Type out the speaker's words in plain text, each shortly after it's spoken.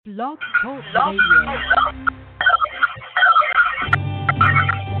Blog Talk Radio.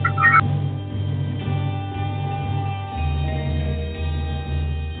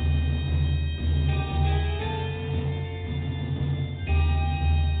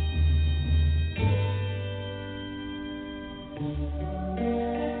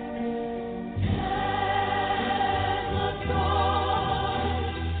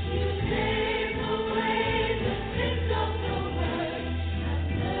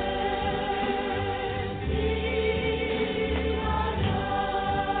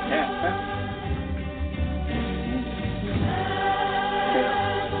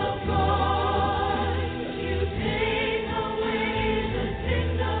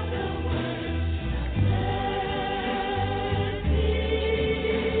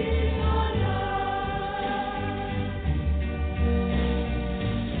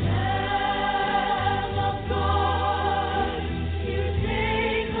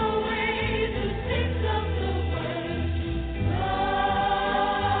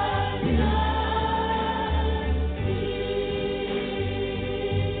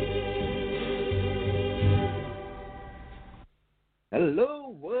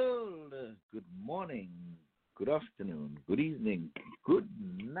 Hello, world. Good morning, good afternoon, good evening, good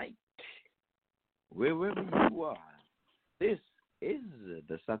night, wherever you are. This is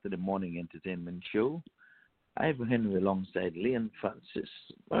the Saturday Morning Entertainment Show. Ivor Henry alongside Leon Francis,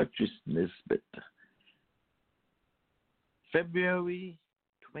 Marcus Nisbet. February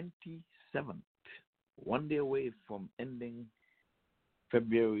 27th, one day away from ending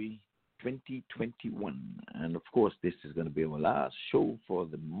February 2021. And of course, this is going to be our last show for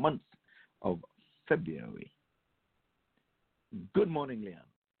the month of February. Good morning, Leon.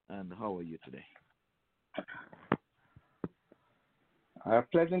 And how are you today?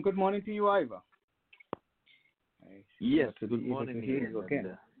 Pleasant good morning to you, Ivor. Yes, good morning.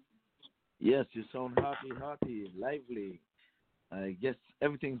 Leon. Yes, you sound hearty, lively. I guess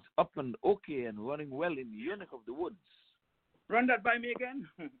everything's up and okay and running well in your neck of the woods. Run that by me again.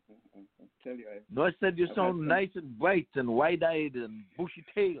 Tell you, no, I said you sound nice and bright and wide-eyed and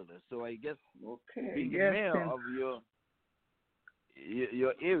bushy-tailed. So I guess being the mayor of your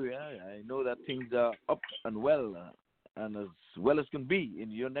area, I know that things are up and well and as well as can be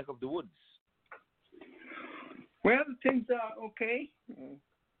in your neck of the woods. Well, things are okay.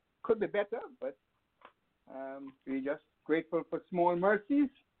 Could be better, but we're just grateful for small mercies.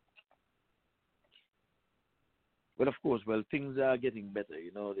 Well, of course, things are getting better.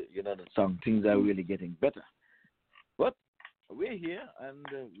 You know the song, things are really getting better. But we're here, and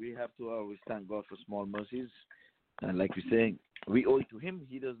we have to always thank God for small mercies. And like we say, we owe it to Him.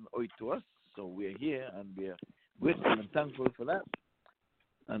 He doesn't owe it to us. So we're here, and we're grateful and thankful for that.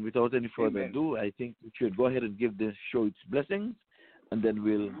 And without any further ado, I think we should go ahead and give the show its blessings, and then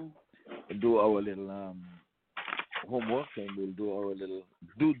we'll do our little homework, and we'll do our little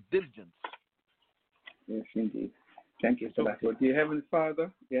due diligence. Yes, indeed. Thank you for that. Well, dear Heavenly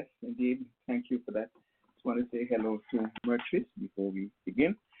Father, yes, indeed, thank you for that. Just want to say hello to Mertrice before we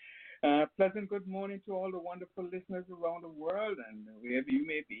begin. Pleasant good morning to all the wonderful listeners around the world and wherever you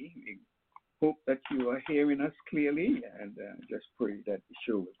may be. We hope that you are hearing us clearly and just pray that the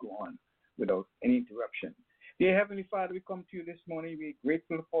show will go on without any interruption. Dear Heavenly Father, we come to you this morning. We're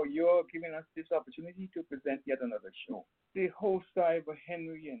grateful for your giving us this opportunity to present yet another show. The host, Ivor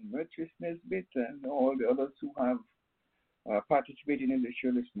Henry and Mertrice Nisbet, and all the others who have participated in the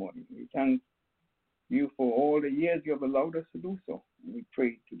show this morning. We thank you for all the years you have allowed us to do so. And we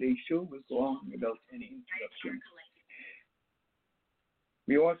pray today's show will go on without any interruption.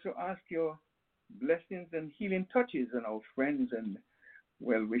 We also ask your blessings and healing touches on our friends and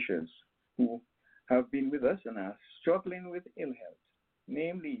well-wishers who have been with us and are struggling with ill health,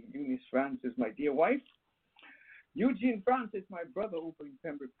 namely Eunice Francis, my dear wife, Eugene Francis, my brother over in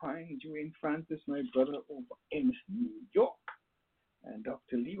Pembroke Pines, Julian Francis, my brother over in New York, and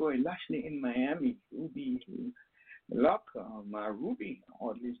Dr. Leroy Lashley in Miami, Ruby Locke, my Ruby,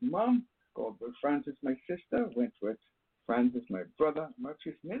 Audley's mom, Goldberg Francis, my sister, Wentworth Francis, my brother,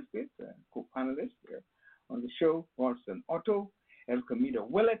 Mertrice Nisbet, co-panelist here on the show, Ralston Otto, El Camino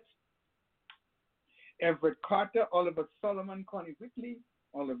Willett, Everett Carter, Oliver Solomon, Connie Whitley,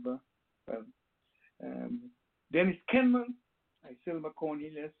 Oliver Dennis Kenman, Isilma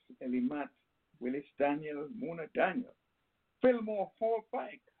Cornelius, Ellie Matt, Willis Daniel, Mona Daniel, Fillmore Hall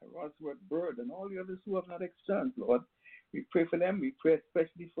Pike, Rosworth Bird, and all the others who have not externed, Lord. We pray for them. We pray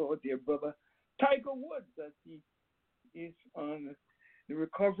especially for our dear brother Tiger Woods as he is on the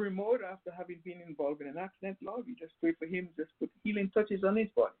recovery mode after having been involved in an accident, Lord. We just pray for him, just put healing touches on his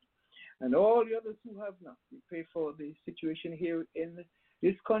body. And all the others who have not. We pray for the situation here in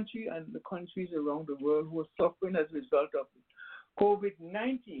this country and the countries around the world who are suffering as a result of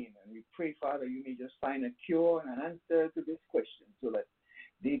COVID-19. And we pray, Father, you may just find a cure and an answer to this question so that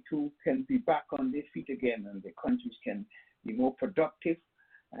they too can be back on their feet again and the countries can be more productive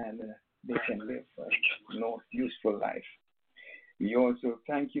and they can live a more useful life. We also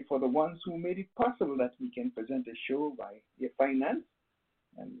thank you for the ones who made it possible that we can present a show by their finance,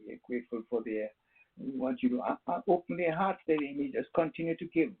 and we are grateful for their. We want you to open their hearts that they may just continue to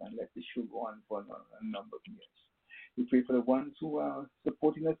give and let the show go on for a number of years. We pray for the ones who are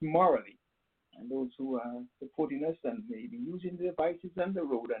supporting us morally and those who are supporting us and maybe using the devices on the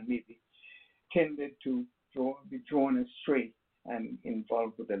road and maybe tended to be drawn astray and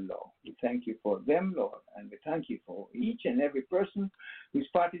involved with the law. We thank you for them, Lord, and we thank you for each and every person who's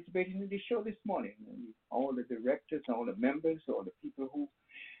participating in the show this morning, and all the directors, all the members, all the people who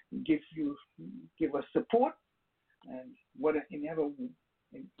give us support, and in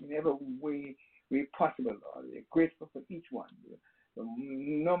every way possible, Lord. We're grateful for each one. The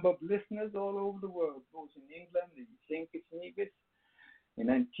number of listeners all over the world, those in England, in St. Kitts and Nevis, in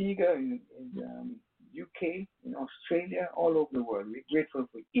Antigua, in UK, in Australia, all over the world. We're grateful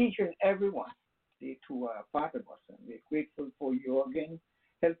for each and every one. They too are part of us, and we're grateful for you again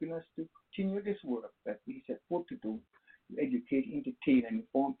helping us to continue this work that we set forth to do, to educate, entertain, and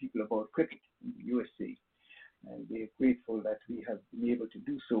inform people about cricket in the USA. And we're grateful that we have been able to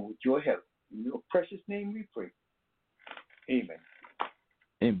do so with your help. In your precious name we pray. Amen.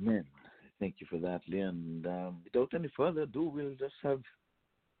 Amen. Thank you for that, Lee. And without any further ado, we'll just have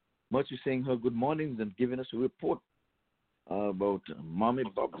Mercy saying her good mornings and giving us a report about Mommy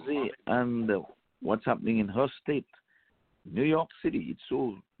Bobsy and what's happening in her state, New York City. It's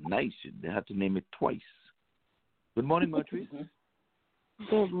so nice. They had to name it twice. Good morning, Mercy.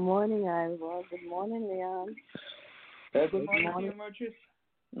 Good morning, Ivor. Good morning, Leon. Good morning, Mercy.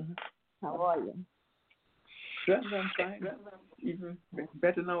 How are you? Good, I'm fine. Even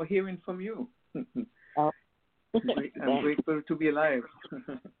better now hearing from you. Oh. I'm grateful to be alive.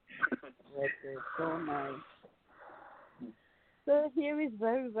 So nice. So here is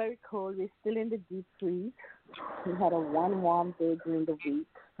very, very cold. We're still in the deep freeze. We had a one warm day during the week,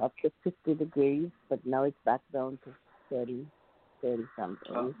 up to 50 degrees, but now it's back down to 30 something.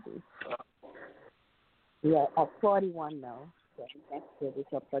 Oh. We are at 41 now, so next year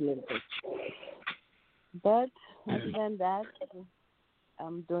it's up a little bit. But other than that,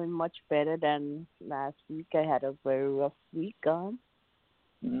 I'm doing much better than last week. I had a very rough week on.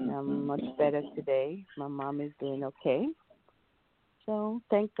 I'm much better today. My mom is doing okay. So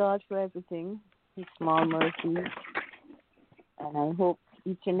thank God for everything, His small mercies. And I hope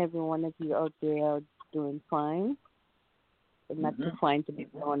each and every one of you out there are doing fine, but not too fine to be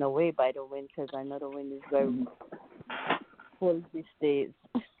blown away by the wind, because I know the wind is very full these days.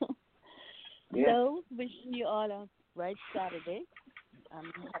 Yeah. So wishing you all a bright Saturday.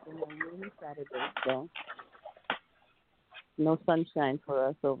 I'm having a rainy Saturday, so no sunshine for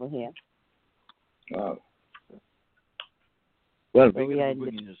us over here. Wow. Well, we're going to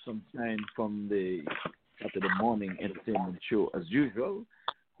bring you some time from the Saturday morning entertainment show as usual.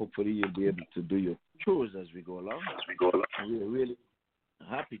 Hopefully you'll be able to do your chores as we go along. We're really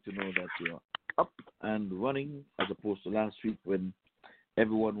happy to know that you're up and running as opposed to last week when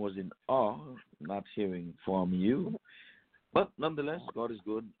everyone was in awe, not hearing from you. But nonetheless, God is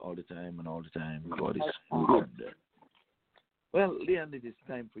good all the time, and all the time God is good. Well, Leon, it is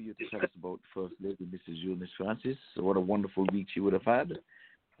time for you to tell us about First Lady, Mrs. Eunice Francis. What a wonderful week she would have had.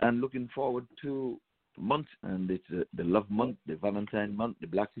 And looking forward to the month, and it's the love month, the Valentine month, the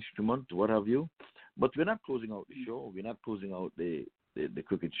Black History month, what have you. But we're not closing out the show. We're not closing out the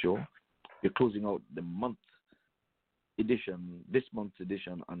cricket show. We're closing out the month edition, this month's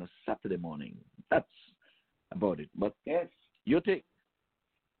edition, on a Saturday morning. That's about it. But yes, your take.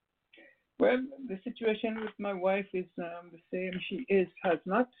 Well, the situation with my wife is the same. She has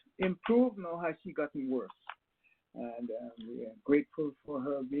not improved, nor has she gotten worse. And we are grateful for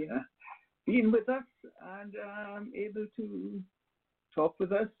her being with us and able to talk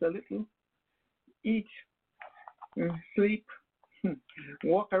with us a little, eat, sleep,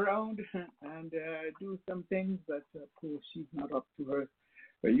 walk around, and do some things that, of course, she's not up to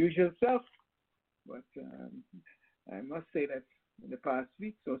her usual self. But I must say that in the past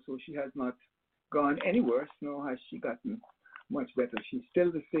weeks or so, she has not gone any worse, nor has she gotten much better. She's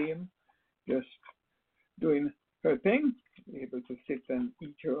still the same, just doing her thing, able to sit and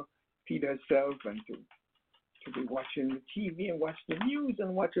feed herself, and to be watching the TV and watch the news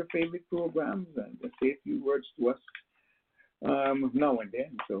and watch her favorite programs and just say a few words to us now and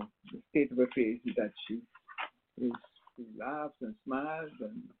then. So the state of affairs is that she is He laughs and smiles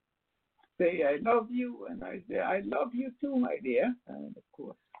and say, I love you. And I say, I love you too, my dear. And of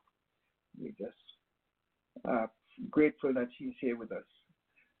course, we just are grateful that she's here with us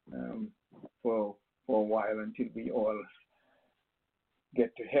um, for a while until we all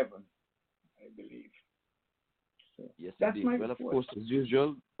get to heaven, I believe. So Yes, that's indeed. my Well, of report. course, as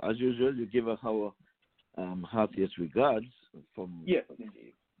usual, you give her our heartiest regards from Yes,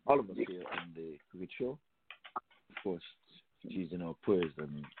 indeed. all of us here on the Cricket Show. Of course, she's in our prayers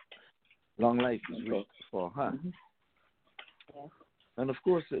and long life is wished for her. Mm-hmm. Yeah. And of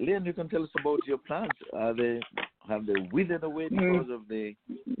course, Leon, you can tell us about your plants. Have they withered away because of the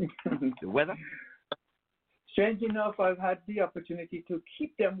weather? Strange enough, I've had the opportunity to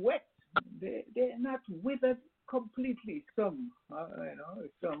keep them wet. They're not withered completely. Some,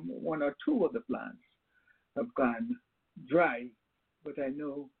 some one or two of the plants have gone dry, but I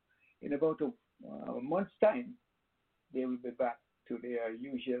know in about a month's time they will be back to their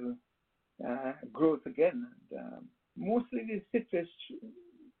usual growth again. And, mostly the citrus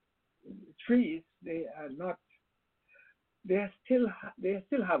trees, they still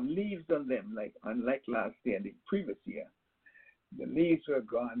have leaves on them, unlike last year and the previous year. The leaves were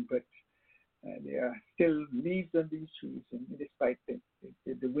gone, but there are still leaves on these trees, and despite the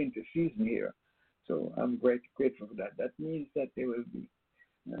winter season here. So I'm grateful for that. That means that they will be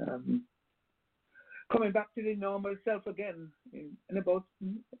coming back to the normal self again in about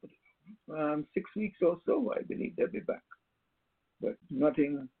 6 weeks or so. I believe they'll be back, but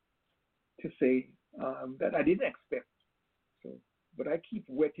nothing to say that I didn't expect. So, but I keep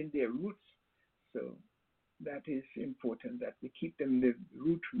wetting their roots, so that is important that we keep them the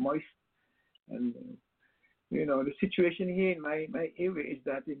root moist. And the situation here in my area is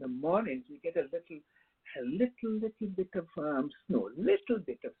that in the mornings we get a little bit of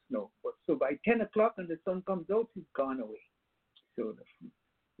snow, but so by 10 o'clock when the sun comes out, it's gone away. So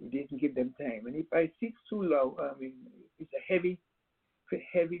we didn't give them time. And if I see it's too low, it's a heavy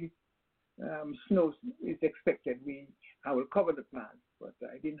snow is expected. I will cover the plants, but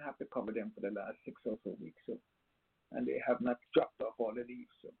I didn't have to cover them for the last 6 or so weeks. So, and they have not dropped off all the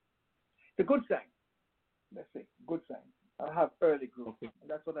leaves. So it's a good sign. Let's say good sign. I have early growth, and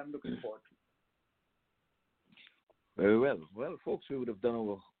that's what I'm looking forward to. Very well. Well, folks, we would have done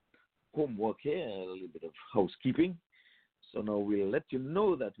our homework here, a little bit of housekeeping. So now we'll let you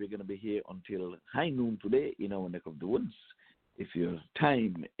know that we're going to be here until high noon today in our neck of the woods. If your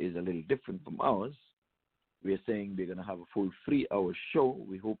time is a little different from ours, we're saying we're going to have a full 3-hour show.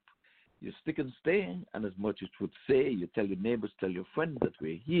 We hope you stick and stay, and as much as you would say, you tell your neighbors, tell your friends that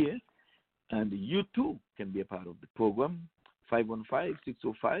we're here, and you too can be a part of the program.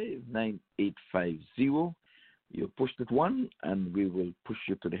 515-605-9850. You push that one, and we will push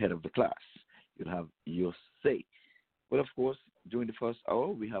you to the head of the class. You'll have your say. Well, of course, during the first hour,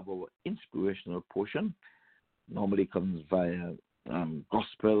 we have our inspirational portion. Normally comes via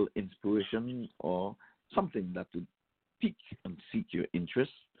gospel inspiration or something that would pique and seek your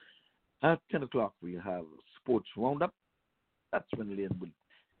interest. At 10 o'clock, we have sports roundup. That's when Liam will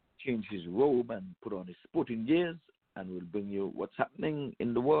change his robe and put on his sporting gears, and will bring you what's happening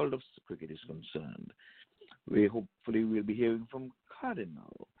in the world of cricket is concerned. Hopefully we'll be hearing from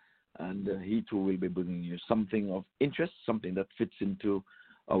Cardinal, and he too will be bringing you something of interest, something that fits into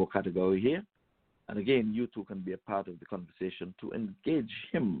our category here. And again, you too can be a part of the conversation to engage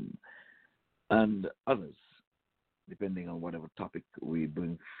him and others, depending on whatever topic we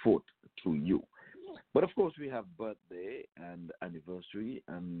bring forth to you. But of course, we have birthday and anniversary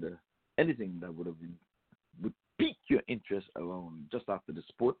and anything that would pique your interest around just after the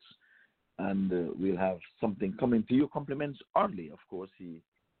sports. And we'll have something coming to you. Compliments only, of course. He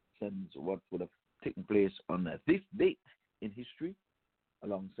sends what would have taken place on this date in history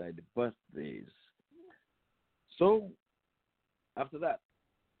alongside the birthdays. So after that,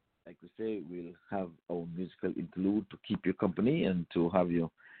 like we say, we'll have our musical interlude to keep you company and to have you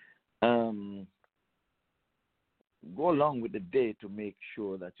go along with the day to make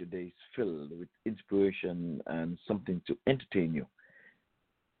sure that your day is filled with inspiration and something to entertain you.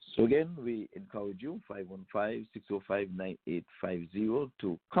 So again, we encourage you, 515-605-9850,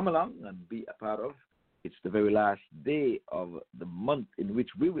 to come along and be a part of. It's the very last day of the month in which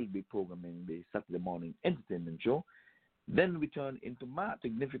we will be programming the Saturday morning entertainment show. Then we turn into March,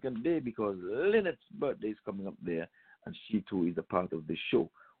 significant day, because Lynette's birthday is coming up there, and she too is a part of the show.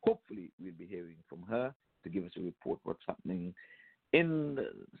 Hopefully, we'll be hearing from her to give us a report what's happening in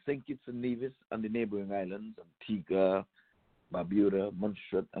St. Kitts and Nevis and the neighboring islands, Antigua, Barbuda,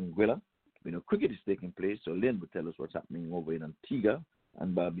 Montserrat, and Anguilla. We know cricket is taking place, so Lynn will tell us what's happening over in Antigua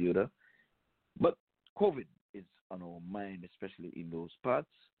and Barbuda. But COVID is on our mind, especially in those parts.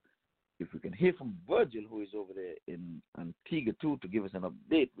 If we can hear from Virgil, who is over there in Antigua too, to give us an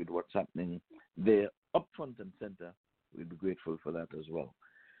update with what's happening there up front and center, we'd be grateful for that as well.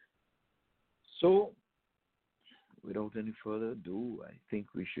 So, without any further ado, I think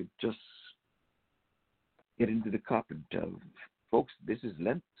we should just get into the carpenter. Folks, this is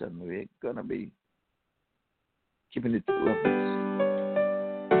Lent, and we're going to be keeping it reverence.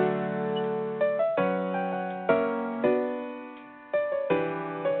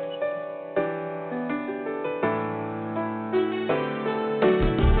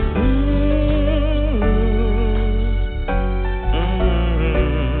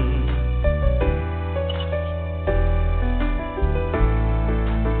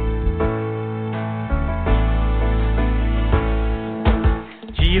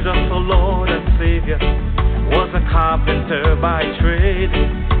 Jesus, the Lord and Savior, was a carpenter by trade.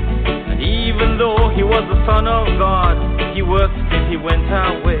 And even though he was the Son of God, he worked till he went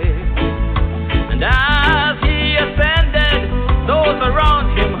away. And as he ascended, those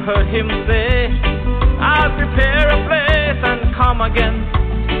around him heard him say, I'll prepare a place and come again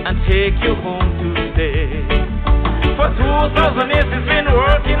and take you home to stay. For 2,000 years he's been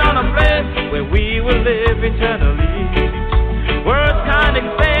working on a place where we will live eternally. Words can't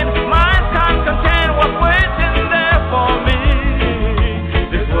explain, minds can't contain what's waiting there for me.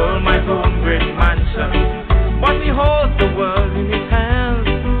 This world might own great mansion, but he holds the world in his hands.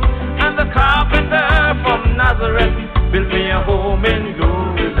 And the carpenter from Nazareth built me a home in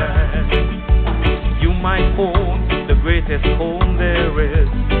glory land. You might own the greatest home there is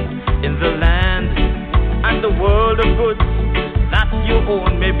in the land, and the world of goods that you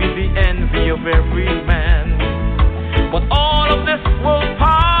own may be the envy of every man. But all of this will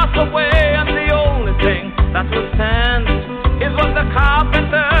pass away, and the only thing that will stand is what the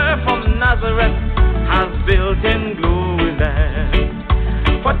carpenter from Nazareth has built in glory land.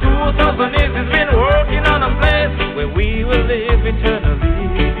 For 2,000 years he's been working on a place where we will live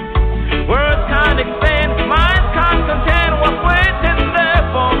eternally. Words can't explain, minds can't contain what's waiting there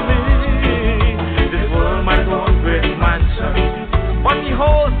for me. This world might own great mansion, but he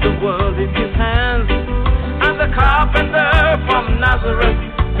holds the world in his hands. And the carpenter from Nazareth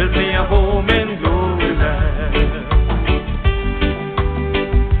built me a home in glory land.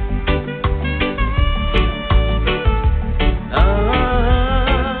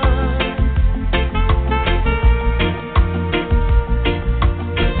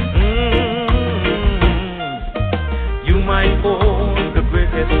 You might own the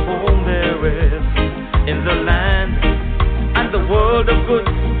greatest home there is in the land, and the world of goods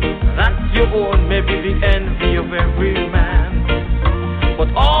that you own may be the envy of every man.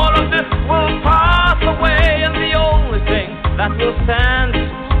 But all of this will pass away, and the only thing that will stand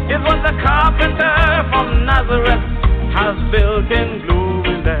is what the carpenter from Nazareth has built in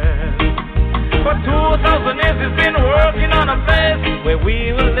glory land. For 2,000 years he's been working on a place where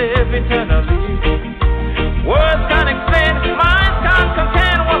we will live eternally. Words can't explain, minds can't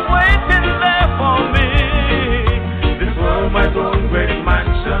contain what's waiting there for me. This world might own great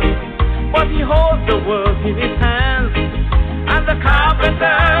mansion, but he holds the world in his hands. And the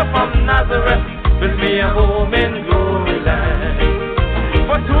carpenter from Nazareth built me a home in glory land.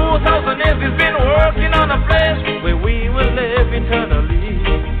 For 2,000 years he's been working on a place where we will live eternally.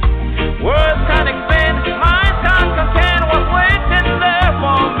 Words can't explain, minds can't contain what's waiting there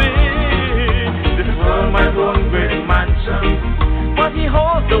for me. This world might own great mansion, but he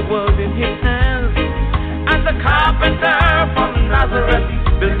holds the world in his hands. And the carpenter from Nazareth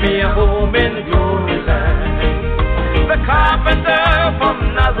built me a home in glory land. The carpenter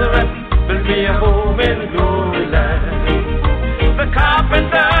from Nazareth built me a home in glory land. The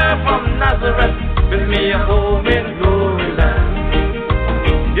carpenter from Nazareth built me a home in glory land.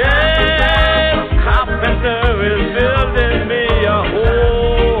 Yes, carpenter is building me a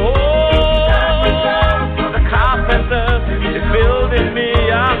home. The carpenter is building me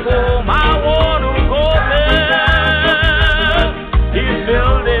a home. I want to go there. He's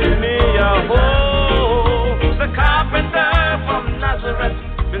building me a home. The carpenter from Nazareth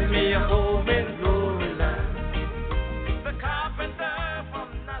built me a home in glory land. The carpenter from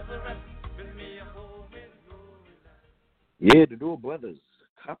Nazareth built me a home in glory land. Yeah, the Door Brothers,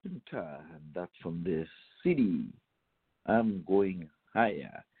 carpenter, and that's from the city. I'm going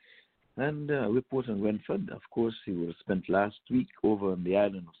higher. And report on Renford, of course, he was spent last week over on the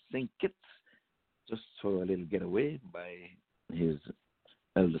island of St. Kitts, just for a little getaway by his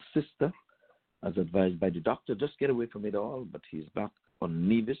elder sister, as advised by the doctor. Just get away from it all, but he's back on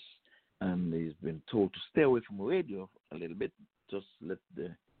Nevis, and he's been told to stay away from radio a little bit. Just let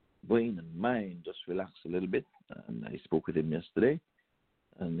the brain and mind just relax a little bit. And I spoke with him yesterday,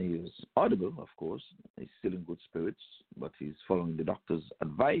 and he was audible, of course. He's still in good spirits, but he's following the doctor's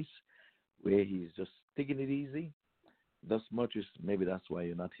advice, where he's just taking it easy. Thus much is maybe that's why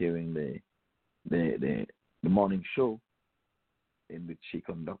you're not hearing the morning show, in which he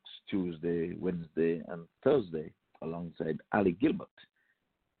conducts Tuesday, Wednesday, and Thursday alongside Ali Gilbert.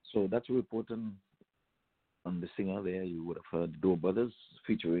 So that's a report on the singer there. You would have heard the Door Brothers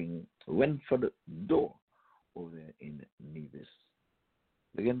featuring Went for the Door over there in Nevis.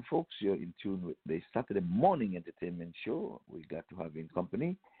 Again, folks, you're in tune with the Saturday morning entertainment show. We got to have you in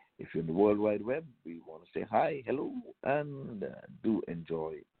company. If you're in the World Wide Web, we want to say hi, hello, and do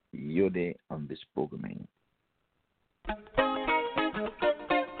enjoy your day on this programming.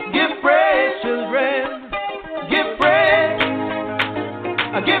 Give praise, children. Give praise.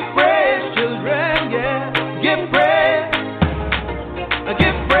 Give praise, children. Yeah. Give praise.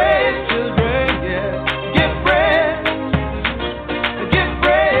 Give praise, children. Yeah. Give praise. Give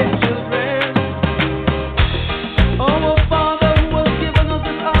praise, children. Our Father who has given us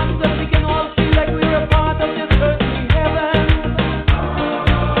His arms that we can all feel like we're a part of this earthly heaven.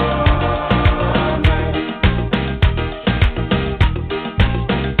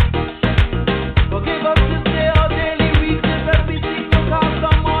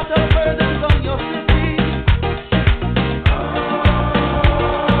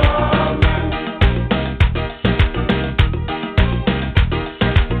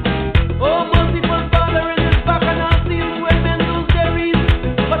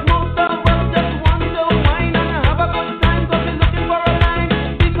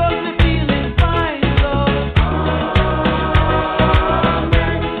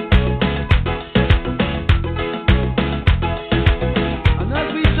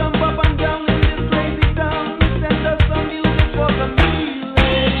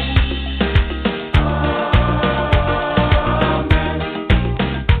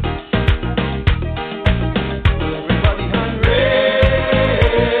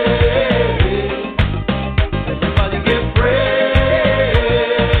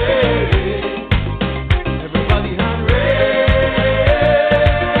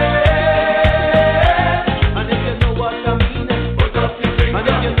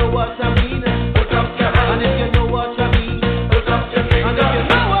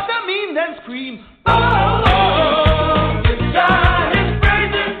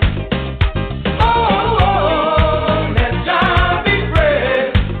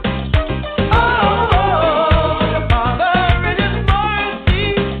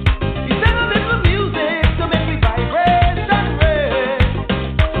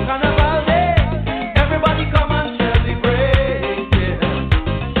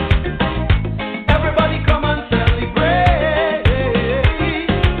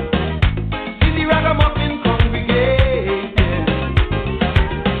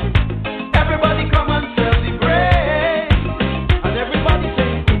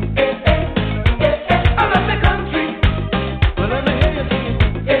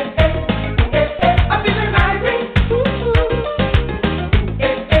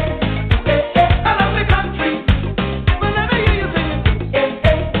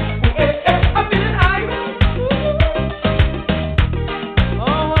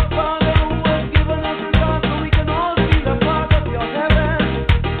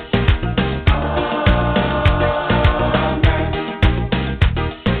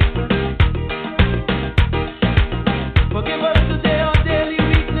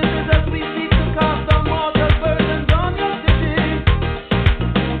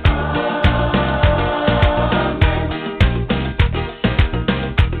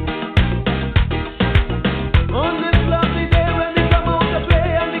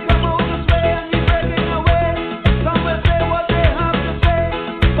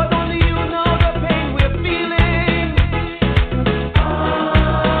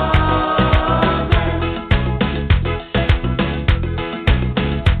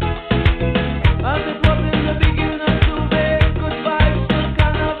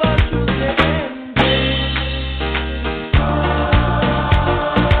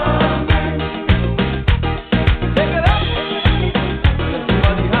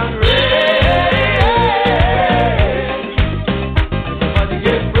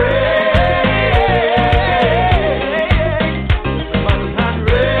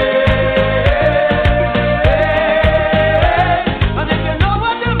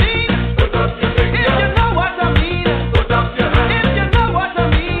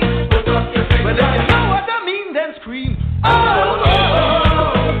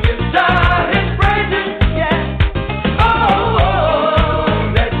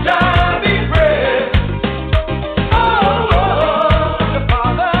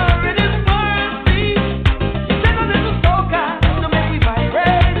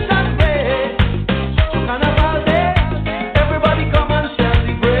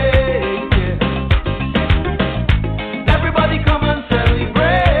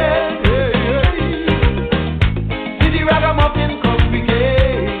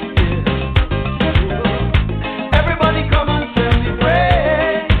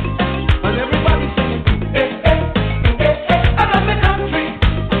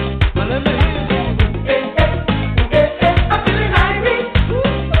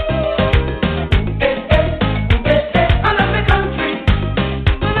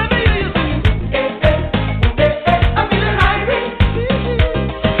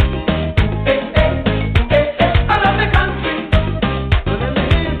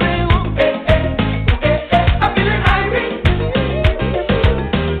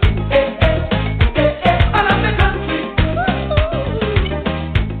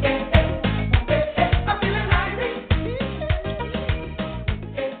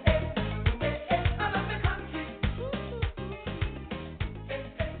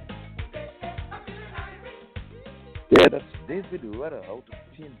 brother out of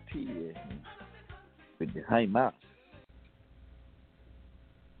TNT with the high mass.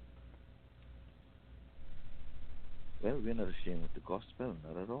 Well, we're not ashamed of the gospel,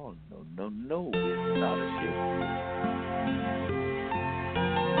 not at all. No, we're not ashamed.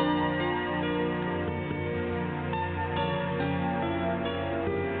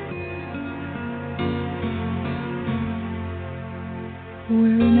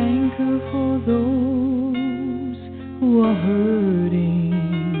 We're an anchor for those who are hurting.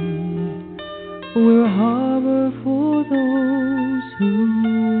 We're a harbor for those who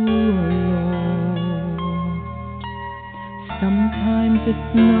are lost. Sometimes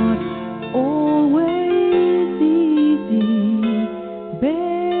it's not always easy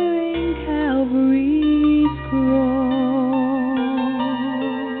bearing Calvary's cross.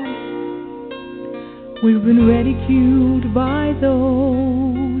 We've been ridiculed by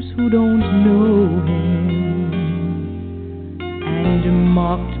those who don't know Him, and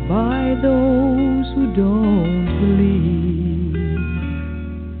mocked by those who don't believe.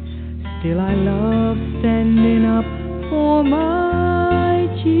 Still I love standing up for my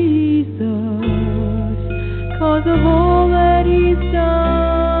Jesus, 'cause of all that He's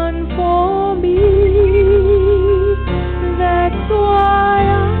done for me. That's why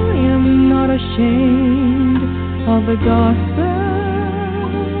I am not ashamed of the gospel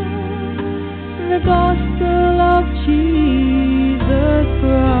of Jesus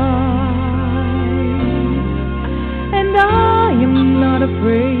Christ. And I am not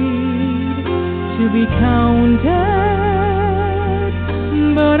afraid to be counted,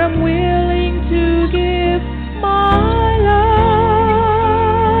 but I'm willing to give my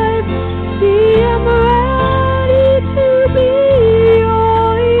life. See, I'm ready to be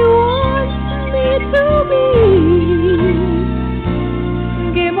all He wants me to be.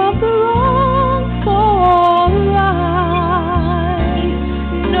 Give up the wrong for right.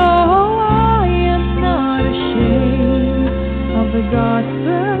 No, I am not ashamed of the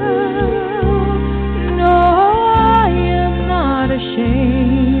gospel. No, I am not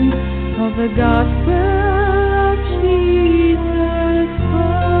ashamed of the gospel of Jesus Christ.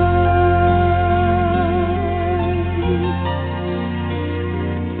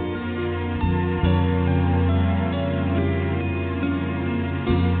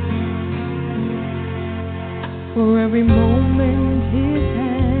 For every moment His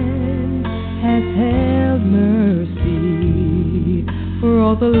hand has held mercy, for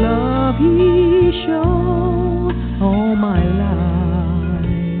all the love He showed all my life.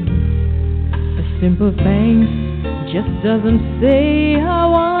 A simple thanks just doesn't say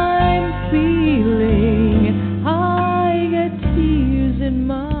how I'm feeling. I get tears in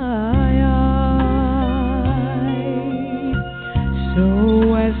my eyes. So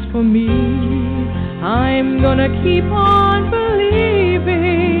as for me, I'm gonna keep on believing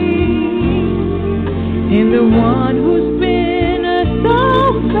in the one who's been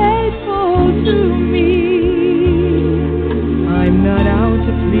so faithful to me. I'm not out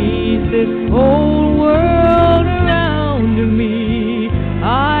to please this whole world around me.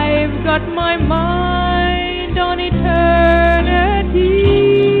 I've got my mind on eternity.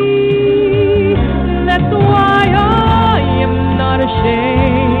 That's why I am not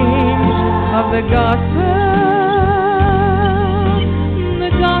ashamed of the gospel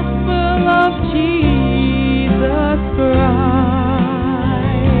of Jesus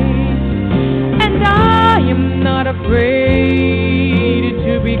Christ. And I am not afraid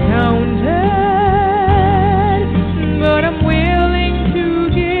to be counted, but I'm willing to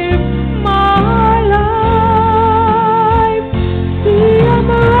give my life. See, I'm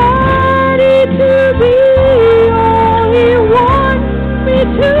ready to be all He wants me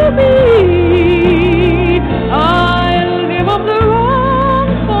to be. I'll give up the wrong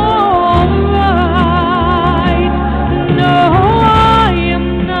for the right. No, I am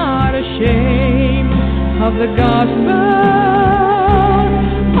not ashamed of the gospel.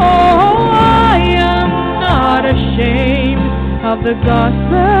 Oh, I am not ashamed of the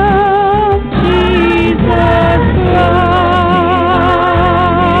gospel of Jesus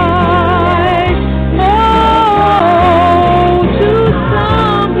Christ. Oh, to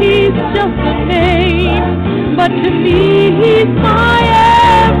some He's just a name, but to me He's my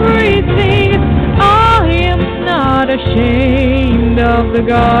everything. I am not ashamed of the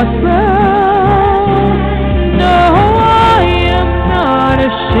gospel. No, I am not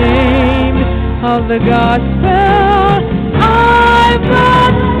ashamed of the gospel. I've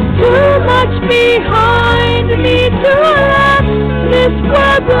got too much behind me to let this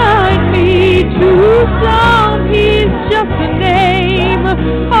world blind me. To some He's just a name.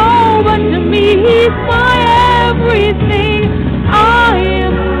 Oh, but to me He's my everything. I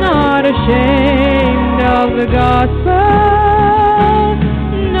the gospel.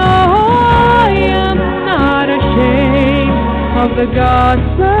 No, I am not ashamed of the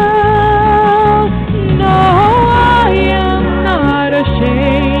gospel. No, I am not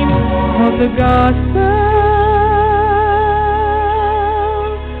ashamed of the gospel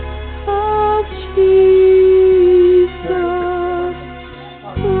of Jesus Christ.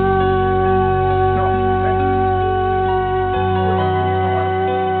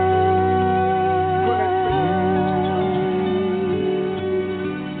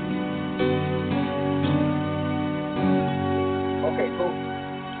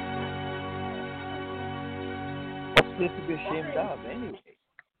 To be ashamed of anyway.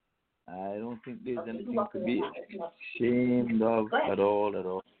 I don't think there's anything to be ashamed of at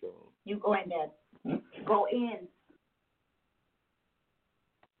all. So. You go in, Dad. Go in.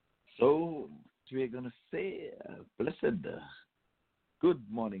 So we're going to say blessed good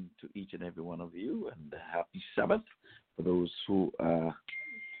morning to each and every one of you, and happy Sabbath for those who are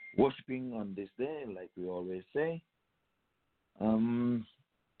worshiping on this day, like we always say.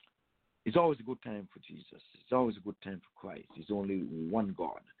 It's always a good time for Jesus. It's always a good time for Christ. There's only one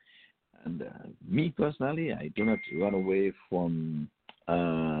God. And me personally, I do not run away from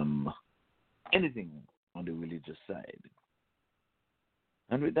anything on the religious side.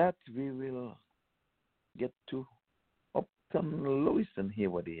 And with that, we will get to Upton Lewis and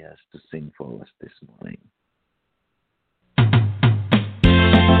hear what he has to sing for us this morning.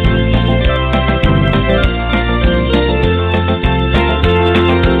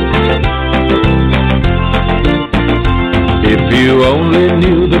 If you only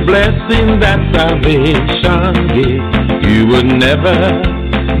knew the blessing that salvation gives, you would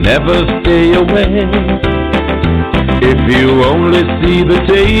never stay away. If you only see the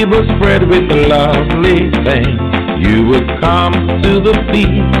table spread with lovely things, you would come to the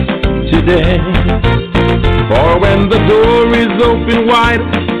feast today. For when the door is open wide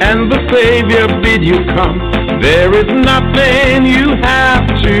and the Savior bid you come, there is nothing you have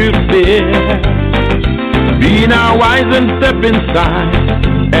to fear. Be now wise and step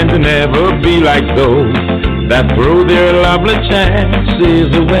inside, and never be like those that throw their lovely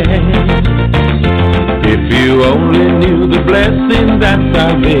chances away. If you only knew the blessing that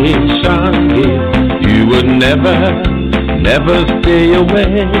salvation gives, you would never stay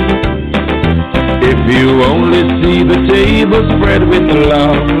away. If you only see the table spread with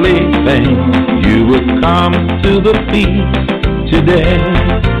lovely things, you would come to the feast today.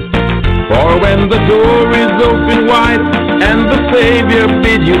 For when the door is open wide and the Savior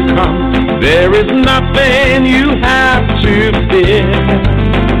bid you come, there is nothing you have to fear.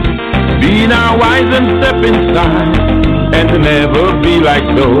 Be now wise and step inside, and never be like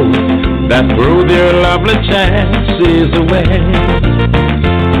those that throw their lovely chances away.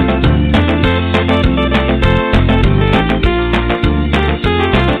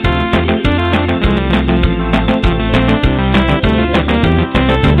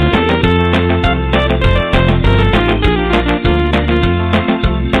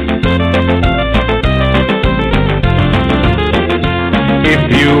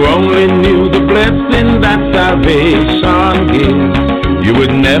 You only knew the blessing that salvation gives, you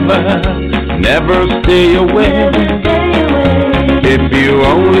would never stay away. If you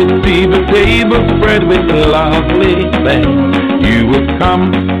only see the table spread with lovely things, you would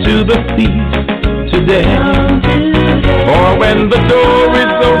come to the feast today. For when the door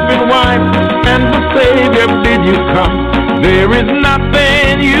is open wide and the Savior bid you come, there is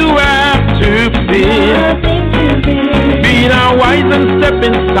nothing you have to fear. Be now wise and step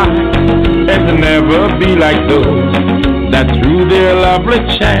inside, and never be like those that threw their lovely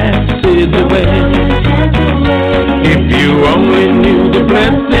chances away. If you only knew the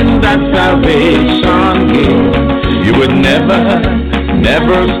blessing that salvation gives, you would never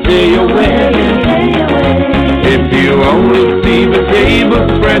stay away. If you only see the table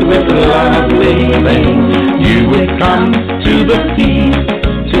spread with lovely things, you would come to the feast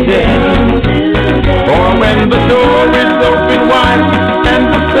today. For when the door is open wide and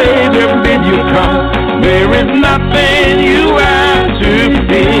the Savior bid you come, there is nothing you have to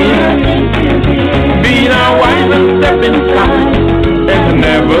fear. Be now wise and step inside, and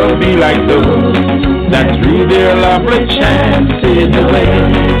never be like those that threw their lovely chances away.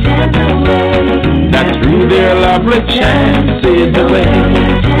 That threw their lovely chances away.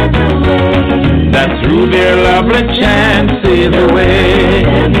 That threw their lovely chances away.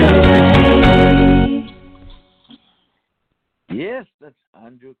 Yes, that's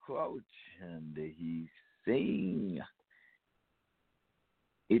Andrew Crouch, and he's saying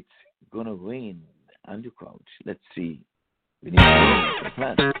it's gonna rain. Andrew Crouch. Let's see. We need to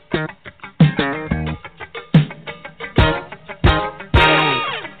rain.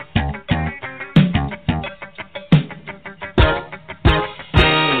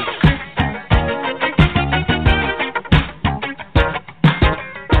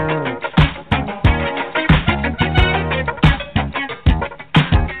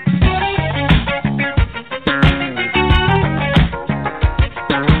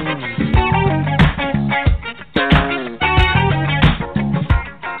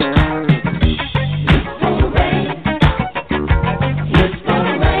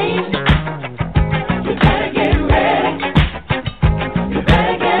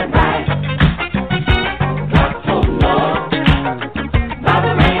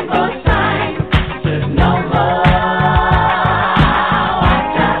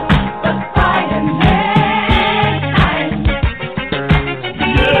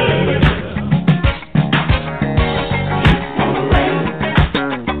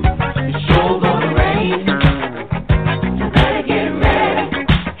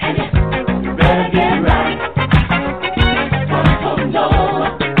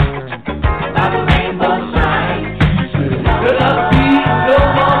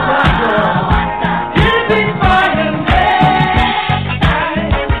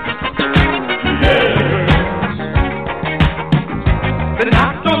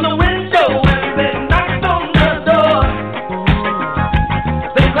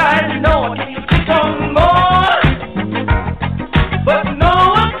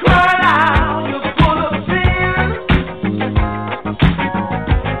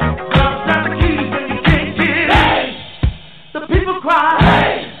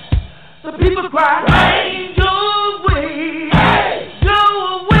 The people cry, rain, go away, go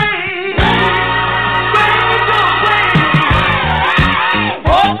away, rain, go away.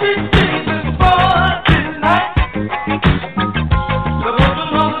 What we sing for tonight, the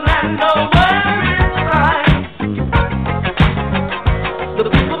people that know where it's right. The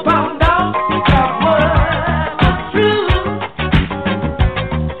people found out that was true.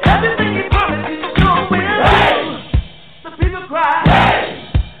 Everything he promised he sure will. The people cry.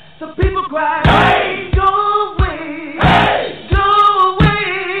 The people cry. Go away. Go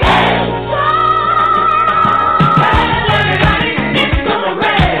away. It's gonna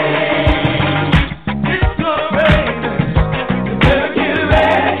rain. It's gonna rain. You better get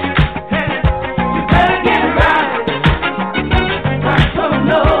ready. You better get right. Like some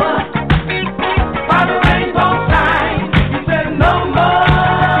Noah. By the rainbow sign. He said no more.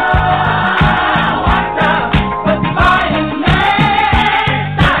 Watch out. But by his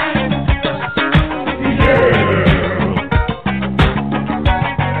next time. Yeah.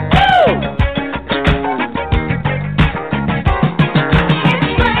 Woo!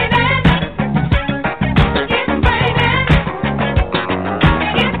 It's raining. It's raining.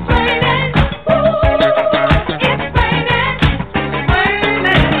 It's raining. Ooh. It's raining. It's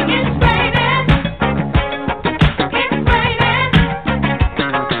raining. It's raining. It's raining.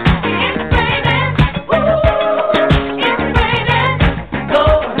 It's raining. Ooh. It's raining.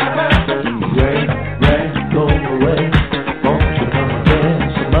 Lord have mercy. Rain, rain, go away. Won't you come again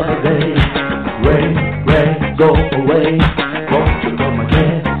some other day? Rain, rain, go away. Won't you come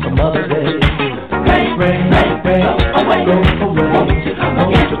again some other day? Rain, rain, rain, rain, go away. Won't you come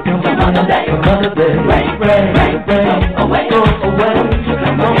again some other day? Rain, rain, rain, rain, go away. Won't you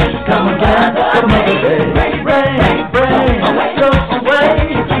come again some other day? Rain, rain, rain, go away.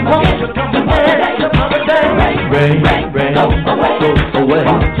 Won't you come again some other day? Rain, rain, rain, go away.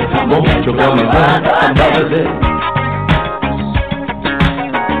 Won't you come again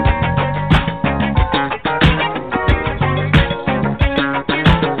some other day? Rain, go away.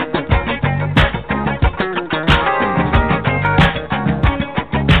 Go away. Won't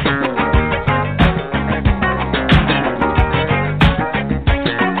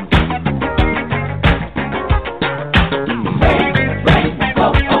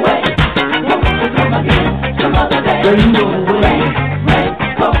you come again some other day? Rain, go away.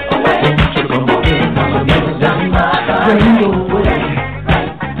 Won't you come again some other day? Rain, go away.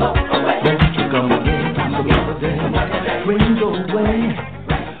 Won't you come again some other day? Rain, go away.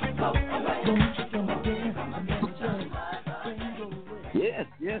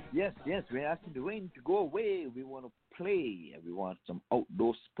 Yes. We're asking the rain to go away. We want to play. We want some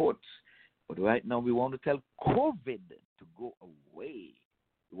outdoor sports. But right now we want to tell COVID to go away.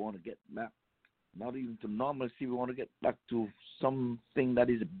 We want to get back, not even to normalcy. We want to get back to something that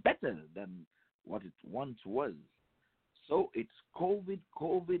is better than what it once was. So it's COVID,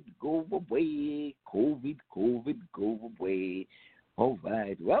 go away. COVID, go away. All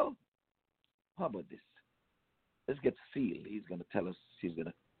right. Well, how about this? Let's get Seal. He's going to tell us he's going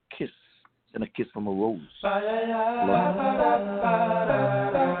to kiss. He's going to kiss from a rose.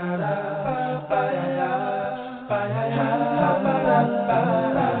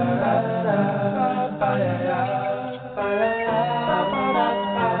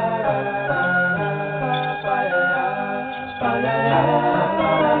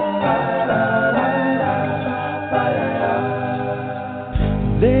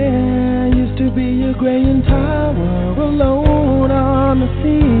 There used to be a graying tower alone on the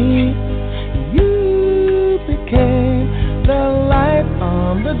sea. You became the light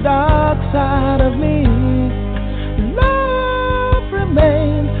on the dark side of me. Love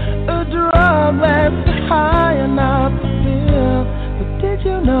remained a drug that's high enough to feel. But did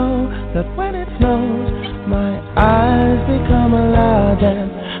you know that when it snows, my eyes become alive and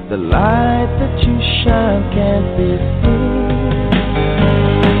the light that you shine can't be seen?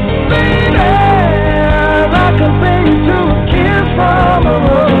 Baby, I compare you to a kiss from a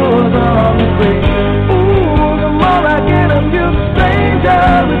rose on the grave. Ooh, the more I get of you, the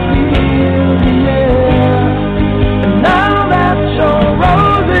stranger it feels, yeah. And now that your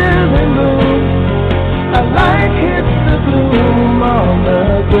rose is in bloom, I like hits the bloom on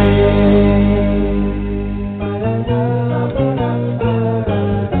the grave.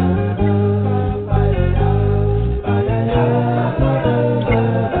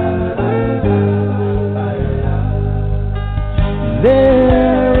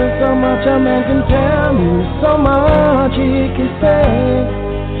 There is so much a man can tell you, so much he can say.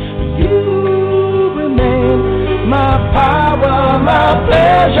 You remain my power, my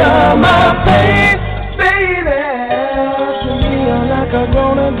pleasure, my pain. Baby, to me you're like a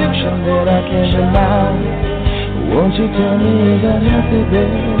grown addiction that I can't deny. Won't you tell me is that healthy,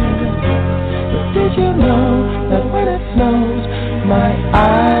 baby? But did you know that when it snows, my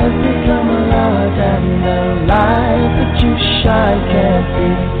eyes become large and the light that you shine can't be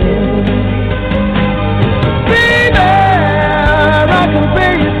seen? Baby, I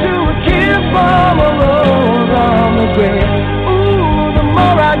compare you to a kiss from a rose on the grave. Ooh, the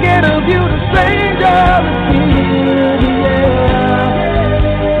more I get of you, the stranger it feels, yeah.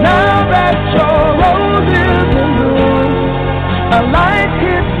 Now that your rose is in bloom, a light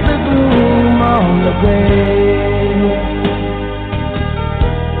hits the gloom on the grave.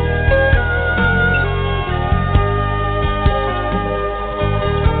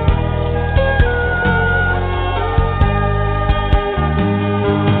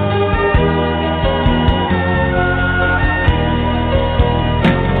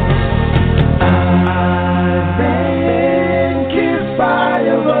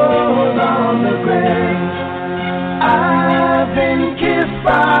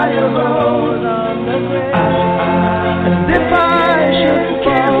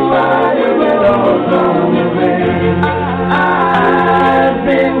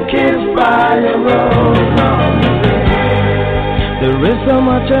 There is so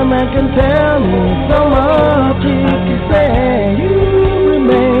much a man can tell me, so much he can say. You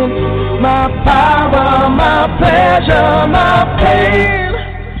remain my power, my pleasure, my pain.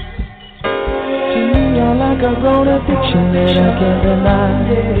 To me, you're like a grown addiction that I can't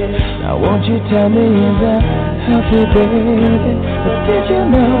deny. Now won't you tell me is that healthy, baby? But did you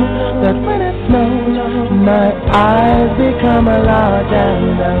know that when it snows, my eyes become large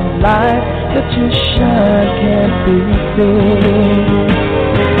and the light that you shine can't be seen?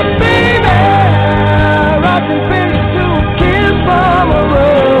 Baby, I can feel you to a kiss from a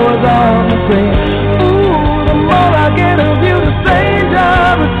rose on the grave. Ooh, the more I get of you, the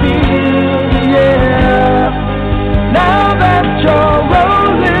stranger it feels, yeah. Now that your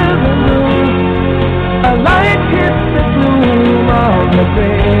rose is in bloom, a light hits the gloom on the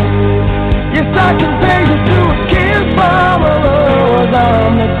grave. Yes, I can pay you to a kiss from a rose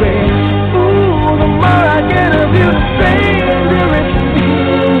on the grave. Ooh, the more I get of you, the stranger it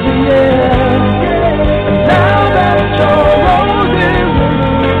feels, yeah. And now that your rose is in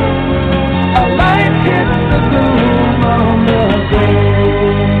bloom, a light hits the gloom on the grave.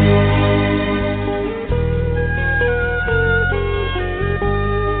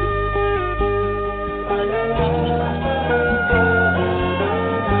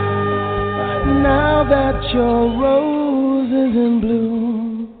 Now that your rose is in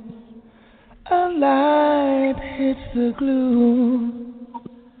bloom, a light hits the gloom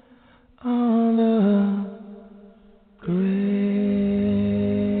on the grave.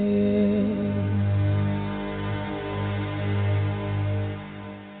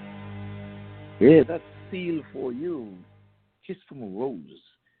 Yeah, that's Seal for You, Kiss from a Rose.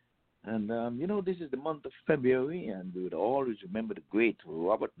 And, this is the month of February, and we would always remember the great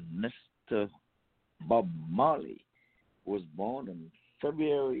Robert Nesta Bob Marley, who was born in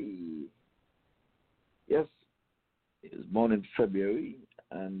February. Yes, he was born in February,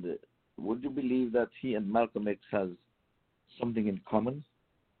 and would you believe that he and Malcolm X has something in common,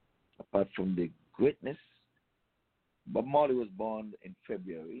 apart from the greatness? Bob Marley was born in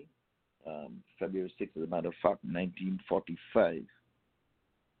February, February 6th, as a matter of fact, 1945.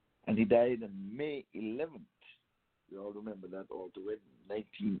 And he died on May 11th. We all remember that all the way,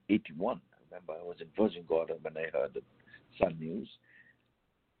 1981. I remember I was in Virgin Gorda when I heard the sad news.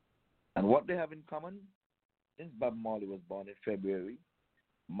 And what they have in common, since Bob Marley was born in February,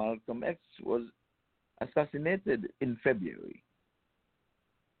 Malcolm X was assassinated in February.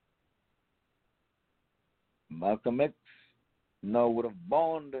 Malcolm X now would have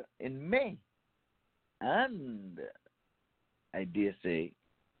born in May. And I dare say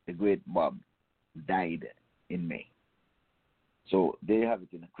the great Bob died in May. So they have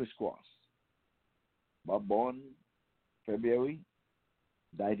it in a crisscross. Bob born February,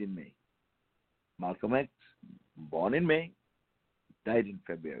 died in May. Malcolm X, born in May, died in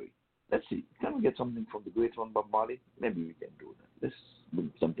February. Let's see. Can we get something from the great one, Bob Marley? Maybe we can do that. Let's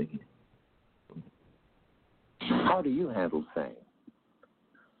put something here. How do you handle fame?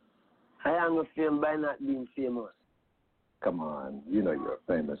 I am a fame by not being famous. Come on, you know you're a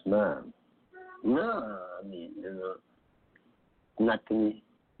famous man. No, I mean, not to me.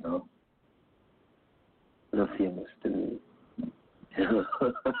 No? Not famous to me.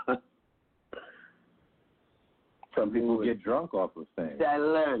 Some people get drunk off of fame. See, I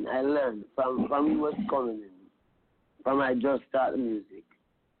learned from we was coming in, from I just started music.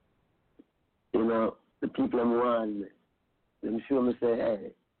 The people them want me. Them show me say,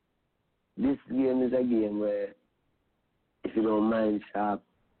 hey, this game is a game where if you don't mind sharp,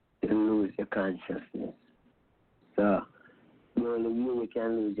 you lose your consciousness. So the only way you can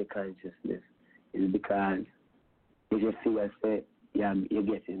lose your consciousness is because if you figure say you're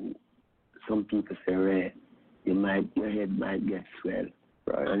getting, some people say red, your head might get swell.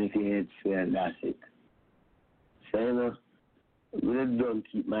 Right. And if your head swell, that's it. So really don't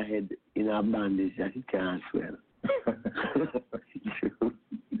keep my head in a bandage that it can't swell. True.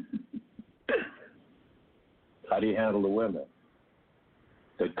 How do you handle the women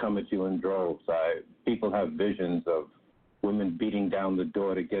that come at you in droves? People have visions of women beating down the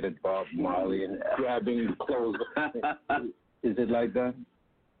door to get at Bob Marley and grabbing the clothes. Is it like that?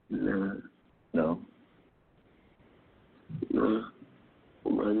 No. No. No.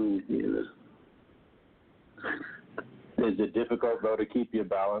 Is it difficult, though, to keep your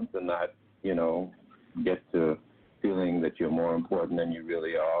balance and not, get to feeling that you're more important than you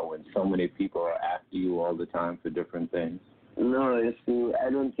really are when so many people are after you all the time for different things? No, you see, I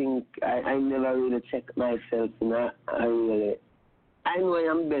don't think, I never really check myself, I know I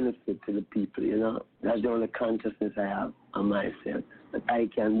am benefit to the people, That's the only consciousness I have on myself, that I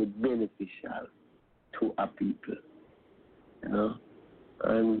can be beneficial to our people, And I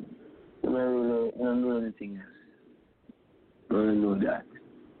don't know anything else. I don't know that.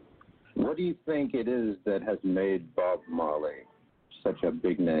 What do you think it is that has made Bob Marley such a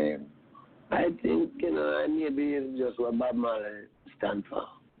big name? I think, maybe it's just what Bob Marley stands for.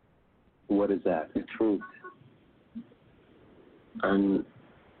 What is that? The truth. And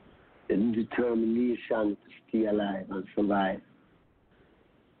the determination to stay alive and survive.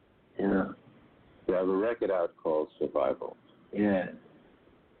 You have a record out called Show-Ivor. Yeah.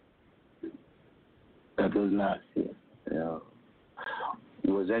 That was last year. Yeah.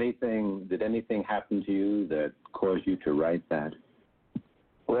 Did anything happen to you that caused you to write that?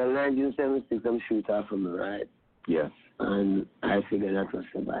 Well, 1976, I'm shoot off from the right. Yes. And I figured that was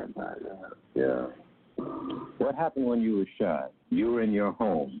survival. Yeah. What happened when you were shot? You were in your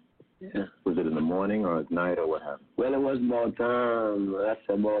home. Yeah. Was it in the morning or at night or what happened? Well, it was about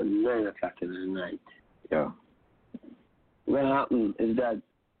 9 o'clock in the night. Yeah. What happened is that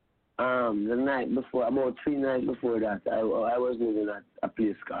the night before, about 3 nights before that, I was living at a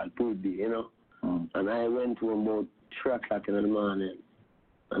place called Purdy, Mm. And I went to about 3 o'clock in the morning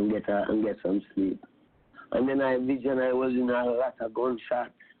and get some sleep. And then I was in a lot of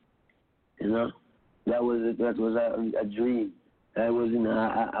gunshots, That was a dream. I was in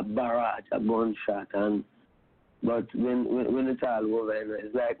a barrage, a gunshot, but when it's all over,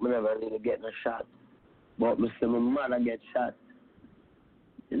 it's like I never really getting a shot. But my mother get shot.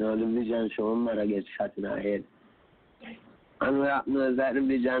 The vision show my mother get shot in her head. And what happened is that the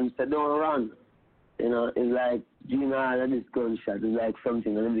vision said, don't run. It's like, all of this gunshot is like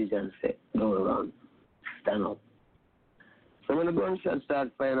something the vision said, don't run, stand up. So when the gunshot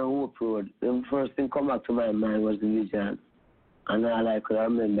started firing on Hope Road, the first thing come back to my mind was the vision. And all I could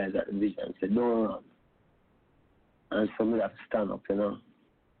remember is that the vision said, don't run. And somebody have to stand up,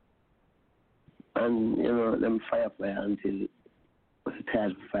 And, them fire until it was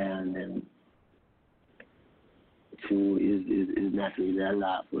tired of fire, and then 2 is not really a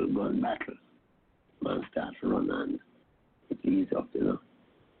lawful gun battle. Man starts to run and it ease up,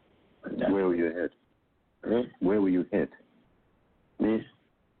 Where were you hit? Huh? Where were you hit? Me?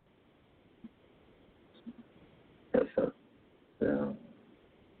 Yes, sir. Yeah.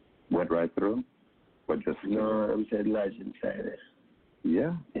 Went right through? Or just... No, I'm said lodge inside there.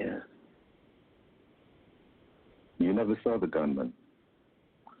 Yeah? Yeah. You never saw the gunman?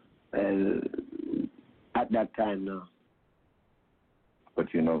 Well, at that time, no.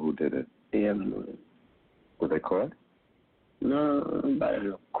 But you know who did it? Yeah, I know it. Were they caught? No, by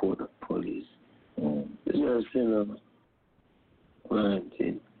the court of police. Mm. It's just,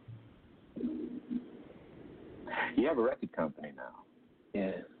 19. You have a record company now.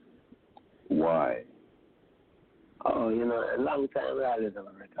 Yeah. Why? Oh, a long time I always have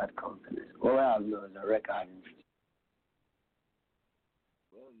a record company. All I have now is a record institute.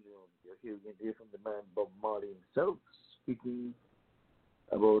 Well, you're hearing from the man Bob Marley himself speaking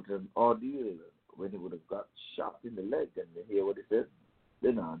about an ordeal when he would have got shot in the leg, and you hear what he said.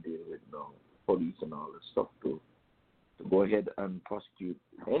 They're not dealing with police and all that stuff to go ahead and prosecute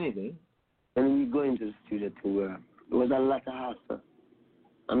anything. And we go into the studio to it was a lot of hassle.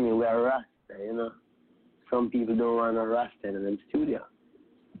 I mean, we're Rasta, Some people don't want a Rasta in the studio.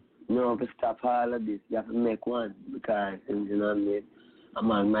 To stop all of this, you have to make one because, a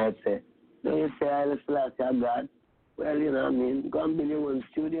man might say, no, you say, I left last year, God. Well, go and build your own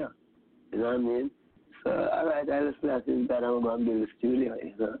studio. So, all right, I listen to that I'm going to build a studio,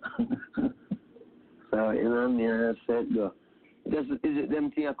 you know. So, you know what I mean? I said, go. Is it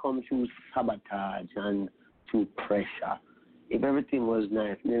them things that come through sabotage and through pressure? If everything was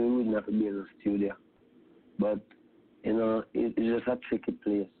nice, maybe we wouldn't have to be in a studio. But, you know, it's just a tricky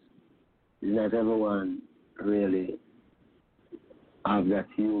place. Not everyone really have that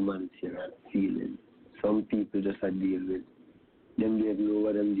humanity and feeling. Some people just deal with them, they know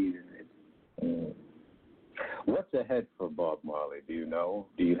what I'm dealing with. What's ahead for Bob Marley? Do you know?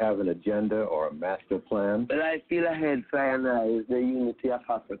 Do you have an agenda or a master plan? Well, I feel ahead for I and I is the unity of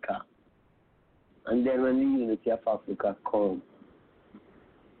Africa. And then when the unity of Africa comes,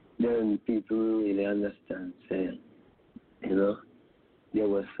 then people will really understand, say, you know, there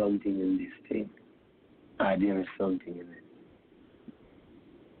was something in this thing. There is something in it.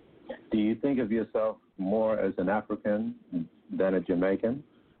 Do you think of yourself more as an African than a Jamaican?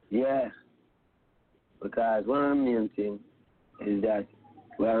 Yeah. Because one of the main things is that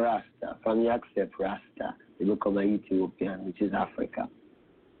we're Rasta. From you accept Rasta, you become an Ethiopian, which is Africa.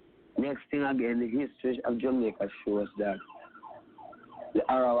 Next thing again, the history of Jamaica shows that the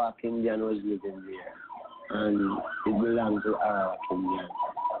Arawak Indian was living there. And it belonged to Arawak Indian.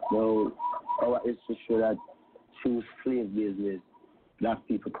 Now, our history shows that through slave business, black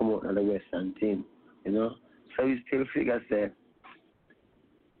people come out of the Western team, you know. So we still figure, say,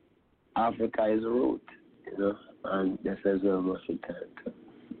 Africa is the root, you know, and this is where we should turn to.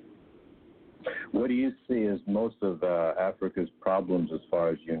 What do you see as most of Africa's problems as far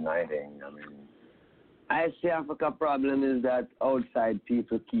as uniting? I mean, I see Africa's problem is that outside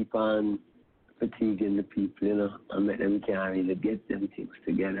people keep on fatiguing the people, you know, and make them can't really get them things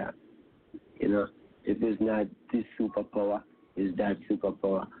together, you know. If it's not this superpower, it's that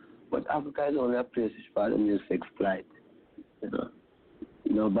superpower. But Africa is only a place for the music exploit, you know.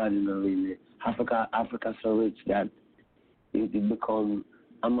 Nobody knows really. Africa so rich that it become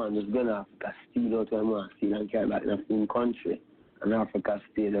a man who's going to Africa, steal out of a man, steal and carry back in a foreign country, and Africa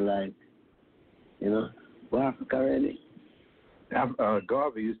stayed alive. You know? Well, Africa ready.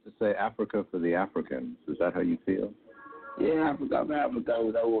 Garvey used to say Africa for the Africans. Is that how you feel? Yeah, Africa for Africa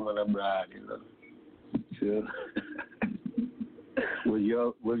with a woman abroad, you know. Sure.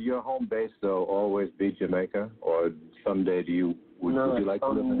 Will your home base, though, always be Jamaica? Or someday would you like to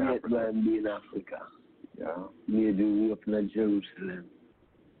live in Africa? No, be in Africa. Yeah. Maybe we up in Jerusalem.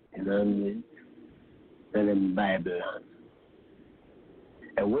 You know what I mean? And in Bible land.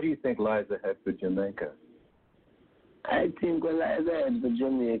 And what do you think lies ahead for Jamaica? I think what lies ahead for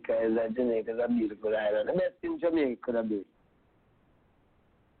Jamaica is that Jamaica is a beautiful island. The best thing Jamaica could have been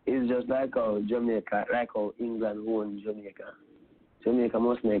is just like how Jamaica, like how England owned Jamaica. Jamaica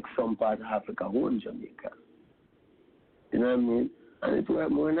must make some part of Africa own Jamaica. You know what I mean? And it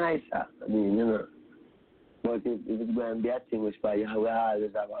work more nicer. I mean, you know. But if it's going to be a thing which we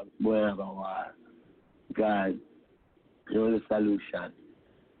always have a war. God, you know the solution.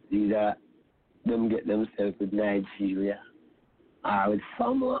 Either them get themselves with Nigeria or with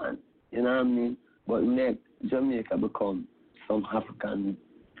someone. You know what I mean? But make Jamaica become some African,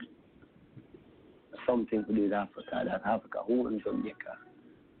 something to do with Africa, that Africa owns Jamaica.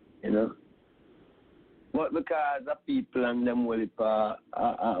 You know? But because the people and them will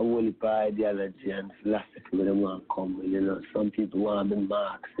ideology and philosophy where they want to come with, you know, some people want to be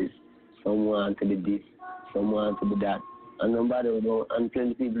Marxist, some want to be this, some want to be that. And nobody will know, and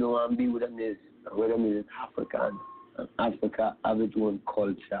plenty of people don't want to be with them is African. And Africa have its own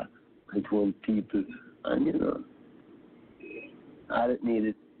culture, its own people, and you know, all it needs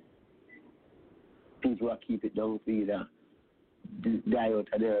is people who keep it down for either die out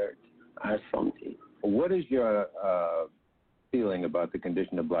of the earth or something. What is your feeling about the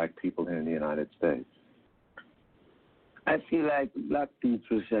condition of black people here in the United States? I feel like black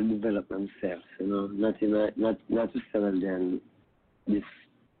people should develop themselves, you know, not to settle them this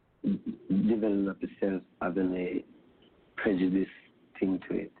develop itself having a prejudice thing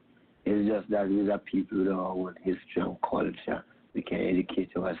to it. It's just that we are people with our own history and culture. We can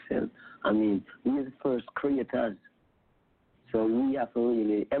educate ourselves. I mean, we are the first creators. So we have to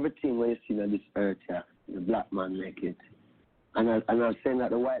really, everything we see on this earth here, the black man make it. And I'm saying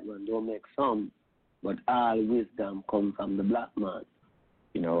that the white man don't make some, but all wisdom comes from the black man.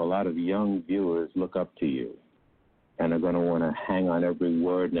 You know, a lot of young viewers look up to you and are going to want to hang on every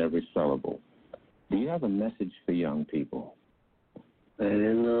word and every syllable. Do you have a message for young people? Well,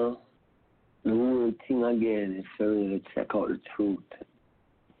 you know, the whole thing again is to really check out the truth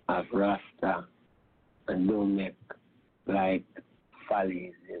of Rasta and don't make like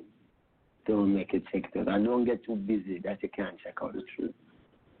follies and don't make it TikTok. And don't get too busy that you can't check out the truth.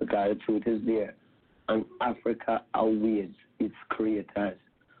 Because the truth is there. and Africa awaits its creators.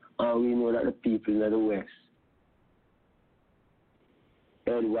 And we know that the people in the West,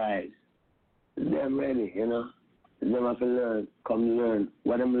 headwise, they're ready, you know. They have to learn, come learn.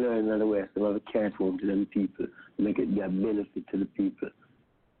 What them learning in the West, they have to carry home to them people, make it be a benefit to the people.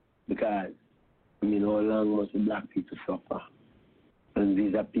 Because, I mean, how long must the black people suffer? And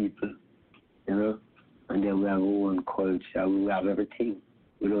these are people, you know. And then we have our own culture, we have everything.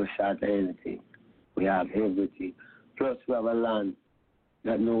 We don't short anything. We have everything. Plus, we have a land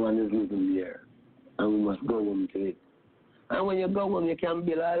that no one is living there. And we must go home to it. And when you go home, you can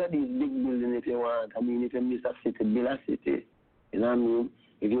build all of these big buildings if you want. I mean, if you miss a city, build a city. You know what I mean?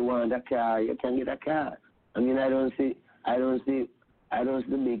 If you want a car, you can get a car. I mean, I don't see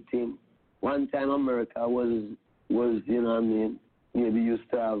the big thing. One time America was you know what I mean? Maybe used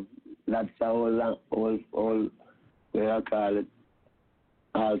to have lots of all where I call it,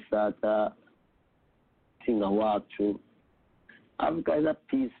 all sort of thing I walk through. Africa is a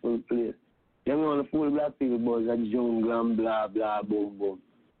peaceful place. You know, the full black people, boys, a jungle and blah, blah, boom, boom.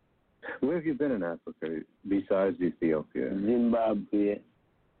 Where have you been in Africa besides Ethiopia? Zimbabwe.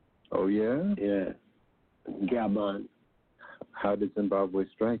 Oh, yeah? Yeah. Gabon. How did Zimbabwe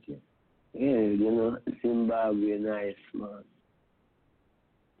strike you? Yeah, you know, Zimbabwe nice, man.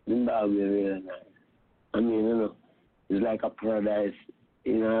 Zimbabwe really nice. I mean, you know, it's like a paradise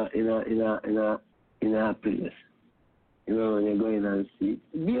in a place. You know, when you go in and see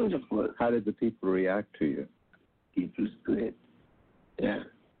it. Beautiful. How did the people react to you? People's great. Yeah.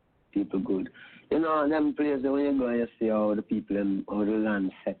 People good. You know, them places when you go and you see how the people and how the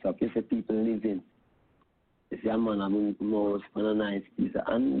land set up, you see people living. You see a man having mouse on a nice piece.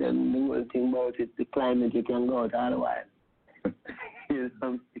 And then the whole thing about it, the climate, you can go out all the while. You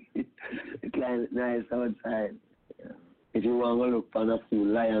know, the climate nice outside. Yeah. If you want to look on a few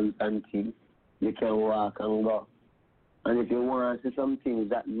lions and things, you can walk and go. And if you want to see some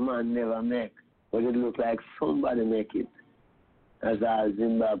things that man never make, but it look like somebody make it, that's all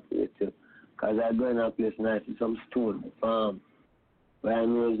Zimbabwe too. Because I go in a place and I see some stone farm, where I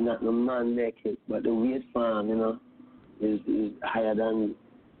know it's not the man make it, but the wheat farm, you know, is higher than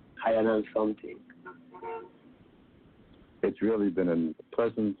something. It's really been a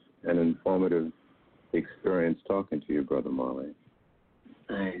pleasant and informative experience talking to you, Brother Marley.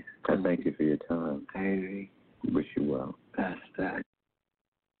 Nice. I thank you for your time. I agree. Wish you well. That's that.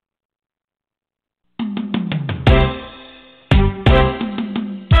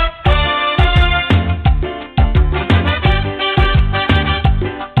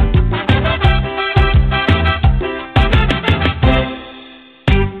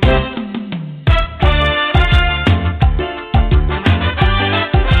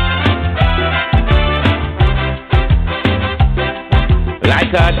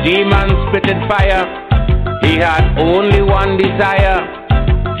 Like a demon spitting fire, he had only one desire,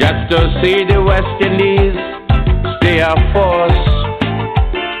 just to see the West Indies stay a force,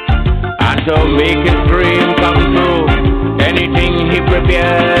 and to make his dream come true. Anything he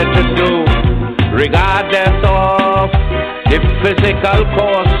prepared to do, regardless of the physical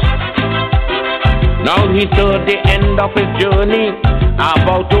cost. Now he's to the end of his journey,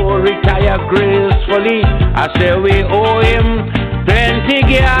 about to retire gracefully. I say we owe him plenty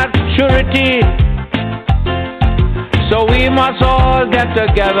geared surety. So we must all get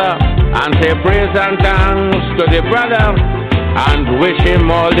together and say praise and thanks to the brother and wish him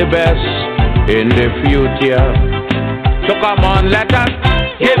all the best in the future. So come on, let us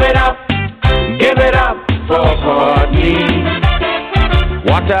give it up for Courtney.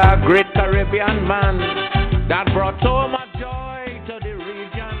 What a great Caribbean man that brought so much joy to the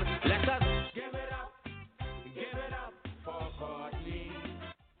region. Let us give it up for Courtney.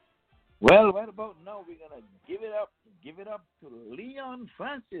 Well, right about now, we're going to give it up to Leon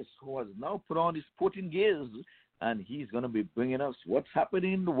Francis, who has now put on his sporting gears, and he's going to be bringing us what's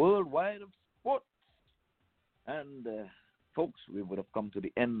happening in the worldwide of sports. And, folks, we would have come to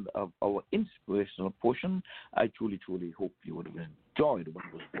the end of our inspirational portion. I truly, truly hope you would have enjoyed what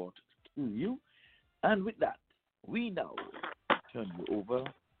was brought to you. And with that, we now turn you over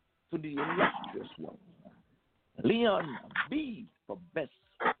to the illustrious one, Leon B. for Best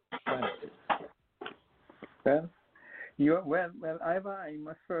Francis. Well, Ivor, I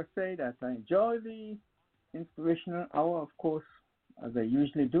must first say that I enjoy the inspirational hour, of course, as I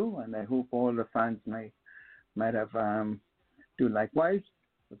usually do, and I hope all the fans might have do likewise.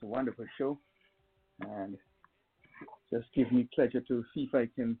 It was a wonderful show, and just gives me pleasure to see if I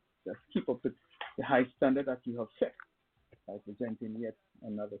can just keep up with the high standard that you have set by presenting yet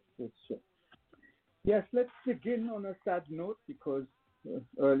another sports show. Yes, let's begin on a sad note because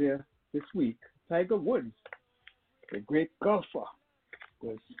earlier this week, Tiger Woods, the great golfer,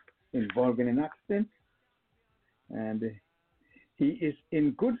 was involved in an accident, and he is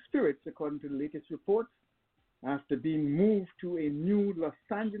in good spirits according to the latest reports after being moved to a new Los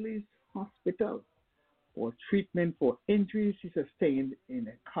Angeles hospital for treatment for injuries he sustained in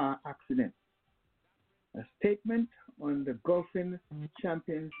a car accident. A statement on the golfing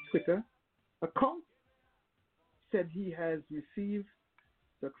champion's Twitter account said he has received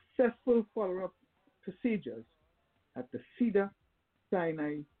successful follow-up procedures at the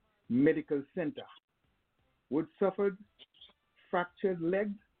Cedar-Sinai Medical Center. Wood suffered fractured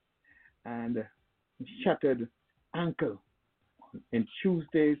leg and shattered ankle in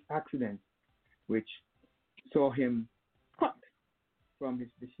Tuesday's accident, which saw him cut from his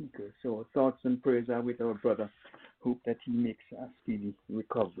vehicle. So thoughts and prayers are with our brother. Hope that he makes a speedy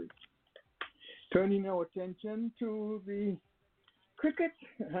recovery. Turning our attention to the cricket,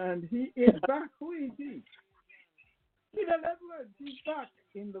 and he is back. Who is he? Peter Edwards. He's back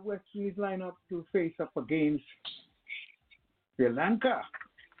in the West Indies lineup to face up against Sri Lanka.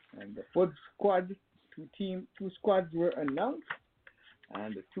 And the fourth squad, two squads were announced,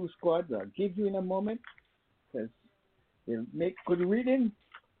 and the two squads I'll give you in a moment because they'll make good reading.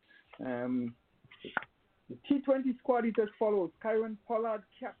 The T20 squad is as follows: Kieron Pollard,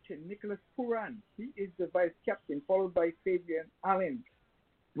 captain; Nicholas Pooran, he is the vice captain, followed by Fabian Allen,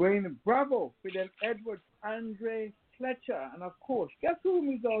 Dwayne Bravo, Fidel Edwards, Andre Fletcher, and of course, guess whom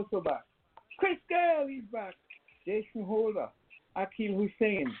is also back? Chris Gale, he's back. Jason Holder, Akil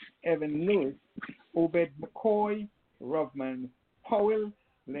Hussain, Evan Lewis, Obed McCoy, Rovman Powell,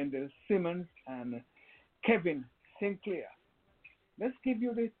 Lendell Simmons, and Kevin Sinclair. Let's give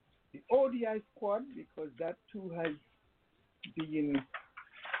you the ODI squad because that too has been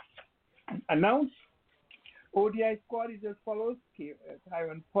announced. ODI squad is as follows: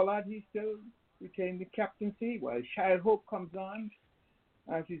 Kieron Pollard, he still retained the captaincy, while Shyle Hope comes on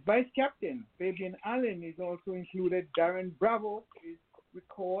as his vice captain. Fabian Allen is also included. Darren Bravo is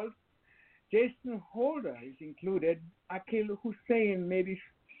recalled. Jason Holder is included. Akil Hussain made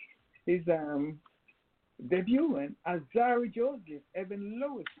his debut, and Azari Joseph, Evan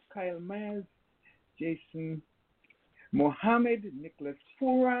Lewis, Kyle Myers, Jason Mohammed, Nicholas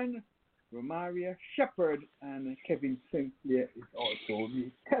Pooran, Romaria Shepard, and Kevin Sinclair is also.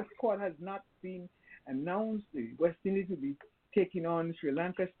 The test squad has not been announced. The West Indies will be taking on Sri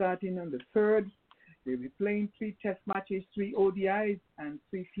Lanka starting on the 3rd. They'll be playing 3 test matches, 3 ODIs, and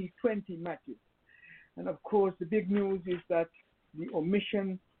 3 T20 matches. And of course, the big news is that the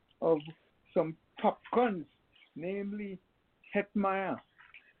omission of some top guns, namely Hetmeyer,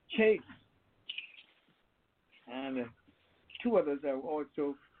 Chase, and 2 others are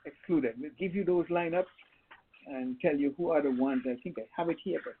also excluded. We'll give you those lineups and tell you who are the ones. I think I have it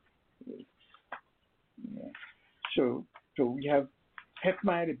here, but yeah. So we have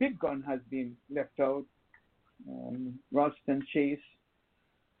Hetmeyer, the big gun, has been left out. Ralston Chase,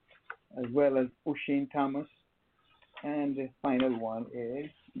 as well as O'Shane Thomas, and the final one is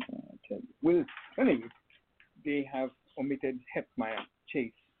they have omitted Hetmeyer,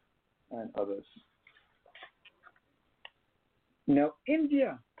 Chase, and others. Now,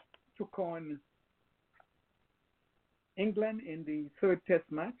 India took on England in the 3rd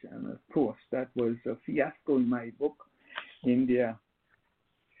test match, and of course, that was a fiasco in my book. India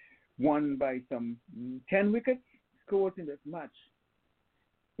won by some 10 wickets. Scores in that match: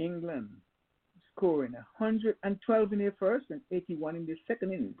 England scoring 112 in their first and 81 in their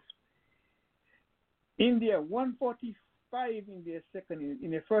second innings. India 145 in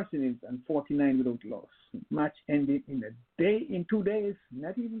their first innings and 49 without loss. Match ended in 2 days,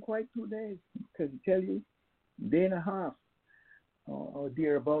 not even quite 2 days, because I tell you, day and a half or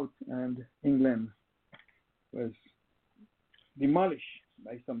thereabout, and England was demolished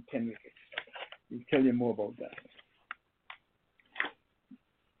by some 10 wickets. We'll tell you more about that.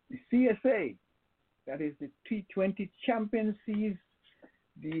 The CSA, that is the T20 champions, sees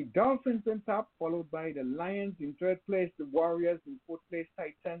the Dolphins on top, followed by the Lions in 3rd place, the Warriors in 4th place,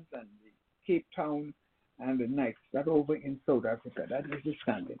 Titans, and the Cape Town and the Knights. That over in South Africa. That is the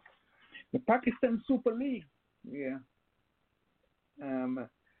standing. The Pakistan Super League,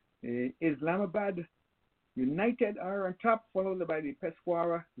 Islamabad United are on top, followed by the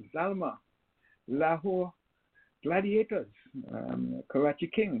Peshawar Zalma, Lahore Gladiators, Karachi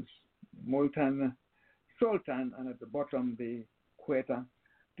Kings, Multan Sultan, and at the bottom the Quetta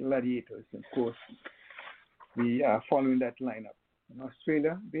Gladiators. Of course, we are following that lineup. In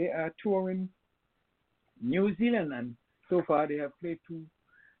Australia, they are touring New Zealand, and so far they have played two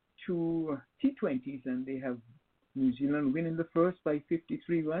T20s, and they have New Zealand winning the first by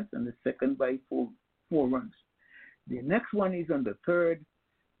 53 runs and the second by four runs. The next one is on the 3rd,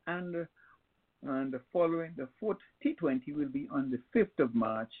 and the following, the 4th T20 will be on the 5th of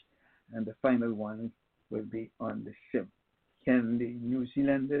March, and the final one will be on the 7th. Can the New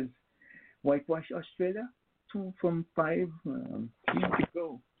Zealanders whitewash Australia? 2 from 5,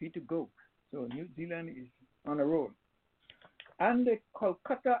 3 to go. So New Zealand is on a roll. And the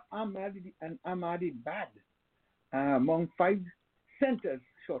Kolkata Ahmadi Bad among 5 centers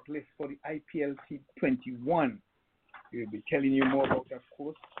shortlist for the IPL T21. We'll be telling you more about that, of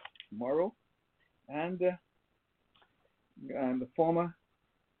course, tomorrow. And the former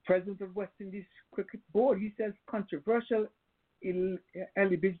president of West Indies Cricket Board, he says controversial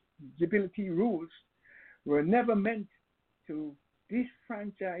eligibility rules were never meant to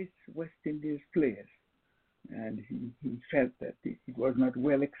disfranchise West Indies players. And he felt that it was not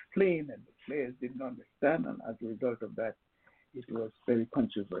well explained and the players didn't understand, and as a result of that, it was very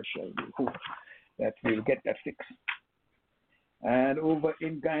controversial. We hope that we'll get that fixed. And over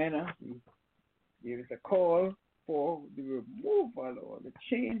in Guyana, there is a call for the removal or the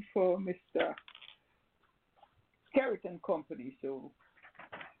change for Mr. Carrot and Company. So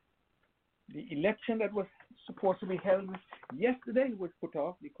the election that was supposed to be held yesterday was put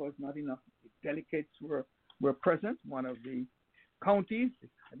off because not enough delegates were present. One of the counties,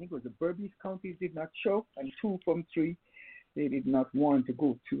 I think it was the Berbice counties, did not show, and 2 from 3 they did not want to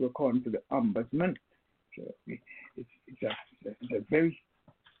go to, according to the ombudsman. So it's a very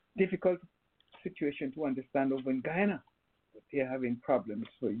difficult situation to understand over in Guyana. But they're having problems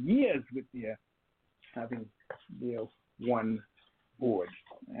for years with having their one board,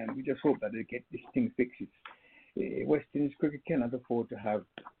 and we just hope that they get this thing fixed. West Indies cricket cannot afford to have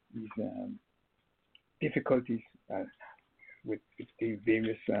these difficulties with the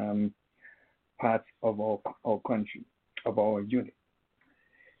various parts of our country, of our unit.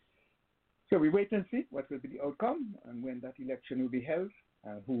 So we wait and see what will be the outcome and when that election will be held,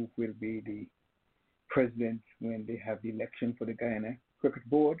 and who will be the president when they have the election for the Guyana Cricket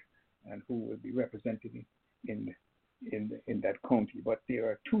Board, and who will be represented in that county. But there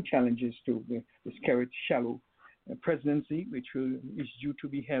are 2 challenges to the Skerrit Shallow presidency, which is due to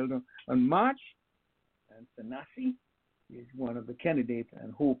be held on March, and Sanasi is one of the candidates,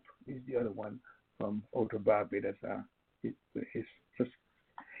 and Hope is the other one from out of Barbados.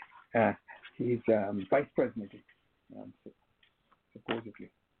 He's vice president, supposedly.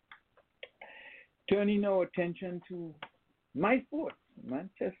 Turning our attention to my sports,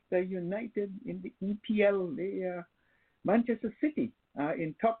 Manchester United in the EPL. They are Manchester City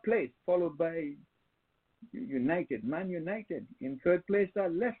in top place, followed by United, Man United. In 3rd place are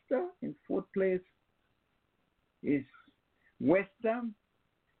Leicester. In 4th place is West Ham,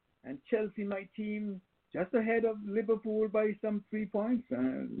 and Chelsea, my team, just ahead of Liverpool by some 3 points.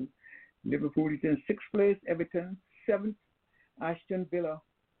 Liverpool is in 6th place, Everton 7th, Aston Villa,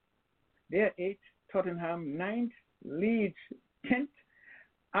 they're 8th, Tottenham 9th, Leeds 10th,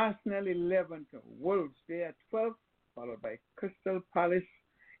 Arsenal 11th, Wolves, they're 12th, followed by Crystal Palace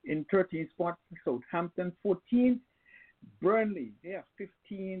in 13th spot, Southampton 14th, Burnley, they are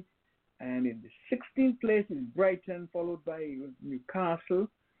 15th, and in the 16th place is Brighton, followed by Newcastle.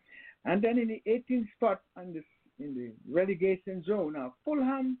 And then in the 18th spot in the relegation zone are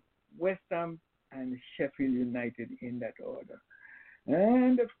Fulham, West Ham, and Sheffield United in that order.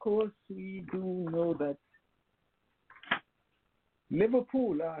 And of course, we do know that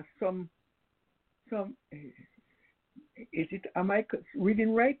Liverpool are am I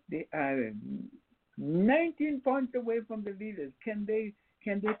reading right? They are 19 points away from the leaders. Can they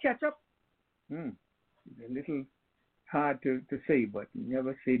catch up? It's a little hard to say, but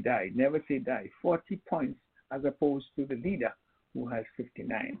never say die. Never say die. 40 points as opposed to the leader who has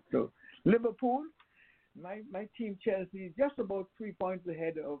 59. So Liverpool, my team Chelsea is just about 3 points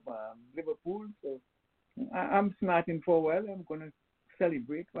ahead of Liverpool. So I'm smarting for a while. I'm going to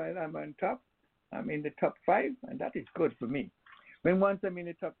celebrate while I'm on top. I'm in the top 5, and that is good for me. Once I'm in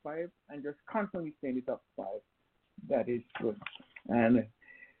the top 5 and just constantly stay in the top 5, that is good. And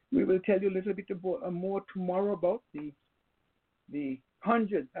we will tell you a little bit more tomorrow about the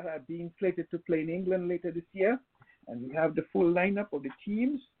hundreds that are being slated to play in England later this year. And we have the full lineup of the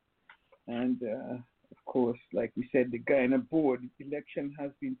teams. And, of course, like we said, the Guyana board election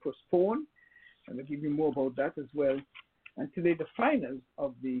has been postponed. And I'll give you more about that as well. And today, the finals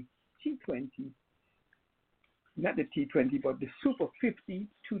of the T20, not the T20, but the Super 50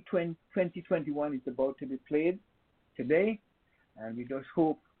 2021 is about to be played today. And we just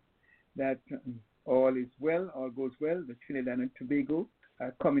hope that all is well, all goes well. The Trinidad and Tobago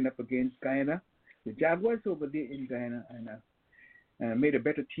are coming up against Guyana the Jaguars over there in Guyana and made a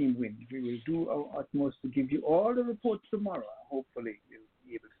better team win. We will do our utmost to give you all the reports tomorrow. Hopefully, you'll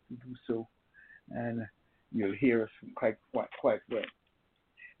be able to do so, and you'll hear us quite well.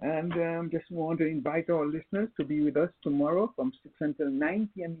 And just want to invite our listeners to be with us tomorrow from 6 until 9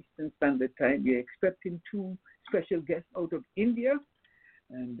 p.m. Eastern Standard Time. We're expecting 2 special guests out of India,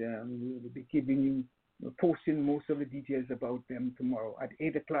 and we will be posting most of the details about them tomorrow at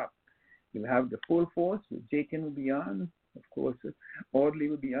 8 o'clock. We'll have the full force. Jakin will be on. Of course, Audley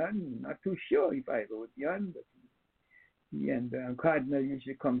will be on. Not too sure if Ivor will be on, but he and Cardinal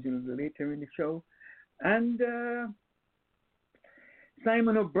usually comes in a little later in the show. And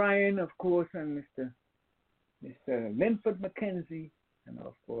Simon O'Brien, of course, and Mr. Linford McKenzie, and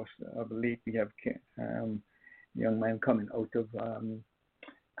of course, I believe we have a young man coming out of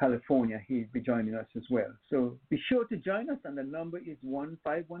California. He'll be joining us as well. So be sure to join us, and the number is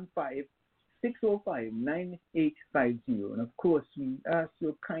 1-515-605-9850. And of course, we ask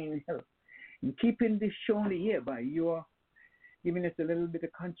your kind help in keeping this show on the air by your giving us a little bit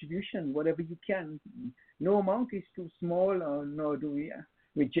of contribution, whatever you can. No amount is too small, nor do we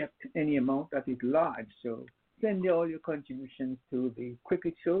reject any amount that is large. So send all your contributions to the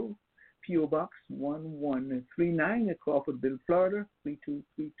Cricket Show, P.O. Box 1139 at Crawfordville, Florida,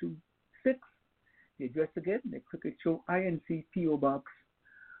 32326. The address again, the Cricket Show, INC, P.O. Box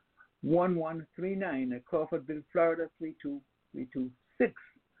 1139 at Crawfordville, Florida, 32326.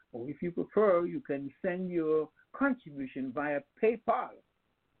 Or if you prefer, you can send your contribution via PayPal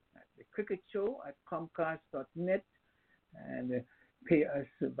at the Cricket Show at Comcast.net and pay us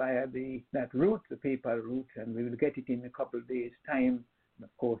via that route, the PayPal route, and we will get it in a couple of days' time. And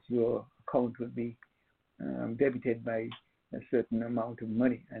of course, your account will be debited by a certain amount of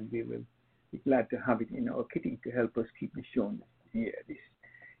money, and we will be glad to have it in our kitty to help us keep the show on the air. This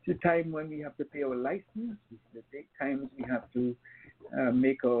is the time when we have to pay our license. This is the times we have to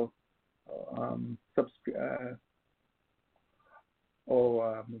make our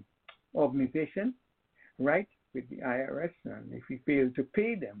organization right with the IRS, and if we fail to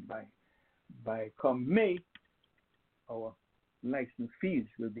pay them by come May, our license fees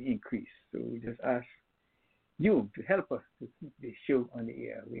will be increased. So we just ask you to help us to keep the show on the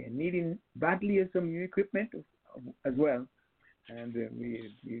air. We are needing badly some new equipment as well, and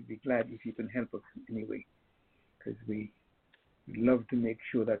we'd be glad if you can help us anyway, because we love to make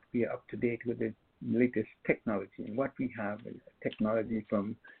sure that we are up to date with the latest technology. And what we have is technology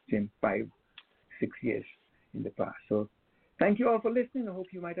from 5-6 years in the past. So thank you all for listening. I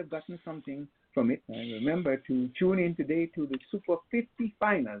hope you might have gotten something from it. And remember to tune in today to the Super 50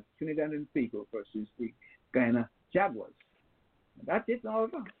 Finals, Trinidad and Tobago versus the Guyana Jaguars. And that's it,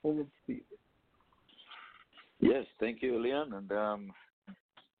 Oliver. Over to you. Yes, thank you, Leon. And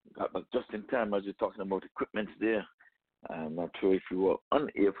got back just in time as you're talking about equipment there. I'm not sure if you were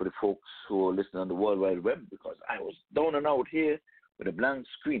on air for the folks who are listening on the World Wide Web, because I was down and out here with a blank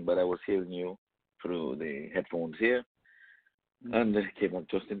screen, but I was hearing you through the headphones here. And it came back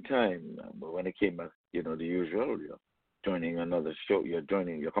just in time. But when it came back, the usual, you're joining another show. You're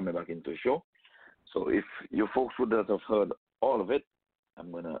coming back into a show. So if you folks would not have heard all of it,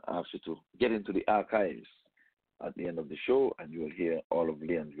 I'm going to ask you to get into the archives at the end of the show, and you will hear all of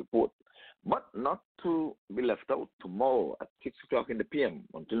Leon's report. But not to be left out, tomorrow at 6 o'clock in the p.m.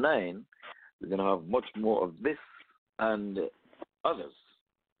 until 9, we're going to have much more of this and others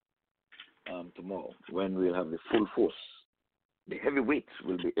tomorrow, when we'll have the full force. The heavyweights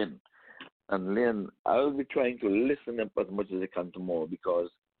will be in. And Leon, I'll be trying to listen up as much as I can tomorrow, because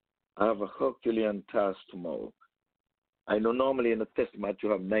I have a Herculean task tomorrow. I know normally in a test match you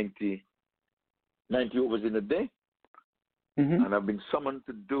have 90 overs in a day, and I've been summoned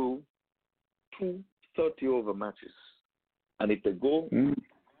to do 2 30-over matches. And if they go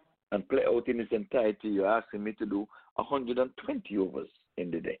and play out in its entirety, you're asking me to do 120 overs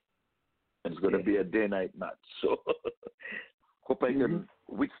in the day. And it's going to be a day-night match. So hope I can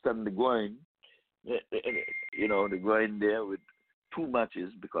withstand the grind, the grind there with 2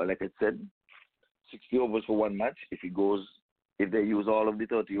 matches, because like I said, 60 overs for 1 match if they use all of the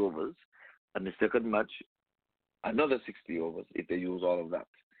 30 overs, and the second match, another 60 overs if they use all of that.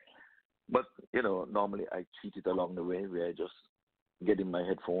 But, normally I cheat it along the way, where I just get in my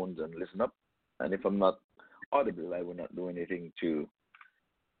headphones and listen up. And if I'm not audible, I will not do anything to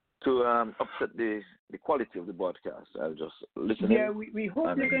upset the quality of the broadcast. I'll just listen we hope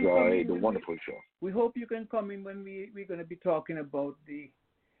and you can enjoy the wonderful show. We hope you can come in when we're going to be talking about the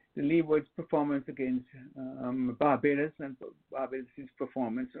Leeward's performance against Barbados and Barbados'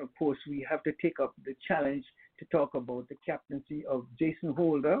 performance. Of course, we have to take up the challenge to talk about the captaincy of Jason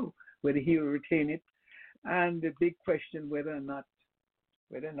Holder, whether he will retain it, and the big question whether or not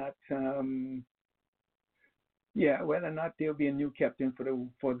there'll be a new captain for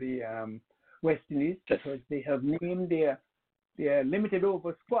the West Indies, because they have named their limited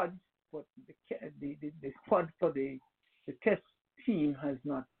over squad, but the squad for the Test team has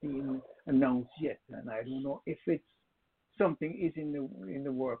not been announced yet, and I don't know if it's something is in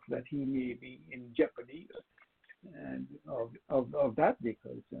the work that he may be in jeopardy and of that,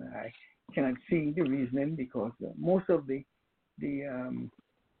 because I cannot see the reasoning, because most of the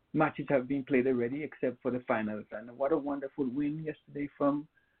matches have been played already except for the finals. And what a wonderful win yesterday from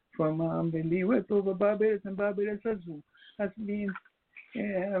the Leeward over Barbados, and Barbados has been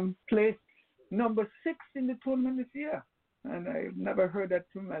placed number 6 in the tournament this year. And I've never heard that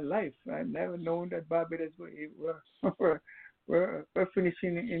in my life. I've never known that Barbados were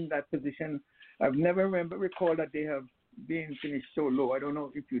finishing in that position. I've never recalled that they have been finished so low. I don't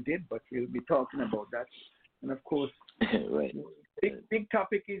know if you did, but we'll be talking about that. And of course, right. Big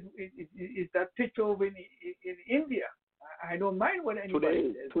topic is that pitch over in India. I don't mind what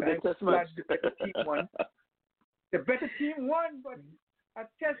anybody says. Today test match. The better team won. The better team won, but a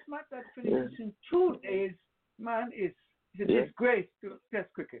test match that finishes in 2 days, man, is a disgrace to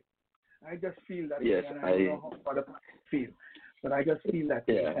Test cricket. I just feel that. Yes, and I don't know how other people feel, but I just feel that.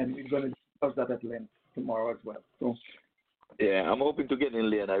 Yeah. And we're going to discuss that at length tomorrow as well. So. Yeah, I'm hoping to get in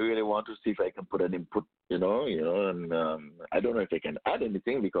there, and I really want to see if I can put an input, and I don't know if I can add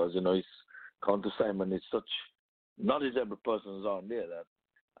anything, because, it's Counter Simon is such knowledgeable persons on there that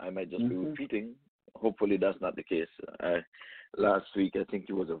I might just be repeating. Hopefully that's not the case. Last week, I think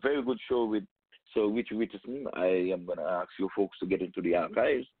it was a very good show with Sir Richie Richardson. I am going to ask you folks to get into the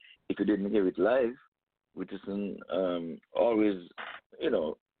archives. If you didn't hear it live, Richardson always,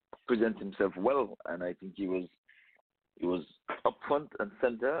 presents himself well, and I think he was up front and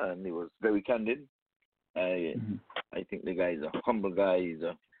center, and he was very candid. I think the guy is a humble guy.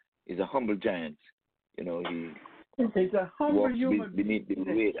 He's a humble giant. He's a humble human beneath the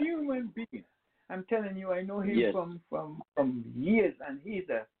radar. Human being. I'm telling you, I know him from years, and he's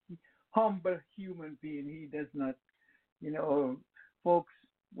a humble human being. He does not, folks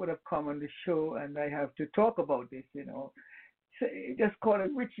would have come on the show, and I have to talk about this, just call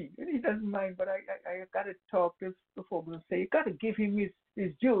him Richie, and he doesn't mind. But I got to talk to the folks and say, you got to give him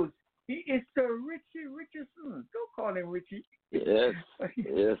his dues. He is Sir Richie Richardson. Don't call him Richie. Yes,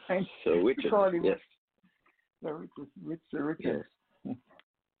 yes, Sir Richardson. Call him yes, Sir Richardson. Yes.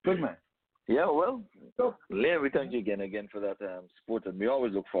 Good man. Yeah, well, Leah, we thank you again for that sport, and we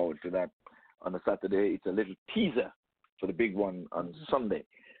always look forward to that on a Saturday. It's a little teaser for the big one on Sunday.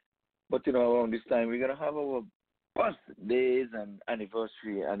 But around this time, we're gonna have our birthdays and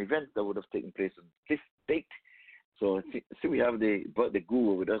anniversary, an event that would have taken place on this date. So see, we have the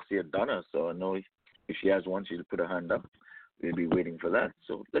guru with us here, Donna. So I know if she has one, she'll put her hand up. We'll be waiting for that.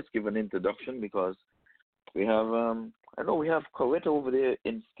 So let's give an introduction, because we have I know we have Coretta over there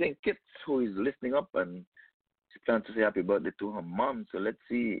in St. Kitts who is listening up, and she plans to say happy birthday to her mom. So let's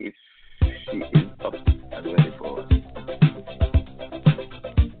see if she is up and ready for us.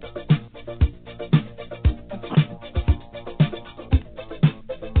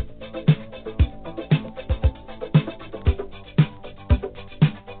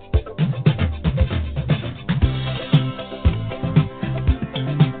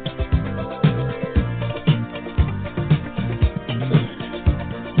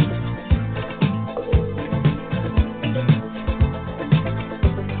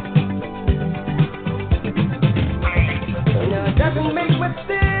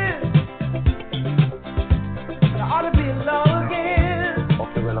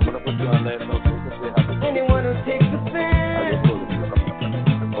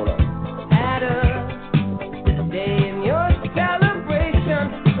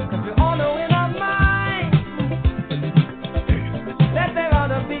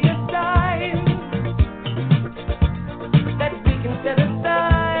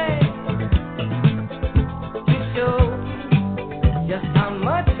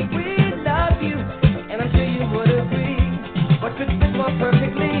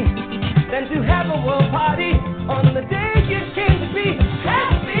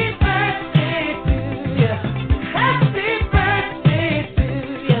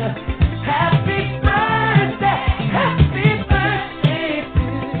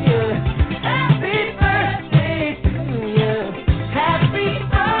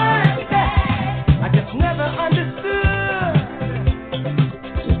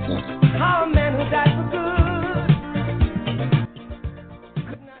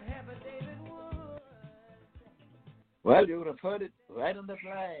 right on that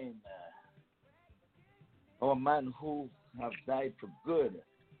line. Our man who have died for good.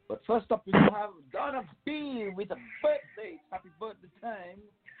 But first up, we have Donna B with a birthday. Happy birthday time.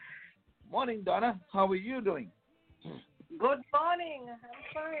 Morning, Donna. How are you doing? Good morning. I'm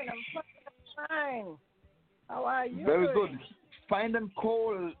fine. How are you? Very doing? good. Fine and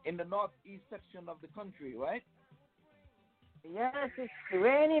cold in the northeast section of the country, right? Yes, it's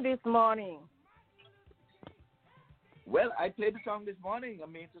rainy this morning. Well, I played the song this morning. I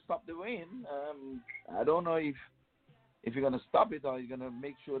mean, to stop the rain. I don't know if you're going to stop it or you're going to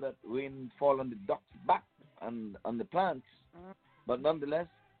make sure that rain fall on the ducks' back and on the plants. But nonetheless,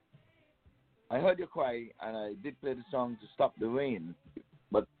 I heard your cry, and I did play the song to stop the rain.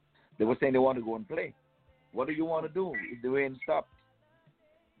 But they were saying they want to go and play. What do you want to do if the rain stops?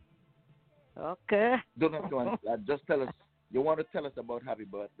 Okay. Don't have to answer. Just tell us. You want to tell us about happy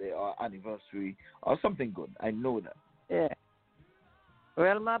birthday or anniversary or something good. I know that. Yeah.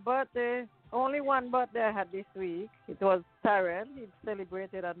 Well, my birthday, only one birthday I had this week. It was Tyrell. He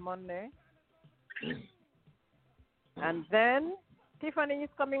celebrated on Monday. And then Tiffany is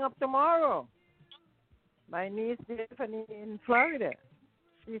coming up tomorrow. My niece Tiffany in Florida.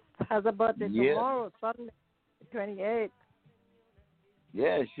 She has a birthday tomorrow, Sunday, 28th.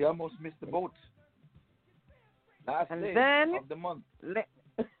 Yeah, she almost missed the boat. Last day of the month.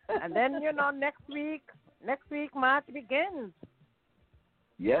 And then, next week March begins.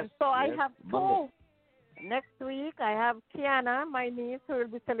 Yes. And so I have two. Next week I have Kiana, my niece, who will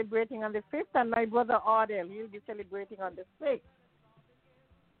be celebrating on the 5th, and my brother Ardell, he'll be celebrating on the 6th.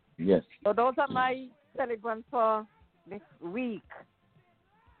 Yes. So those are my celebrants for this week.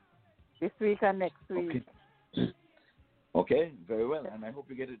 This week and next week. Okay, very well. And I hope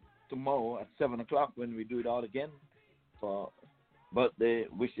you get it tomorrow at 7 o'clock when we do it all again for birthday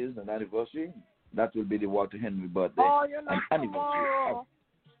wishes and anniversary. That will be the Walter Henry birthday and anniversary.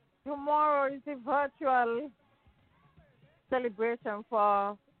 Tomorrow is the virtual celebration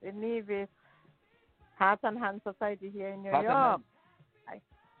for the Nevis Heart and Hand Society here in New York. I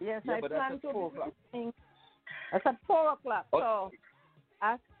plan to be it's at 4 o'clock. So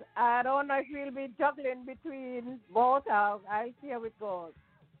I don't know if we'll be juggling between both. I'll see how it goes.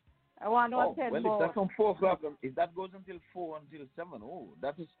 I want to attend well, if that's from 4 o'clock, if that goes until 4 until 7,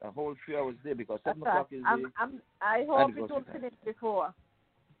 that is a whole 3 hours there because 7 o'clock is I hope it will finish before.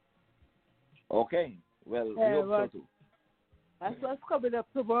 Okay. Well, we hope so too. That's what's coming up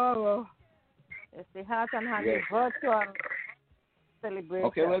tomorrow. It's the Heart and Hand virtual celebration.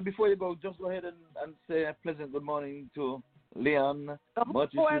 Okay, well, before you go, just go ahead and say a pleasant good morning to Leon.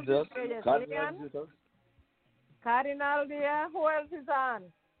 Much is with us. Cardinal dear, who else is on?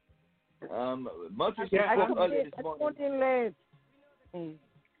 Much is early this morning. Late.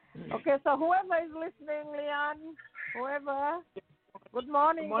 Okay, so whoever is listening, Leon, whoever, good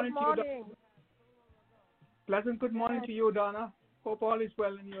morning. Good morning. Pleasant good morning to you, Donna. Hope all is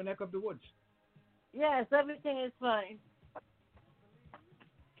well in your neck of the woods. Yes, everything is fine.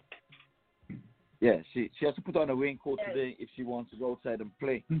 Yeah, she has to put on a raincoat today if she wants to go outside and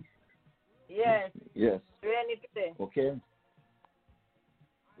play. Yes. Yes. Rainy today. Okay.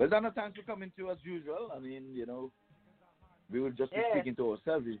 Well, Donna, thanks for coming to as usual. I mean, we will just be speaking to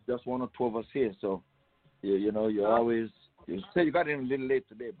ourselves. It's just one or two of us here, so you're always. You say you got in a little late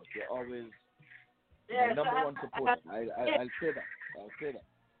today, but you're always my number one supporter. I'll say that.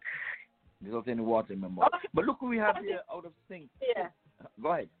 Without any water in my mouth. But look who we have here out of sync. Yeah.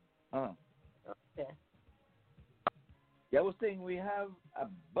 Go ahead. Okay. Yeah, I was saying we have a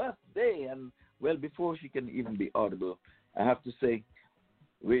birthday, and well, before she can even be audible, I have to say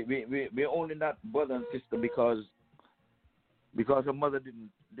we're only not brother and sister because her mother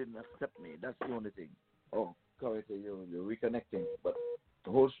didn't accept me. That's the only thing. Oh, correct, you're reconnecting, but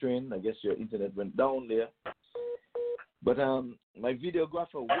the whole strain, I guess your internet went down there. But my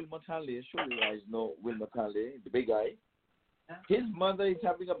videographer, Wilmot Hanley, sure you guys know Wilmot Hanley, the big guy. His mother is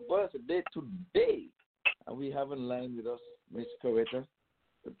having a birthday today, and we have in line with us Miss Coretta.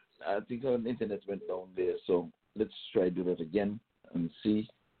 I think her internet went down there, so let's try to do that again and see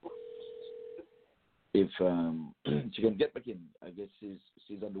if she can get back in. I guess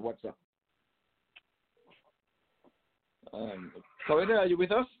she's on the WhatsApp. Coretta, are you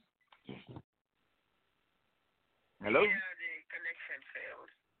with us? Hello? Yeah, the connection failed.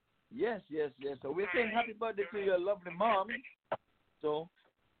 Yes. So we're saying happy birthday to your lovely mom. So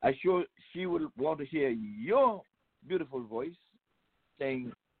I'm sure she will want to hear your beautiful voice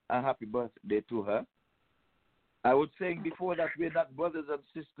saying a happy birthday to her. I was saying before that we're not brothers and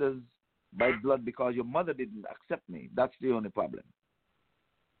sisters by blood because your mother didn't accept me. That's the only problem.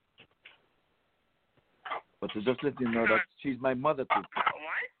 But to just let you know that she's my mother too.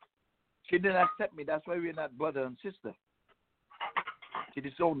 What? She didn't accept me. That's why we're not brother and sister. She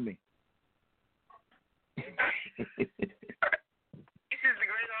disowned me. This is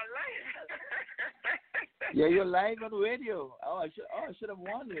going on live. Yeah, you're live on radio. I should have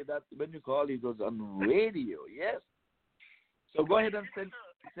warned you that when you call, it goes on radio. Yes. So go ahead and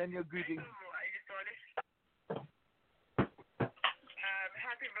send your greetings.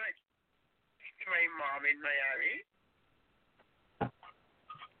 Happy birthday to my mom in Miami.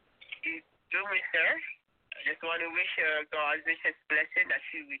 Do miss her. I just want to wish her God's richest blessing that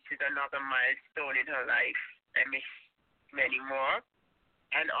she reaches another milestone in her life and miss many more.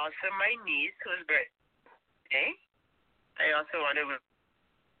 And also my niece whose birthday. I also want to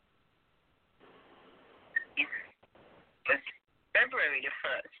it's February the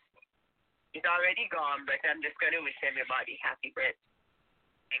 1st. It's already gone, but I'm just going to wish everybody happy birthday.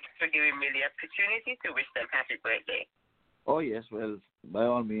 Thanks for giving me the opportunity to wish them happy birthday. Oh, yes. Well, by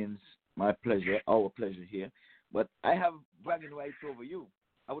all means, my pleasure, our pleasure here. But I have bragging rights over you.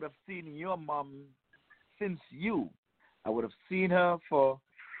 I would have seen your mom since you. I would have seen her for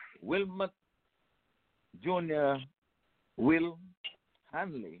Wilmot Jr. Will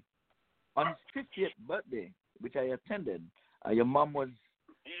Hanley on his 50th birthday, which I attended. Your mom was...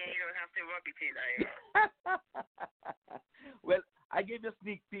 Yeah, you don't have to rub it in. Well, I gave you a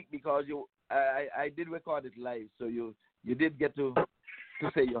sneak peek because I did record it live, so you did get to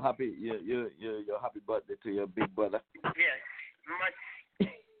say your happy birthday to your big brother. Yes, much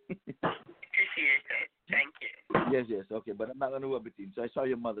appreciated. Thank you. Yes, okay, but I'm not gonna rub it in. So I saw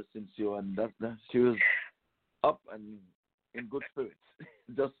your mother since you, and she was up and in good spirits.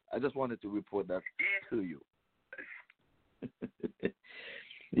 I just wanted to report that to you.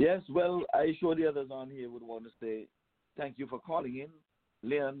 Yes, well, I sure the others on here would want to say thank you for calling in.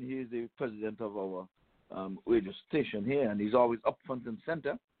 Leon, he is the president of our radio station here, and he's always up front and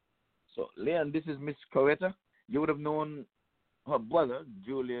center. So, Leon, this is Miss Coretta. You would have known her brother,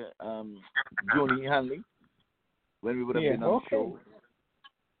 Junie Hanley, when we would have been on the show.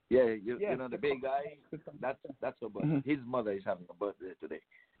 Yeah, you know, the big guy, that's her brother. Mm-hmm. His mother is having a birthday today.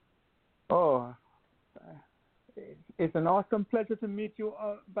 Oh, it's an awesome pleasure to meet you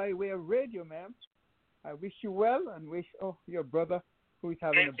by way of radio, ma'am. I wish you well and wish your brother, who is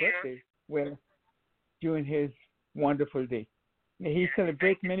having a birthday, well during his wonderful day. May he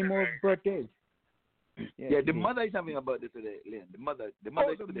celebrate many more birthdays. Yes, the mother is having a birthday today, Leon. The mother is today.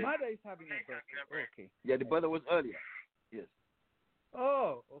 The mother is having a birthday. Okay. Yeah, the brother was earlier. Yes.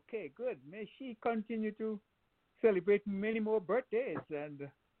 Oh, okay, good. May she continue to celebrate many more birthdays and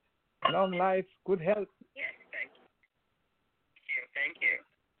long life, good health. Yes, thank you.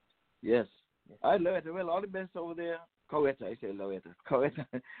 Yes. I love it. Well, all the best over there. Coretta, I say Loretta. Coretta.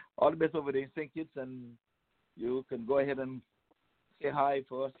 All the best over there in St. Kitts, and you can go ahead and say hi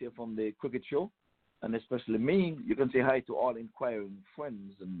for us here from the Cricket Show, and especially me. You can say hi to all inquiring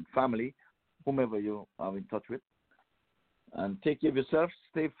friends and family, whomever you are in touch with. And take care of yourself.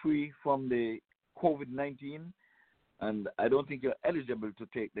 Stay free from the COVID-19. And I don't think you're eligible to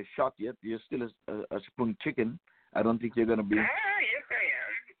take the shot yet. You're still a spring chicken. I don't think you're going to be. Yes, I am.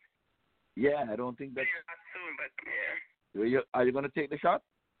 Yeah, I don't think that. Not soon, but yeah. Are you going to take the shot?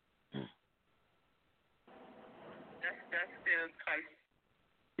 That's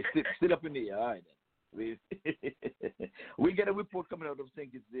It's still up in the air. All right, then. We get a report coming out of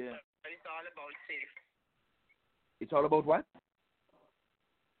St. Kitts there. But it's all about safe. It's all about what?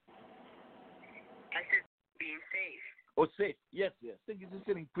 I said being safe. Oh, safe. Yes. St. Kitts is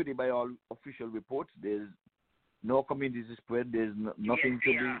sitting pretty by all official reports. There's no community spread. There's nothing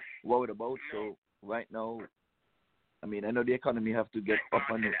to be worried about. No. So right now, I mean, I know the economy have to get up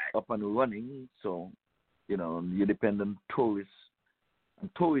and running. So, you know, you depend on tourists and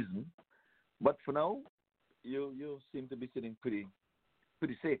tourism. But for now, you seem to be sitting pretty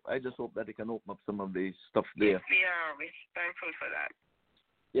safe. I just hope that they can open up some of the stuff there. Yeah, we're thankful for that.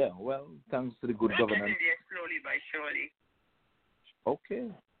 Yeah, well, thanks to the good governance. There slowly by surely.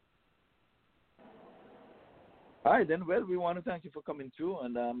 Okay. All right, then. Well, we want to thank you for coming through.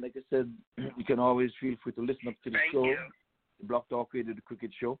 And like I said, you can always feel free to listen up to the show, the Block Talk Radio, the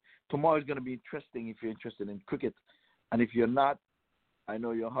Cricket Show. Tomorrow is going to be interesting if you're interested in cricket. And if you're not, I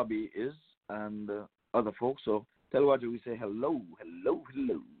know your hobby is, and other folks. So tell Roger we say hello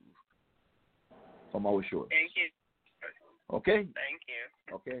from our show. Thank you. Okay? Thank you.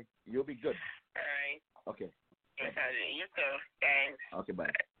 Okay. You'll be good. All right. Okay. You too. Thanks. Okay, bye.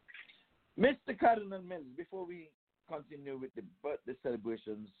 Mr. Cardinal Mills, before we continue with the birthday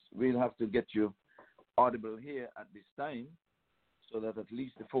celebrations, we'll have to get you audible here at this time so that at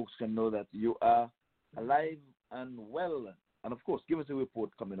least the folks can know that you are alive and well. And of course, give us a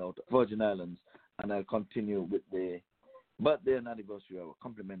report coming out of Virgin Islands, and I'll continue with the birthday and anniversary hour.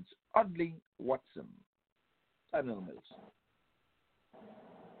 Compliments, Audley Watson. Admiral Mills.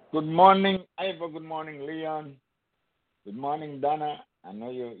 Good morning, Ivor. Good morning, Leon. Good morning, Donna. I know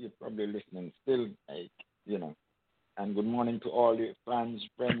you're probably listening still, And good morning to all your fans,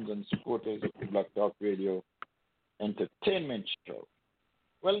 friends, and supporters of the Black Talk Radio Entertainment Show.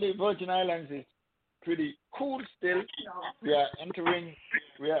 Well, the Virgin Islands is pretty cool still. We are entering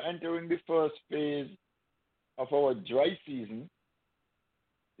the first phase of our dry season,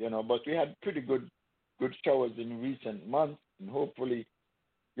 but we had pretty good showers in recent months, and hopefully,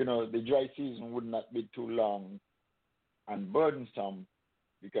 the dry season would not be too long and burdensome,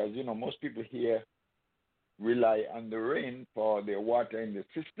 because most people here rely on the rain for their water in the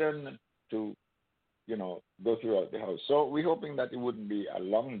cistern to go throughout the house. So we're hoping that it wouldn't be a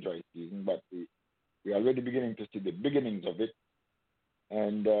long dry season, but we're already beginning to see the beginnings of it.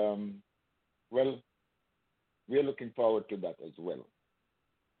 And, we're looking forward to that as well.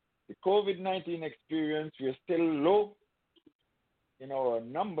 The COVID-19 experience, we're still low in our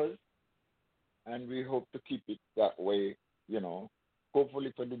numbers, and we hope to keep it that way,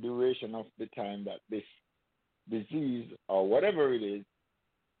 hopefully for the duration of the time that this disease or whatever it is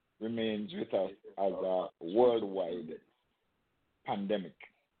remains with us as a worldwide pandemic.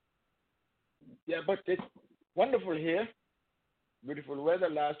 Yeah, but it's wonderful here. Beautiful weather.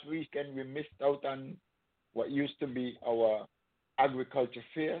 Last weekend we missed out on what used to be our agriculture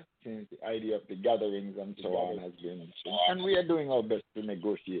fair, since the idea of the gatherings and so on has been, and we are doing our best to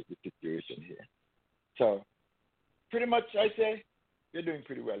negotiate the situation here. So pretty much I say we're doing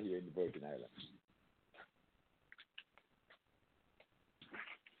pretty well here in the Virgin Islands.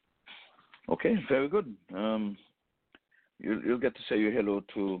 Okay, very good. You'll get to say your hello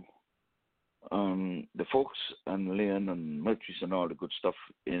to the folks and Leon and Mertris and all the good stuff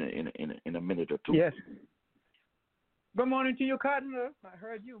in a minute or two. Yes. Good morning to you, Cardinal. I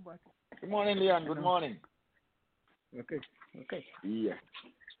heard you, but good morning, Leon. Good morning. Okay. Yeah.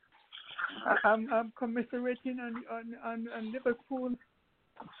 I'm commiserating on Liverpool.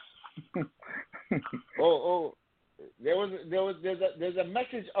 There's a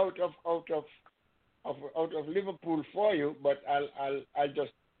message out of Liverpool for you, but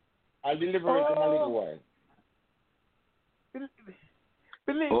I'll deliver it in a little while.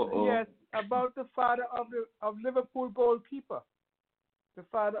 Yes, about the father of Liverpool goalkeeper. The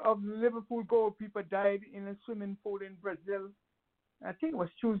father of the Liverpool goalkeeper died in a swimming pool in Brazil. I think it was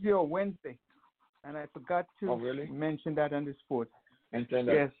Tuesday or Wednesday, and I forgot to mention that on the sports.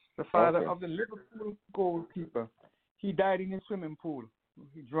 Yes, the father of the Liverpool goalkeeper. He died in a swimming pool.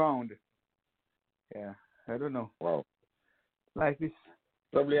 He drowned. Yeah, I don't know. Wow. Life is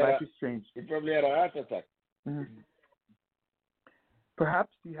strange. He probably had a heart attack. Mm-hmm.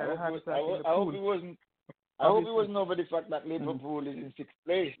 Perhaps he had a heart attack in the pool. I hope it wasn't over the fact that Liverpool is in 6th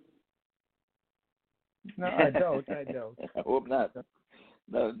place. No, I doubt. I hope not.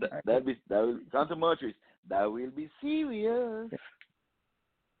 No, that will come to Mertris. That will be serious.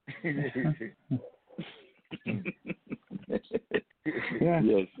 Yeah.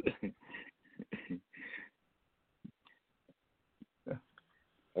 Yes.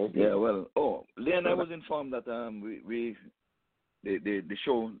 Okay. Yeah. Well. Leon, I was informed that the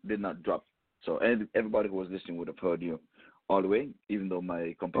show did not drop, so everybody who was listening would have heard you all the way, even though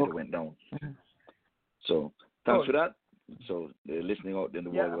my computer went down. So thanks for that. So they're listening out in the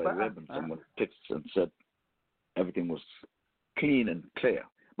World Wide Web, and someone texted and said everything was clean and clear.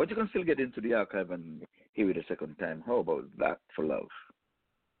 But you can still get into the archive and hear it a second time. How about that, for love?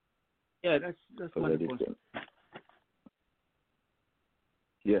 Yeah, that's wonderful.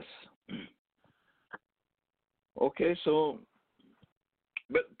 Yes. Okay, so,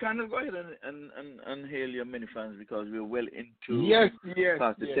 but kind of go ahead and hail your many fans, because we're well into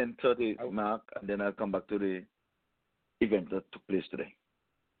past the 10:30 mark, and then I'll come back to the event that took place today.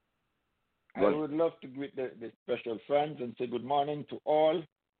 I would love to greet the special friends and say good morning to all,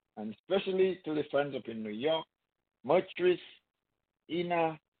 and especially to the friends up in New York, Mertris,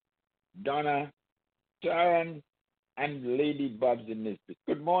 Ina, Donna, Sharon, and Lady Babs in Nisbet.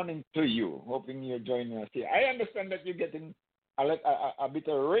 Good morning to you. Hoping you're joining us here. I understand that you're getting a bit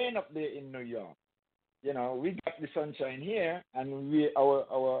of rain up there in New York. We got the sunshine here, and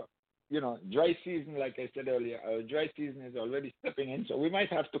our dry season, like I said earlier, our dry season is already stepping in, so we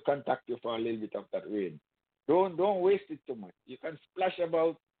might have to contact you for a little bit of that rain. Don't waste it too much. You can splash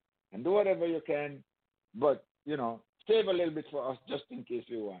about and do whatever you can, but save a little bit for us just in case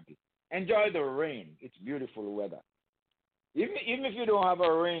we want it. Enjoy the rain. It's beautiful weather. Even if you don't have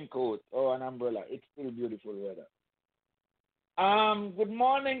a raincoat or an umbrella, it's still beautiful weather. Good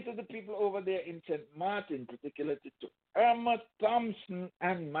morning to the people over there in St. Martin, particularly to Irma Thompson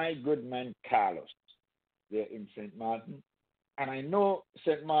and my good man Carlos. They're in St. Martin. And I know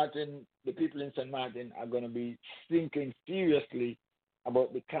St. Martin, the people in St. Martin are going to be thinking seriously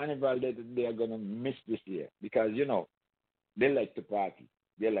about the carnival that they are going to miss this year because, they like to party.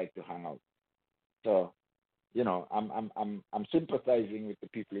 They like to hang out. So, I'm sympathizing with the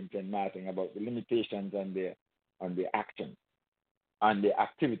people in St. Martin about the limitations on their action and the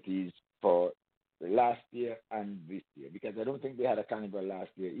activities for last year and this year because I don't think they had a carnival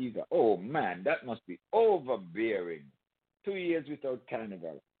last year either. Oh, man, that must be overbearing. 2 years without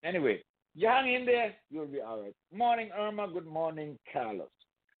carnival. Anyway, you hang in there, you'll be all right. Morning, Irma. Good morning, Carlos.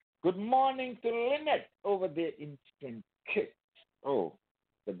 Good morning to Lynette over there in St. Kitts. Oh,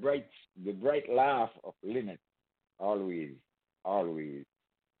 the bright laugh of Lynette. Always.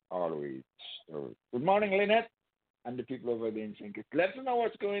 So, good morning, Lynette, and the people over there in St. Kitts. Let us know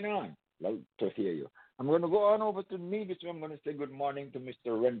what's going on. Love to hear you. I'm going to go on over to Nevis, where I'm going to say good morning to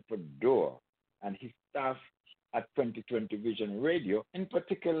Mr. Renford Dorr and his staff at 2020 Vision Radio, in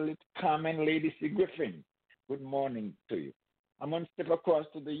particular Carmen Lady C. Griffin. Good morning to you. I'm going to step across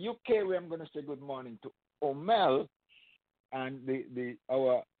to the UK, where I'm going to say good morning to Omel and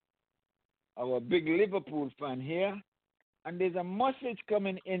our big Liverpool fan here. And there's a message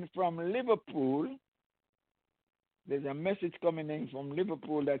coming in from Liverpool. There's a message coming in from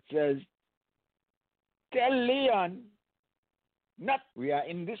Liverpool that says, tell Leon not we are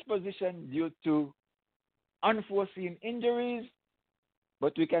in this position due to unforeseen injuries,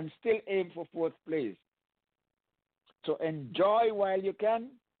 but we can still aim for fourth place. So enjoy while you can.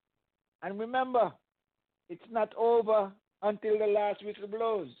 And remember, it's not over until the last whistle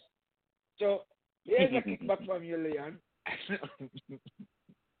blows. So here's a kickback from you, Leon.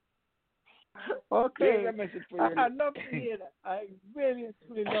 Okay. Here's a message for you. I love to hear that. I really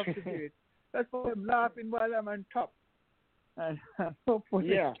love to hear it. That's why I'm laughing while I'm on top. And hopefully.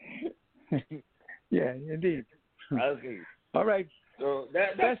 Yeah. Yeah, indeed. Okay. All right. So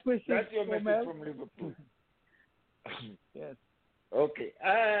that's your message from Liverpool. Yes. Okay.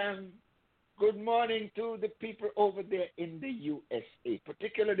 Good morning to the people over there in the USA,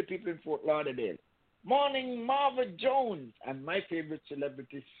 particularly the people in Fort Lauderdale. Morning, Marva Jones, and my favorite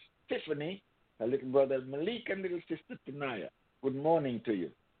celebrity, Tiffany, her little brother Malik, and little sister Tanaya. Good morning to you.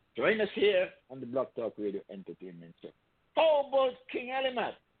 Join us here on the Block Talk Radio Entertainment Show. How about King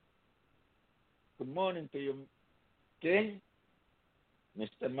Alimat? Good morning to you, King,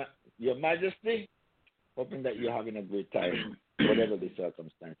 Your Majesty. Hoping that you're having a great time, whatever the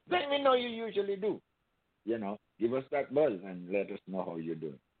circumstance. Let me know you usually do. Give us that buzz and let us know how you're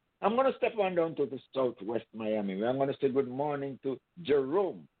doing. I'm going to step on down to the southwest Miami, where I'm going to say good morning to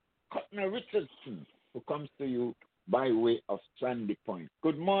Jerome Cutner Richardson, who comes to you by way of Sandy Point.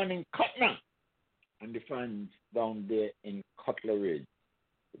 Good morning, Cutner, and the fans down there in Cutler Ridge.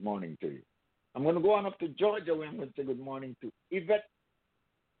 Good morning to you. I'm going to go on up to Georgia, where I'm going to say good morning to Yvette,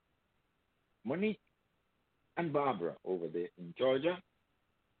 Monique, and Barbara over there in Georgia.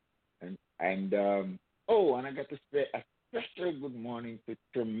 And I got to say a special good morning to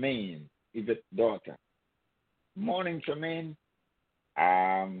Tremaine, Yvette's daughter. Morning, Tremaine.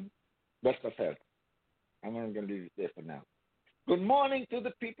 Best of health. I'm going to leave it there for now. Good morning to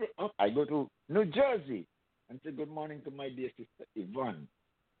the people I go to New Jersey and say good morning to my dear sister Yvonne.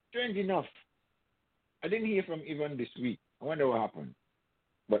 Strange enough, I didn't hear from Yvonne this week. I wonder what happened.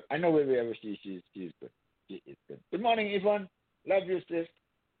 But I know wherever she is good. She is good. Good morning, Yvonne. Love you, sis.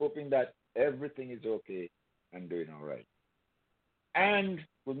 Hoping that everything is okay and doing all right. And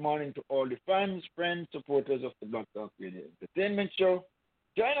good morning to all the fans, friends, supporters of the Black Talk Radio Entertainment Show.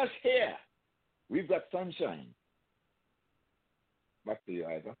 Join us here. We've got sunshine. Back to you,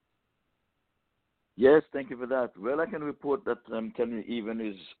 Ivor. Yes, thank you for that. Well, I can report that Kenny Even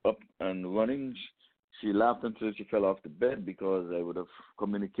is up and running. She laughed until she fell off the bed because I would have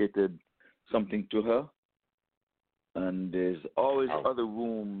communicated something to her. And there's always other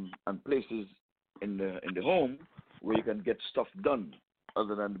rooms and places in the home where you can get stuff done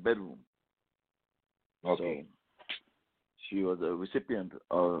other than the bedroom. Okay. So she was a recipient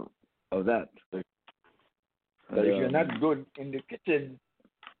of that. But if you're not good in the kitchen,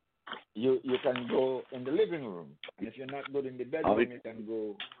 you can go in the living room. And if you're not good in the bedroom, you can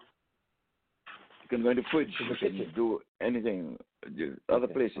go. You can go in the fridge. You can do anything, other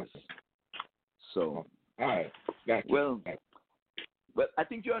places. Okay. So. All right. Gotcha. Well, I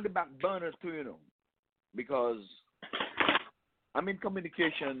think you're on the back burner too, because I'm in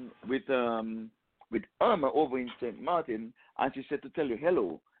communication with with Irma over in St. Martin, and she said to tell you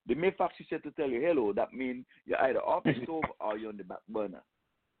hello. The mere fact she said to tell you hello, that means you're either off the stove or you're on the back burner.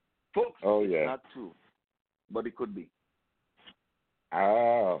 Folks, it's not true, but it could be.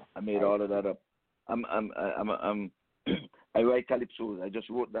 Oh, I made all of that up. I write calypsos. I just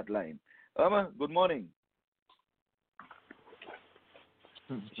wrote that line. Irma, good morning.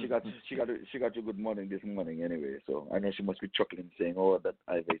 She got your good morning this morning anyway. So I know she must be chuckling, saying, "Oh, that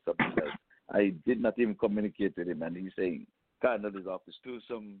Ivor something else." I did not even communicate with him, and he's saying, "Cardinal is off to do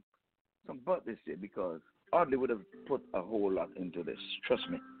some birthday this year because Audley would have put a whole lot into this. Trust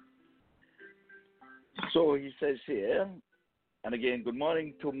me." So he says here, and again, good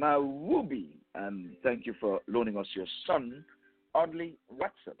morning to my Ruby, and thank you for loaning us your son, Audley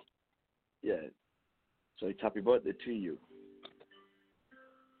Watson. Yeah. So it's happy birthday to you.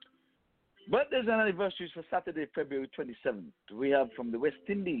 Birthdays and anniversaries for Saturday, February 27th. We have from the West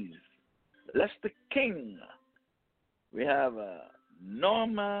Indies, Lester King. We have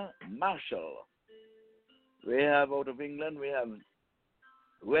Norma Marshall. We have out of England, we have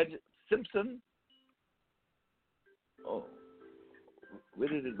Red Simpson. Oh, where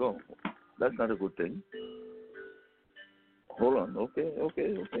did it go? That's not a good thing. Hold on. Okay.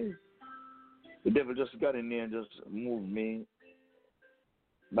 The devil just got in there and just moved me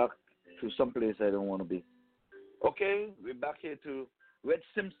back to some place I don't want to be. Okay, we're back here to Red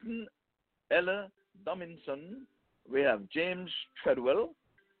Simpson, Ella Dominson. We have James Treadwell.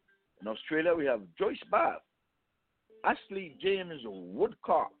 In Australia, we have Joyce Bath. Ashley James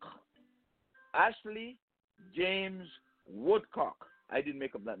Woodcock. Ashley James Woodcock. I didn't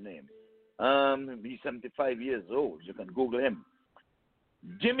make up that name. He's 75 years old. You can Google him.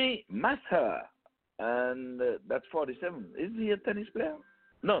 Jimmy Mather, and that's 47. Is he a tennis player?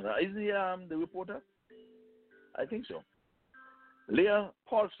 No. Is he the reporter? I think so. Leah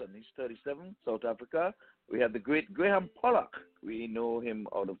Paulson, he's 37, South Africa. We have the great Graham Pollock. We know him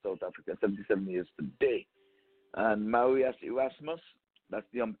out of South Africa, 77 years today. And Marius Erasmus, that's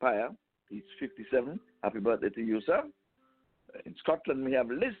the umpire. He's 57. Happy birthday to you, sir. In Scotland, we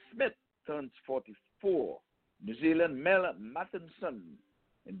have Liz Smith, turns 44. New Zealand, Mel Mattinson.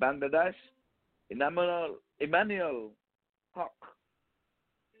 In Bangladesh, Emmanuel Hawk,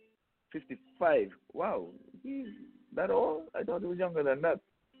 55. Wow, he's that old? I thought he was younger than that.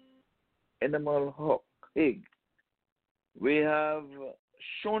 Emmanuel Hawk, Hig. We have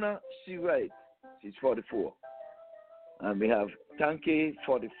Shona C. Wright, she's 44. And we have Tanke,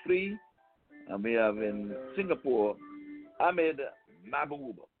 43. And we have in Singapore, Ahmed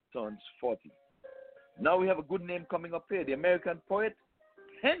Mahbub, turns 40. Now we have a good name coming up here, the American poet,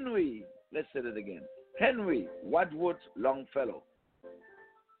 Henry, let's say that again, Henry Wadsworth Longfellow.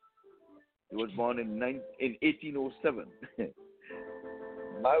 He was born in 1807.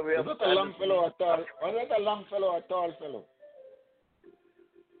 Was that a Longfellow or tall? Was that a Longfellow or tall fellow?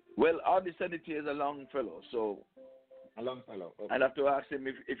 Well, our descendant is a Longfellow, so a Longfellow. Okay. I'd have to ask him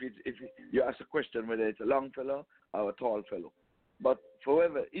if you ask a question whether it's a Longfellow or a tall fellow. But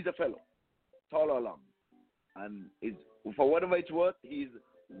forever, he's a fellow, tall or long, and for whatever it's worth, he's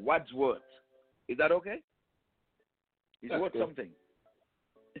Wadsworth. Is that okay? He's That's worth good. something.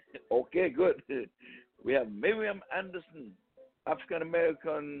 Okay, good. We have Miriam Anderson,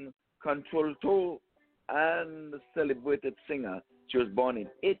 African-American contralto and celebrated singer. She was born in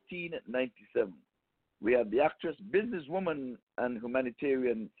 1897. We have the actress, businesswoman, and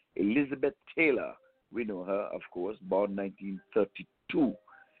humanitarian Elizabeth Taylor. We know her, of course, born 1932.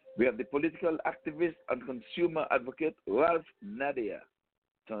 We have the political activist and consumer advocate Ralph Nader,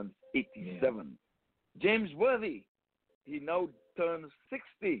 turns 87. Yeah. James Worthy, he now turns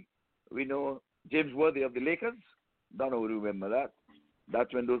 60. We know James Worthy of the Lakers. Don't know who remember that.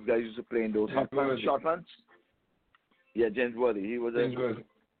 That's when those guys used to play in those short pants. Yeah, James Worthy. He was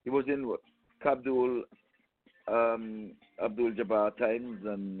in what? Abdul Jabbar times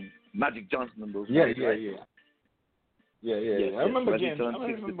and Magic Johnson and those guys. Yeah. Right? Yeah. Yes, I remember James. I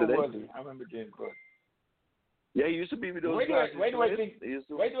remember James Worthy. Yeah, he used to be with those guys. Why do I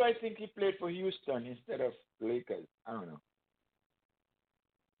think he played for Houston instead of Lakers? I don't know.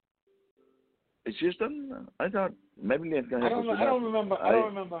 It's Houston? I thought maybe I don't remember.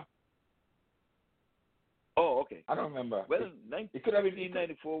 Oh, okay. I don't remember. Well, it could have been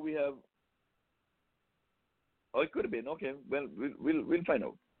 1994. We have. Oh, it could have been. Okay. Well, we'll find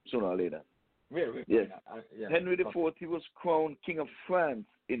out sooner or later. Yes. Henry IV, he was crowned King of France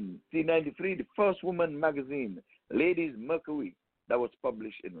in 1893, the first woman magazine, Ladies Mercury, that was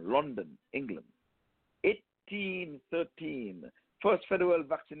published in London, England. 1813, first federal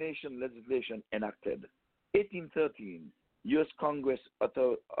vaccination legislation enacted. 1813, U.S. Congress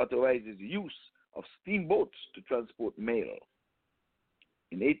authorizes use of steamboats to transport mail.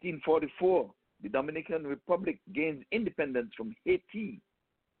 In 1844, the Dominican Republic gains independence from Haiti,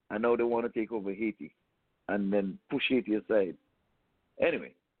 and now they want to take over Haiti and then push Haiti aside.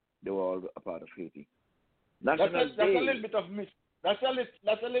 Anyway, they were all a part of Haiti. That's a little bit of that's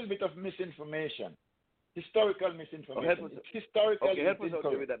a little bit of misinformation, historical misinformation. Help us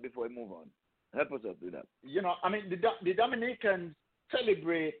out with that before I move on. Help us out with that. You know, I mean, the Dominicans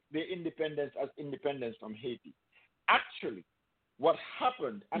celebrate their independence as independence from Haiti. Actually, what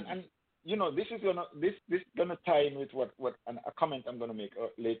happened, and you know, this is gonna tie in with what a comment I'm gonna make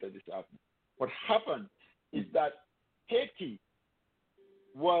later this afternoon. What happened is that Haiti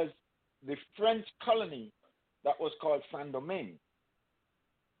was the French colony that was called Saint-Domingue.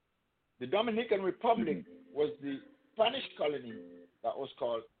 The Dominican Republic was the Spanish colony that was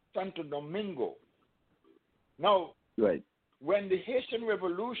called Santo Domingo. Now, right, when the Haitian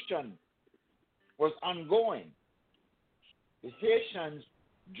Revolution was ongoing, the Haitians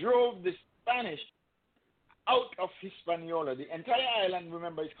drove the Spanish out of Hispaniola. The entire island,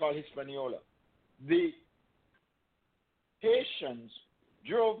 remember, is called Hispaniola. The Haitians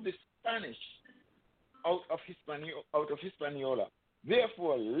drove the Spanish out of Hispaniola,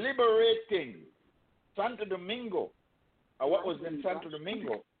 therefore liberating Santo Domingo, or what was then Santo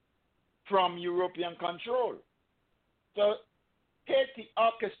Domingo, from European control. So Haiti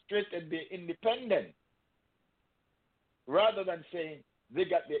orchestrated their independence rather than saying they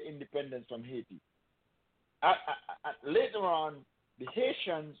got their independence from Haiti. Later on, the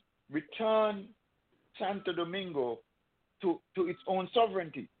Haitians returned Santo Domingo to its own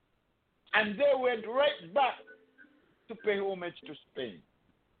sovereignty. And they went right back to pay homage to Spain.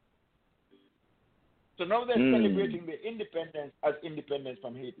 So now they're celebrating their independence as independence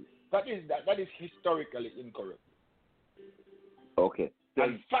from Haiti. That is historically incorrect. Okay.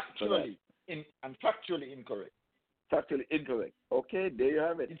 And factually incorrect. Factually incorrect. Okay, there you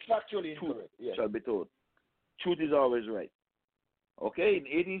have it. It's factually incorrect. Yes. Shall be told. Truth is always right. Okay, in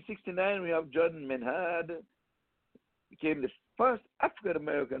 1869 we have John Menard, became the first African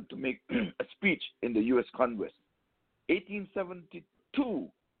American to make a speech in the U.S. Congress.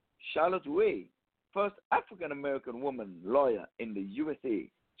 1872, Charlotte Way, first African American woman lawyer in the USA.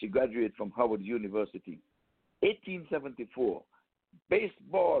 She graduated from Howard University. 1874,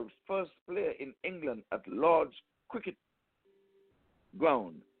 baseball first player in England at Lord's Cricket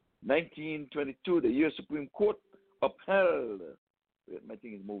Ground. 1922, the U.S. Supreme Court upheld, my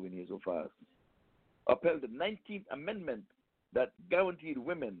thing is moving here so fast, upheld the 19th Amendment that guaranteed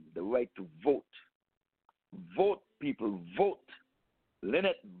women the right to vote. Vote, people, vote.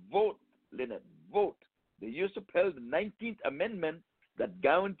 Lynette, vote. Lynette, vote. The U.S. upheld the 19th Amendment that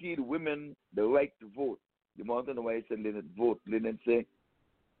guaranteed women the right to vote. You want to know why I said Lynette, vote. Lynette say,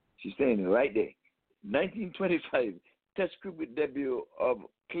 she's saying it right there. 1925, Test cricket debut of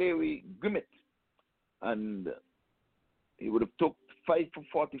Clary Grimmett, and he would have took 5 for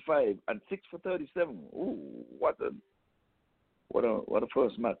 45 and 6 for 37. Ooh, what a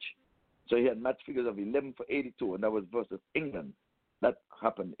first match. So he had match figures of 11 for 82, and that was versus England. That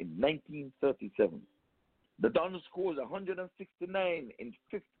happened in 1937. The Don scores 169 in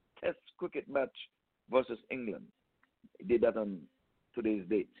 5th Test cricket match versus England. He did that on today's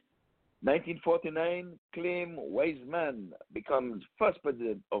date. 1949, Clem Wiseman becomes first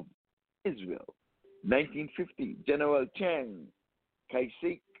president of Israel. 1950, General Chiang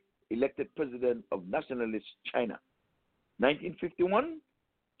Kai-shek elected president of Nationalist China. 1951,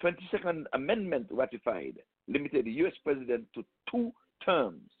 22nd Amendment ratified, limited the U.S. president to 2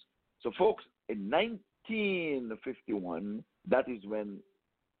 terms. So, folks, in 1951, that is when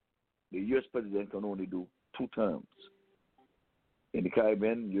the U.S. president can only do 2 terms. In the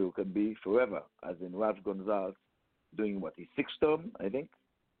Caribbean, you can be forever, as in Ralph Gonzalez doing what, his 6th term, I think.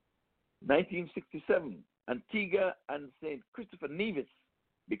 1967, Antigua and St. Christopher Nevis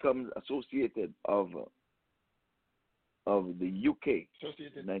becomes associated of the UK.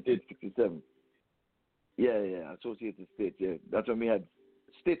 Associated 1967. Yeah, Associated States. Yeah, that's when we had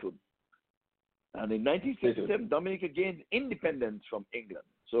statehood. And in 1967, Dominica gained independence from England.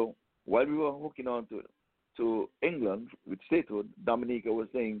 So while we were hooking on to England with statehood, Dominica was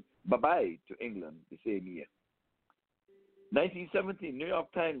saying bye-bye to England the same year. 1970, New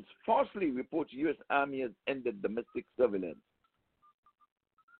York Times falsely reports U.S. Army has ended domestic surveillance.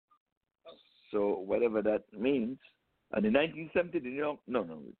 So whatever that means. And in 1970, the New York,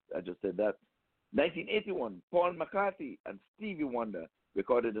 I just said that. 1981, Paul McCartney and Stevie Wonder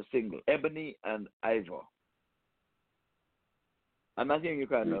recorded a single, Ebony and Ivor. I'm not hearing you,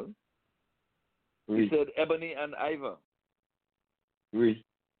 Colonel. You said Ebony and Ivor. Oui.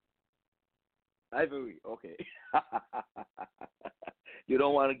 Ivory, okay. You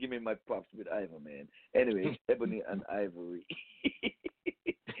don't want to give me my props with Ivor, man. Anyway, Ebony and Ivory.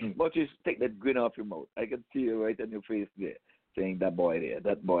 But just take that grin off your mouth. I can see you right on your face there, saying that boy there.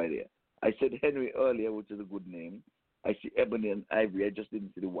 I said Henry earlier, which is a good name. I see Ebony and Ivory. I just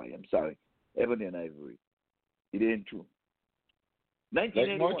didn't see the Y. I'm sorry. Ebony and Ivory. It ain't true.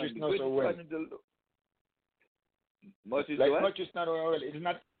 1981. Like not so well. Much not well. It's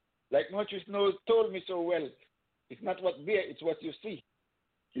not like much knows told me so well. It's not what there. It's what you see.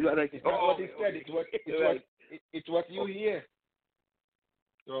 It's not what he said. It's what you hear.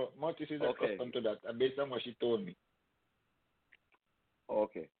 So Mortis is accustomed to that, and based on what she told me.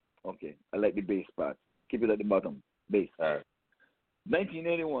 Okay. I like the bass part. Keep it at the bottom. Bass.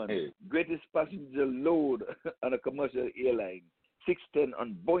 1981. Hey. Greatest passenger load on a commercial airline. 610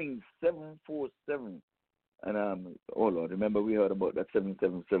 on Boeing 747. And Lord, remember we heard about that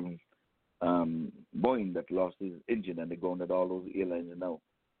 777 Boeing that lost his engine and they grounded all those airlines now.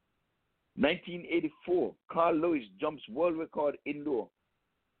 1984, Carl Lewis jumps world record indoor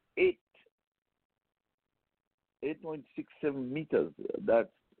 8.67 meters. That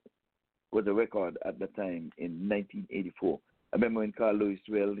was a record at the time in 1984. I remember when Carl Lewis,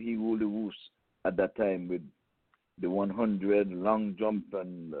 he ruled the roost at that time with the 100 long jump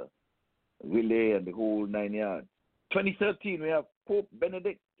and relay and the whole 9 yards. 2013, we have Pope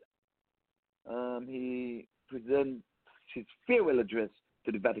Benedict. He presents his farewell address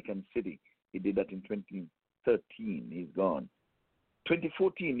to the Vatican City. He did that in 2013. He's gone.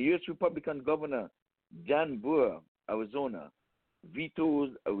 2014, U.S. Republican Governor Jan Brewer, Arizona,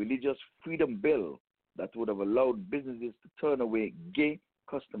 vetoes a religious freedom bill that would have allowed businesses to turn away gay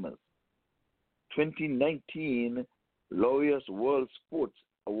customers. 2019, Lawyers World Sports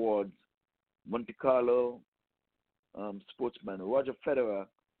Awards, Monte Carlo sportsman Roger Federer,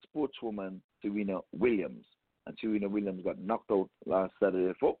 sportswoman Serena Williams. And Serena Williams got knocked out last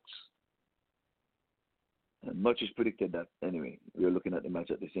Saturday, folks. And much is predicted that. Anyway, we were looking at the match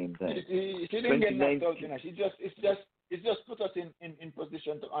at the same time. She didn't get knocked out, you know. It's just put us in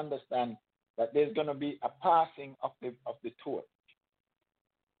position to understand that there's going to be a passing of the torch.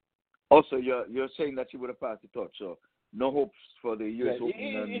 Also, you're saying that she would have passed the torch, so no hopes for the U.S. Open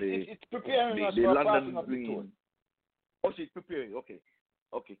and it's preparing us the for London passing of the torch. Oh, she's preparing. Okay.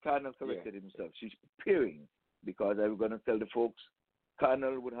 Cardinal corrected himself. She's preparing because I was going to tell the folks.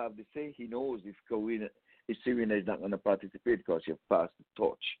 Cardinal would have to say he knows if Serena is not going to participate because she has passed the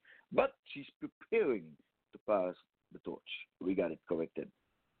torch, but she's preparing to pass the torch. We got it corrected.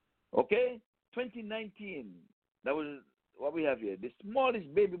 Okay, 2019. That was what we have here. The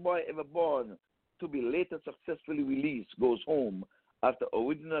smallest baby boy ever born to be later successfully released goes home after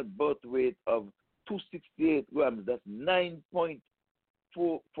original birth weight of 268 grams. That's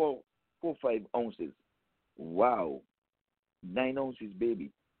 9.45 ounces. Wow, 9 ounces,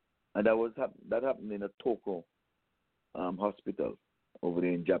 baby. And that happened in a Tokyo hospital over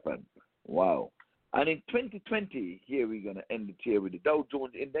there in Japan. Wow. And in 2020, here we're going to end it here with the Dow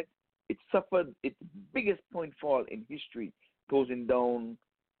Jones Index. It suffered its biggest point fall in history, closing down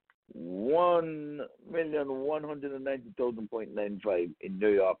 1,190,000.95 in New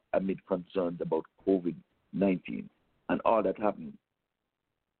York amid concerns about COVID-19 and all that happened.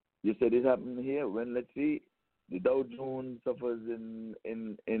 You said it happened here. When, let's see, the Dow Jones suffers in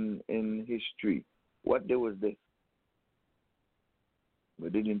history. What day was this? They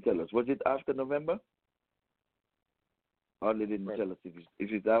didn't tell us. Was it after November? Or they didn't tell us if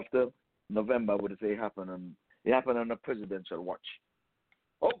it's after November. Would say it happened on a presidential watch?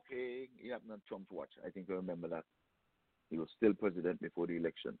 Okay, it happened on Trump's watch. I think I remember that. He was still president before the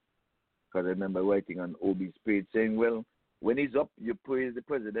election. Because I remember writing on OB's page saying, well, when he's up, you praise the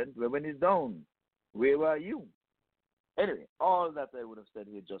president. But when he's down, where are you? Anyway, all that I would have said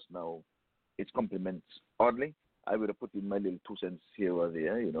here just now, it's compliments. Oddly, I would have put in my little 2 cents here or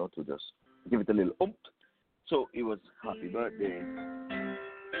there, to just give it a little oomph. So it was happy birthday.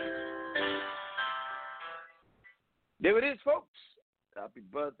 There it is, folks. Happy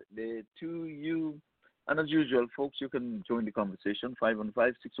birthday to you. And as usual, folks, you can join the conversation,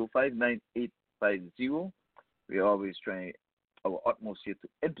 515-605-9850. We always try our utmost here to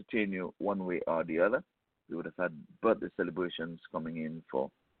entertain you one way or the other. We would have had birthday celebrations coming in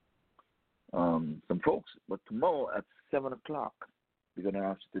for some folks. But tomorrow at 7 o'clock, we're going to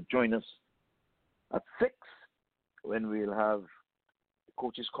ask you to join us at 6 when we'll have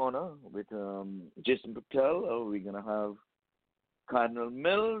Coach's Corner with Jason Patel. We're going to have Cardinal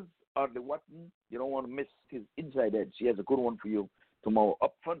Mills, Audley Watton. You don't want to miss his Inside Edge. He has a good one for you tomorrow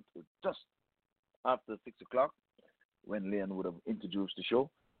up front, just after 6 o'clock, when Leon would have introduced the show.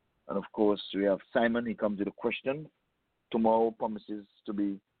 And of course, we have Simon. He comes with a question. Tomorrow promises to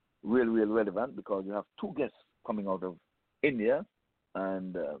be real relevant because we have two guests coming out of India.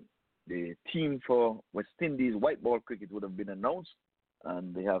 And the team for West Indies white ball cricket would have been announced.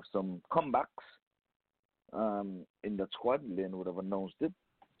 And they have some comebacks in that squad. Lane would have announced it.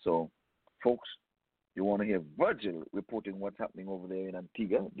 So, folks, you want to hear Virgil reporting what's happening over there in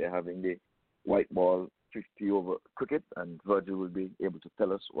Antigua. They're having the white ball 50 over cricket, and Virgil will be able to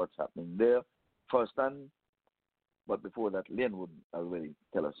tell us what's happening there firsthand. But before that, Lane would already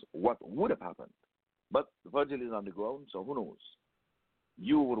tell us what would have happened. But Virgil is on the ground, so who knows?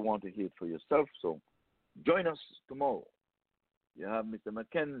 You would want to hear it for yourself, so join us tomorrow. You have Mr.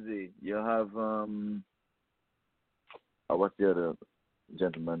 McKenzie. You have, what's the other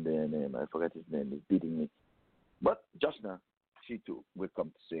gentleman there name? I forgot his name. He's beating me. But Joshna, she too will come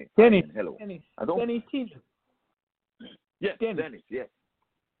to say Dennis. Hello. Dennis. Yes, Dennis, yes.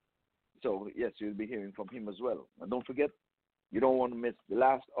 So, yes, you'll be hearing from him as well. And don't forget, you don't want to miss the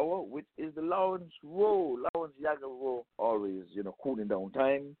last hour, which is the Lawrence Yaga Row, always, cooling down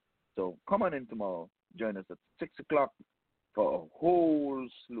time. So come on in tomorrow. Join us at 6 o'clock for a whole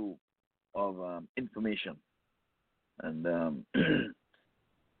slew of information. And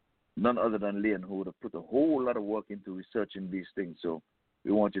none other than Leon, who would have put a whole lot of work into researching these things. So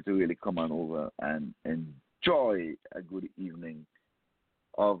we want you to really come on over and enjoy a good evening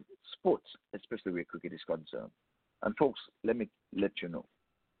of sports, especially where cricket is concerned. And folks, let me let you know,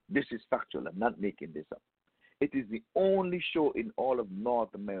 this is factual. I'm not making this up. It is the only show in all of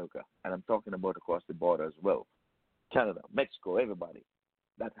North America, and I'm talking about across the border as well, Canada, Mexico, everybody,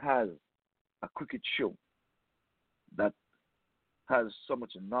 that has a cricket show that has so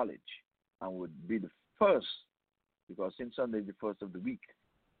much knowledge and would be the first, because since Sunday is the first of the week,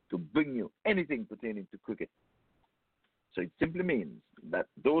 to bring you anything pertaining to cricket. So it simply means that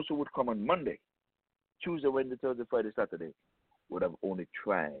those who would come on Monday, Tuesday, Wednesday, Thursday, Friday, Saturday, would have only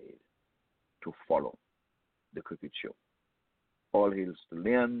tried to follow the cricket show. All hails to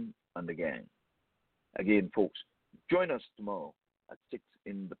Leon and the gang. Again, folks, join us tomorrow at 6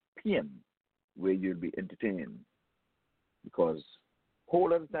 in the p.m. where you'll be entertained, because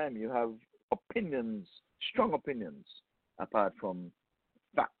whole of the time you have opinions, strong opinions, apart from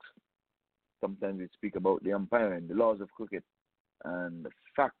facts. Sometimes we speak about the umpiring, the laws of cricket, and the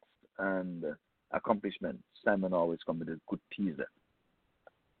facts and accomplishments. Simon always comes with a good teaser.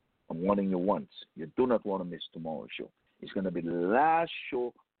 I'm warning you once, you do not want to miss tomorrow's show. It's going to be the last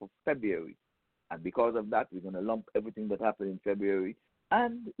show for February. And because of that, we're going to lump everything that happened in February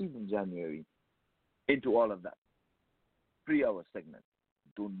and even January into all of that. 3-hour segment.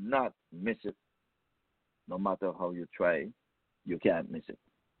 Do not miss it. No matter how you try, you can't miss it.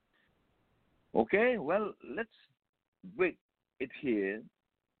 Okay, well, let's break it here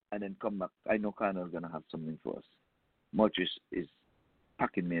and then come back. I know Connor's going to have something for us. Murchis is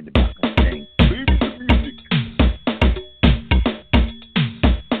packing me in the back and saying, "Baby, the music."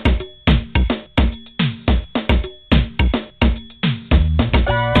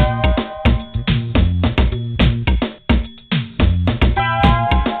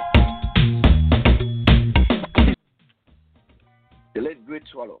 The late great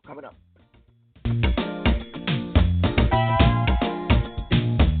Swallow coming up.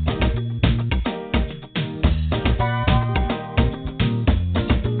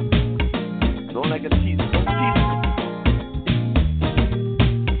 Don't like a tease. Don't tease.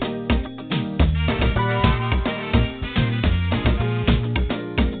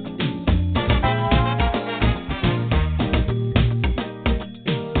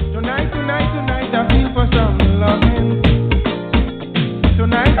 Tonight, I feel for some loving.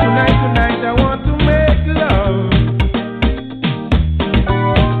 Tonight, I want to make love.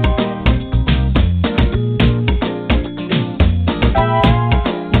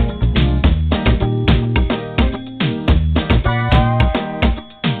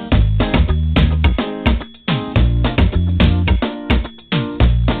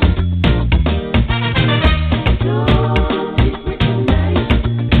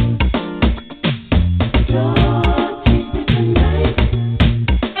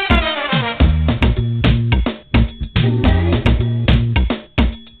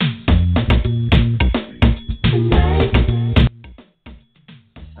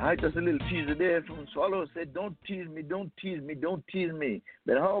 Just a little teaser there from Swallow. Said, "Don't tease me, don't tease me, don't tease me."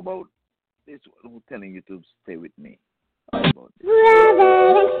 But how about this one who's telling you to stay with me? How about this?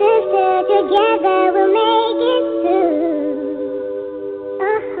 Brother and sister, together we'll make it through.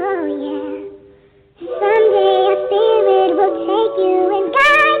 Oh, yeah. Someday a spirit will take you and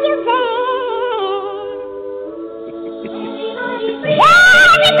guide you there.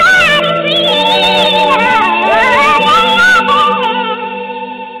 Everybody!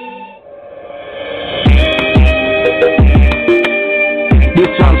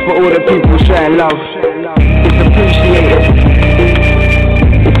 for all the people showing love. It's appreciated.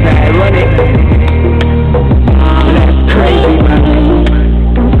 It's ironic. That's crazy, man.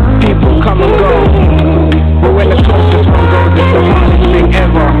 People come and go, but when the closest one goes, it's the hardest thing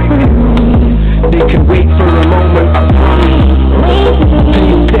ever. They can wait for a moment, I promise.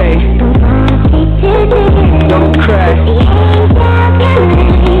 Please stay. Don't cry.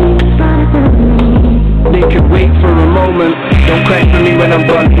 They can wait for a moment. Don't cry for me when I'm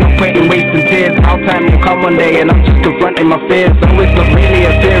gone. No point in wasting tears. Our time will come one day, and I'm just confronting my fears. So it's not really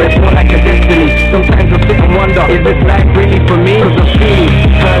a fear, it's more like a destiny. Sometimes I sit and wonder, is this life really for me? Cause I'm feeling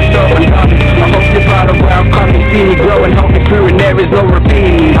hurt up and done. I hope you're proud of where I've come. You see me grow and help me through, and there is no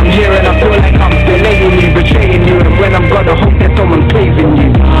repaying you. I'm here and I feel like I'm delaying you, betraying you. And when I'm gone, I hope that someone's saving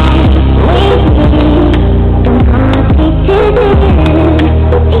you.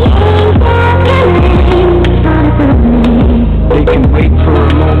 They can wait for a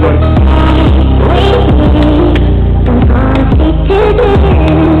moment.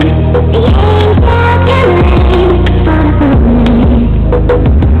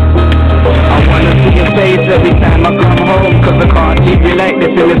 I wanna see your face every time I come home, cause I can't leave you like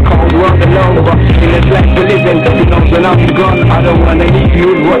this in this cold world alone. But in this life we're living, who knows when I'm gone. I don't wanna leave you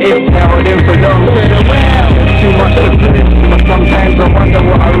with what if held in for long. Too much to lose, but sometimes I wonder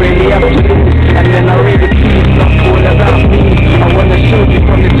what I really have to do. And then I really see it's not all about me. I wanna show you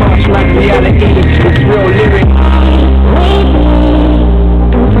from the touch like reality. It's real lyrics.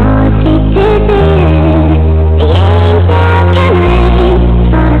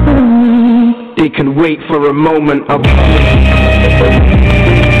 They can wait for a moment of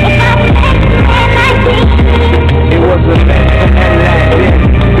it wasn't meant to end like this.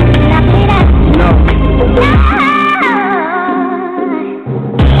 No.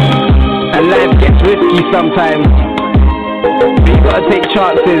 And life gets risky sometimes, but you gotta take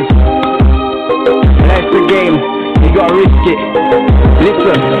chances. Life's a game, you gotta risk it.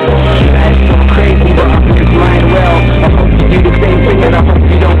 Listen, life's so crazy, but I live mine well. I hope you do the same thing and I hope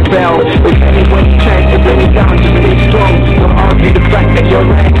you don't fail. If anyone's trying to bring you down, just stay strong. Don't argue the fact that you're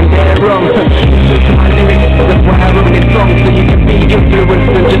right and they're wrong. Listen to my lyrics, that's why I wrote this song. So you can be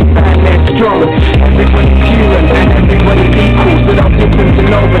influenced and just stand there strong. Everybody's human and everybody's equal, so don't listen to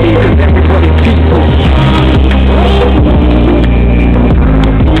nobody, cause everybody's people.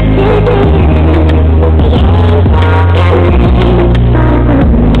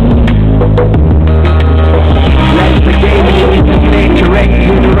 Life's a game and you need to stay correct.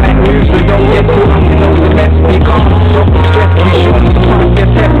 Do the right moves and don't get too long. You know the left, be calm, don't be stressed. Be sure to pass your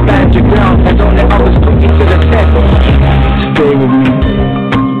test, stand your ground, and don't let others put you to the test. Stay with me,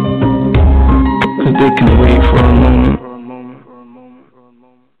 cause they can wait for a moment.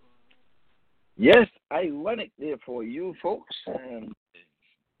 Yes, ironic there for you folks.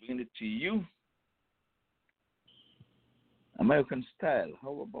 Bring it to you. American style.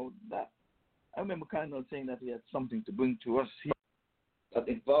 How about that? I remember Colonel saying that he had something to bring to us here that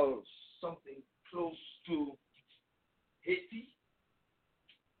involves something close to Haiti.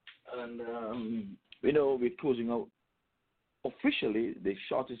 And, we're closing out officially the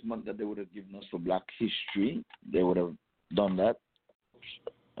shortest month that they would have given us for Black History. They would have done that.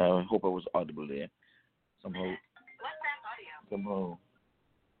 I hope I was audible there. Somehow,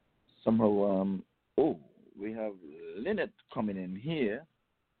 we have Lynette coming in here,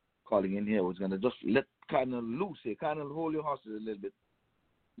 calling in here. I was going to just let Colonel loose here. Colonel, hold your horses a little bit.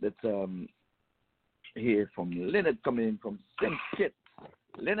 Let's hear from Lynette coming in from St. Kitts.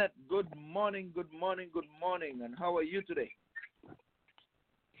 Lynette, good morning. And how are you today? Good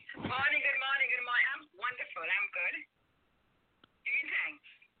morning. I'm wonderful. I'm good.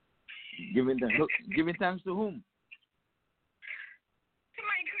 Giving thanks. Giving thanks to whom? To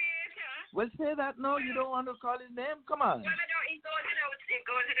my Creator. Well, say that now. You don't want to call his name? Come on. Well, it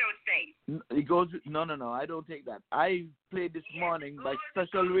goes without saying. It goes. No. I don't take that. I played this morning by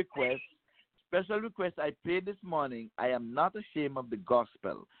special request. I played this morning. I am not ashamed of the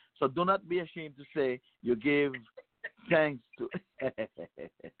gospel. So do not be ashamed to say you gave thanks to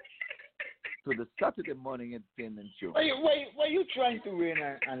to the Saturday morning entertainment show. Why you trying to rain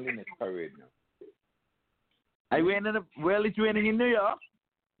on Lynette parade now? It's raining in New York.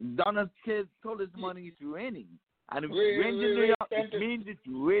 Donna's kid told us this morning it's raining. And if it rains in New York, it means it's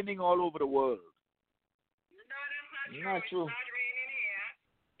raining all over the world. No, that's not true. It's not raining here.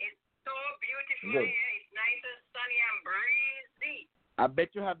 It's so beautiful here. It's nice and sunny and breezy. I bet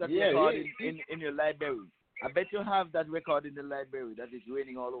you have that record in your library. I bet you have that record in the library that it's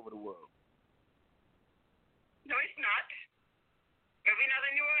raining all over the world. No, it's not. We're not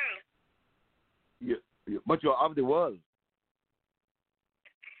in the world. But you're of the world.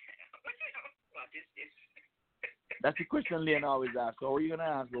 That's the question Lynn always asks. So what are you gonna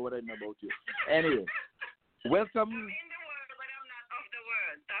ask me what I know about you? Anyway, welcome. I'm in the world, but I'm not of the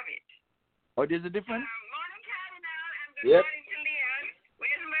world. Stop it. Oh, there's a difference? Morning, Cardinal, and good Yep. morning to Leon.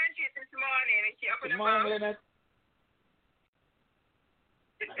 Where's Merchie this morning? Is she up Good and morning, about? Lynette.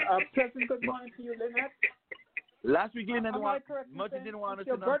 Pleasant good morning to you, Lynette. Last week Lynette Am I correct in Much saying didn't want to it's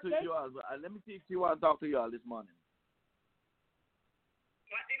your sit down to birthday? you all. But, let me see if she want to talk to you all this morning.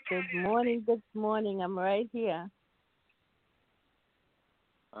 Good morning. I'm right here.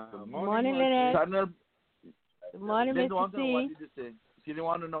 Good morning, Lynette. Cardinal, Good morning, didn't want Mr. to know what C. did you say. She didn't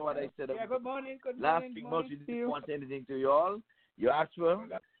want to know what I said. Yeah, good morning. Last week Much didn't want anything to you all. You asked for her,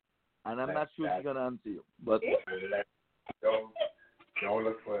 and I'm not sure she's gonna answer you. But Don't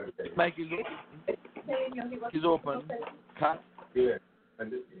look for it. Mike is open. He's open.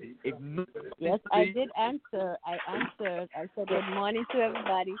 Yes, I did answer. I answered. I said good morning to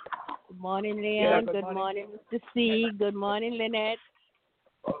everybody. Good morning, Leon. Good morning, Mr. C. Good morning, Lynette.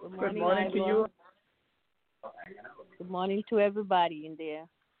 Good morning, morning to Ivor. you. Good morning to everybody in there.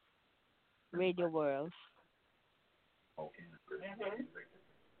 Radio world. I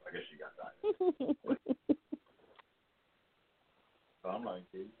guess you got that. I'm like,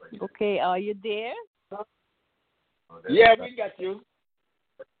 Okay, are you there? Yeah, we got you.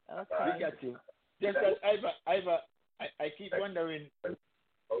 Okay. We got you. Just that I keep wondering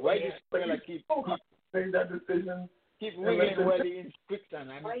why this fella keep wiggling while he's in quicksand,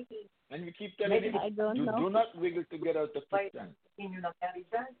 and we keep telling him I don't you know. do not wiggle to get out of quicksand.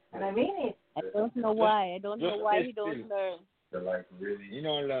 And I mean it. I don't know why. I don't know Just why stay he don't still. learn. They're like really. You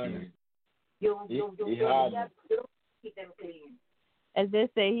know, learning. He Keep them clean. As they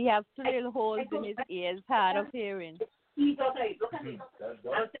say, he has two little holes in his ears, hard of hearing. He's outside. Look at it.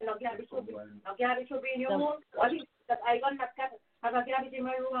 I'm saying, now garbage should be in your room. What is that? I got have a garbage in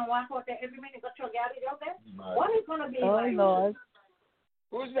my room and walk out there every minute. Got your garbage out there. What is gonna be in Oh my room? Lord,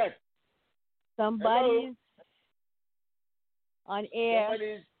 Who's that? somebody's on air.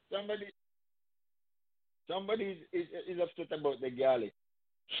 Somebody is upset about the garlic.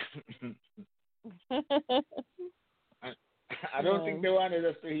 I don't think they wanted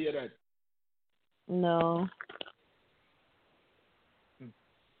us to hear that. No.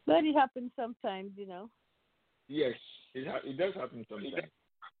 But it happens sometimes, Yes, it does happen sometimes.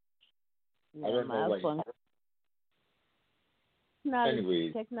 Yeah, I don't know why.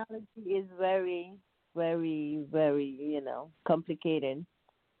 Anyways. Technology is very, very, very, complicated.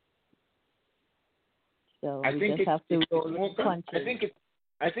 So I we think just have to roll more with the punches.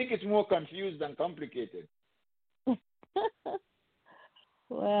 I think it's more confused than complicated.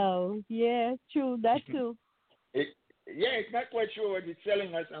 Well, yeah, true. That too. It's not quite sure what it's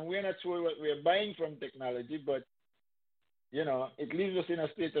selling us, and we're not sure what we're buying from technology, but, it leaves us in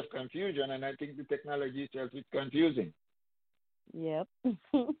a state of confusion, and I think the technology itself is confusing. Yep.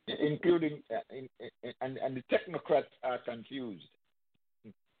 Including, and the technocrats are confused.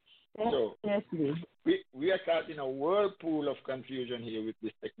 So, Definitely. we are caught in a whirlpool of confusion here with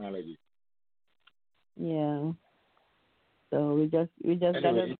this technology. Yeah. So we just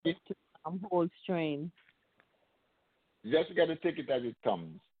Anyway, gotta hold strain. You just got to take it as it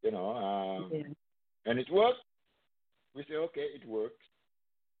comes, Yeah. And it works. We say, okay, it works.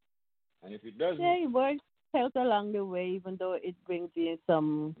 And if it doesn't, Yeah, it works out along the way, even though it brings in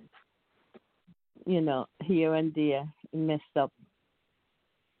some, here and there messed up.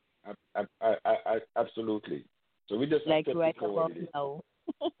 I absolutely. So we just like have to right go about with it. now.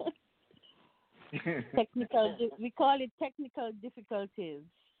 We call it technical difficulties.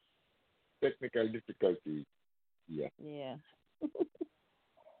 Technical difficulties. Yeah. Yeah.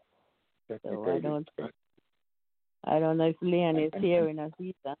 Technical So I don't know if Leon is hearing us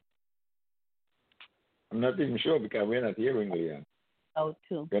either. I'm not even sure because we're not hearing Leon. Oh,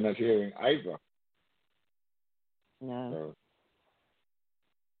 too. We're not hearing Ivor. No. So.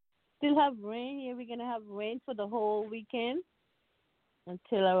 Still have rain here. We're gonna have rain for the whole weekend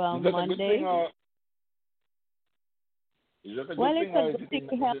until around Is that Monday. a good thing or? Is that a Well, good it's thing or a is good it thing.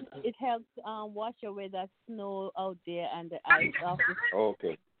 It helps wash away that snow out there and the ice off the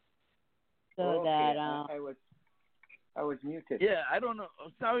okay. so that I was muted. Yeah, I don't know.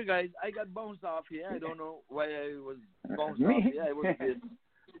 Sorry, guys. I got bounced off here. I don't know why I was bounced off here. I was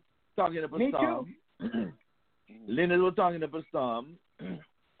talking up a storm. Lynette was talking up a storm,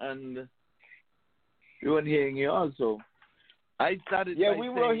 and we weren't hearing you also. I started. Yeah, we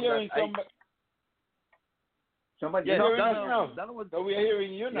were hearing somebody. Yeah, Donna was. So we are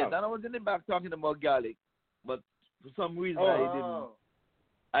hearing you now. Yeah, Donna was in the back talking about garlic, but for some reason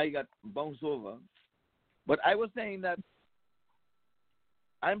I got bounced over. But I was saying that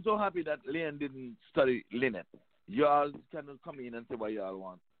I'm so happy that Leon didn't study Lynette You all can come in and say what you all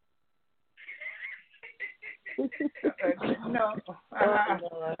want. No,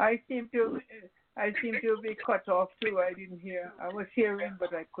 I seem to be cut off too. I didn't hear. I was hearing,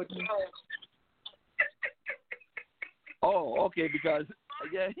 but I couldn't. Oh, okay. Because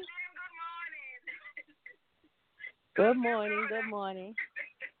yeah. Good morning. Good morning.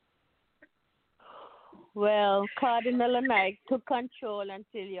 Well, Cardinal and I took control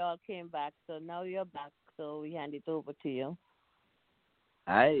until y'all came back, so now you're back. So we hand it over to you.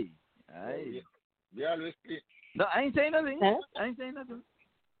 Aye. We always speak. No, I ain't saying nothing. Huh? I ain't saying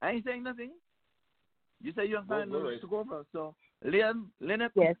nothing. You say you're fine to go over. So,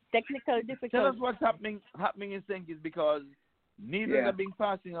 Lynette. Yes, technical difficulty. Tell us what's happening in St. Kitts, because needles are being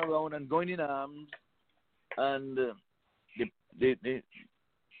passing around and going in arms, and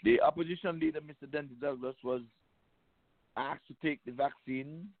the opposition leader, Mr. Denton Douglas, was asked to take the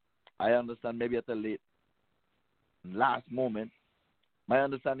vaccine. I understand maybe at the last moment. My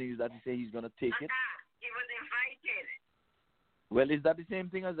understanding is that he said he's going to take it. He was invited. Well, is that the same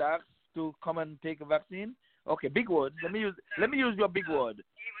thing as asked to come and take a vaccine? Okay, big words. Let me use your big word.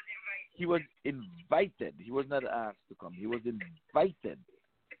 He was invited. He was not asked to come. He was invited,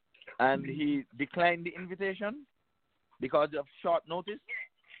 and he declined the invitation because of short notice.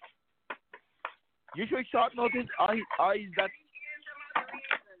 Usually short notice, or is that?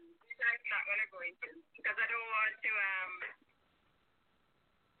 Because I don't want to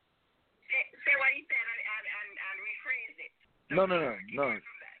say what he said and rephrase it. No.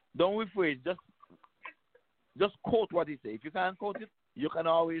 Don't rephrase. Just quote what he said. If you can't quote it, you can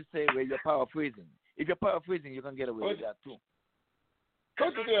always say where you're paraphrasing. If you're paraphrasing, you can get away with that too.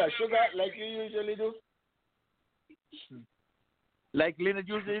 Quote it, sugar, like you usually do. Like Lynette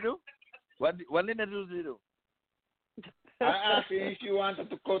usually do. What Lynette usually do? I asked you if you wanted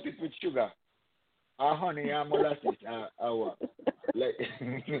to coat it with sugar, or honey, or molasses, or what?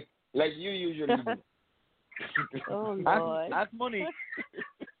 Like you usually do. Oh Lord. Ask Monique.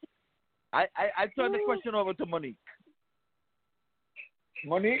 I turn the question over to Monique.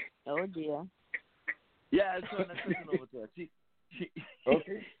 Monique? Oh dear. Yeah, I turn the question over to her.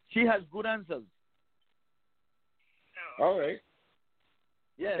 Okay. She has good answers. All right.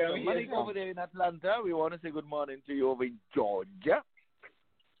 Yeah, so Monique over there in Atlanta, we want to say good morning to you over in Georgia.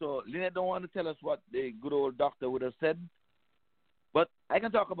 So Lynette don't want to tell us what the good old doctor would have said. But I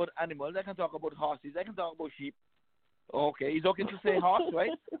can talk about animals, I can talk about horses, I can talk about sheep. Okay, it's okay to say horse,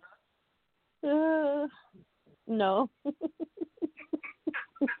 right? No.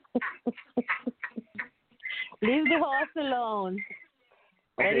 Leave the horse alone.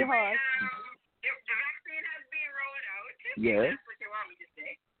 Okay. Very horse. The vaccine has been rolled out. Yes. That's what you want me to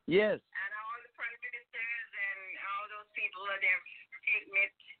say. Yes. And all the prime ministers and all those people that have taken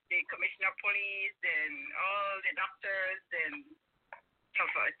it, the commissioner of police and all the doctors and so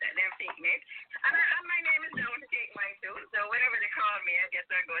forth, they're taking it. And my name is down to take mine too. So whenever they call me, I guess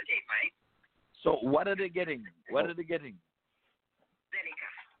I'm going to take mine. So what are they getting? Zenica.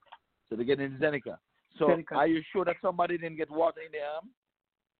 So they're getting Zenica. So Zenica. Are you sure that somebody didn't get water in their arm?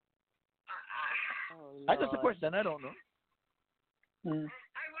 I just a question. I don't know. I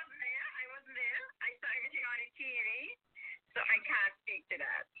wasn't there. I saw everything on the TV, so I can't speak to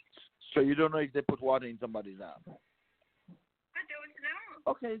that. So you don't know if they put water in somebody's arm? I don't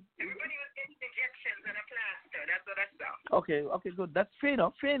know. Okay. Everybody was getting injections and a plaster. That's what I saw. Okay, good. That's fair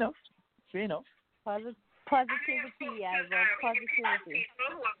enough. Positivity, Ivor. Positivity.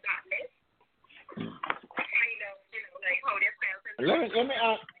 People who have gotten it, kind of, like how they felt. Let me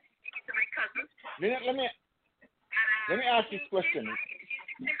ask. To my cousin. Let me ask this question.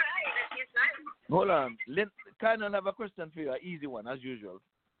 She's 65 and she's nice. Hold on. Kind of have a question for you, an easy one, as usual.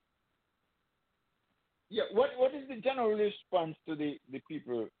 Yeah, what is the general response to the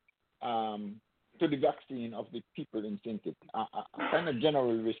people to the vaccine of the people in St. Kitts? Kind of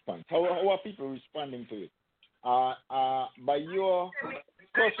general response. How are people responding to it? By your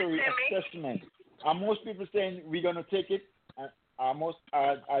cursory assessment, are most people saying we're going to take it? Is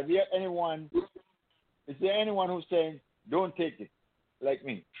there anyone who's saying don't take it, like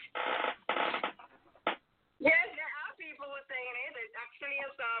me? Yes, there are people who are saying it. It's actually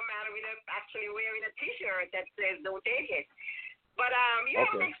a man with actually wearing a T-shirt that says don't take it. But you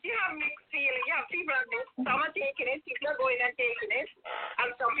have mixed feelings. You have people are mixed. Some are taking it, people are going and taking it,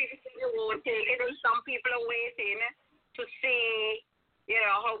 and some people say they won't take it, and some people are waiting to see,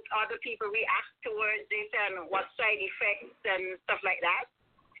 how other people react towards it and what side effects and stuff like that.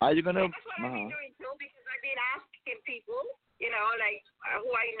 Are you gonna? That's what I've been doing too, because I've been asking people, like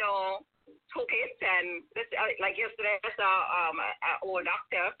who I know took it, and this, like yesterday I saw an old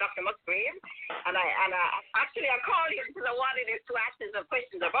doctor, Dr. Musgrave, and I actually called him because I wanted him to ask him some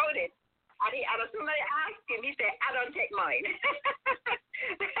questions about it. And as soon as I asked him, he said, "I don't take mine."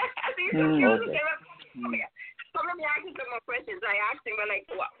 So he's so curious. So let me ask him some more questions. I asked him, like,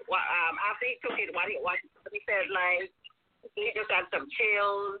 what after he took it, what he said, like, he just had some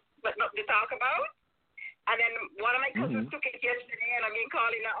chills, but nothing to talk about. And then one of my cousins took it yesterday, and I've been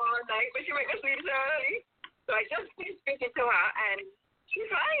calling her all night, but she went to sleep so early. So I just finished speaking to her, and she's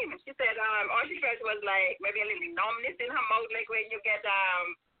fine. She said all she felt was like maybe a little numbness in her mouth, like when you get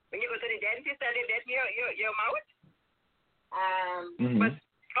when you go to the dentist and they dent your mouth. But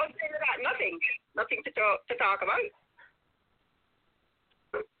outside of that, nothing to talk about.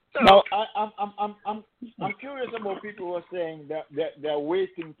 So, now, I'm curious about people who are saying that they're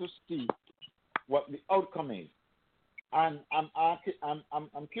waiting to see what the outcome is, and I'm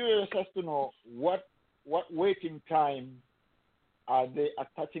curious as to know what waiting time are they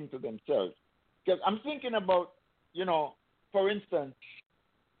attaching to themselves? Because I'm thinking about, for instance,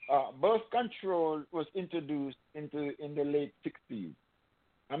 birth control was introduced in the late 60s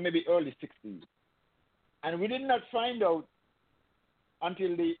and maybe early 60s, and we did not find out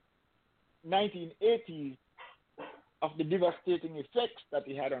until the 1980s of the devastating effects that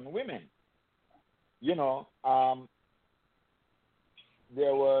it had on women. There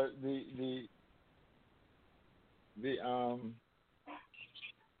were the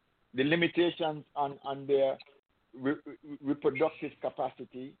limitations on their reproductive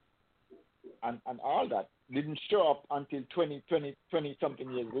capacity and all that didn't show up until 20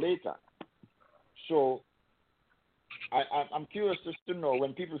 something years later. So I'm curious just to know,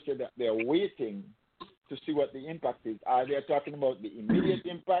 when people say that they're waiting to see what the impact is, are they talking about the immediate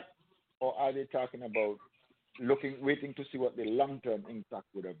impact, or are they talking about waiting to see what the long-term impact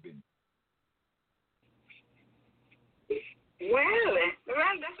would have been? Well, that's okay. Well,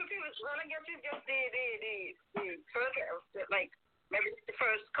 I guess it's just the first, like maybe the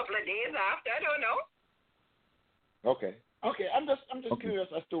first couple of days after. I don't know. Okay. I'm just curious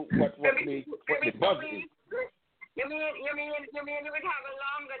as to what the buzz is. You mean you would have a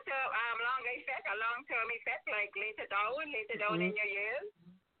longer effect, a long-term effect, like later down in your years?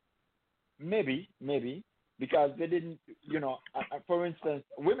 Maybe, because they didn't, for instance,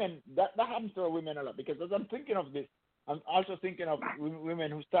 women, that happens to women a lot, because as I'm thinking of this, I'm also thinking of women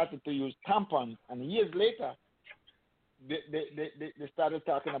who started to use tampons, and years later, they started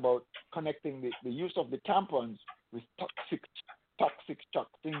talking about connecting the use of the tampons with toxic shock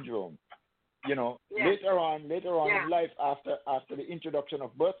syndrome. Later on in life, after the introduction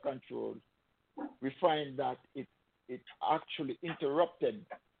of birth control, we find that it actually interrupted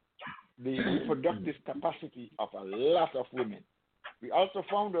the reproductive capacity of a lot of women. We also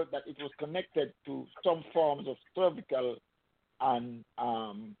found out that it was connected to some forms of cervical and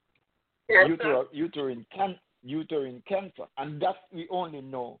uterine cancer, and that we only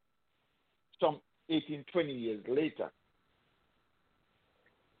know some 18, 20 years later.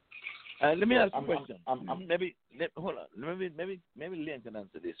 Let me ask you a question. Hold on. Maybe Lynn can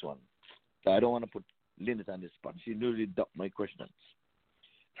answer this one. I don't want to put Lynn on the spot. She really ducked my questions.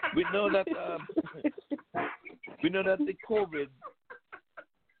 We know that the COVID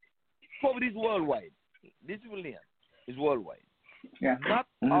is worldwide. This is worldwide. Yeah. Not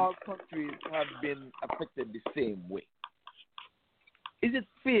all countries have been affected the same way. Is it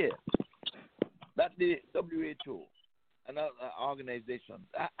fair that the WHO and other organizations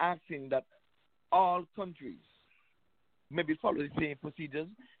are asking that all countries maybe follow the same procedures?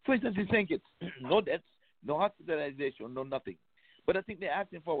 For instance, you think it's no deaths, no hospitalization, no nothing. But I think they're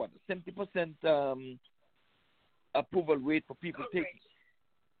asking for what? 70% approval rate for people taking.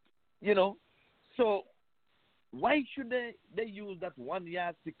 So why should they use that one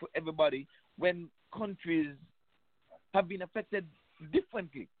yardstick for everybody when countries have been affected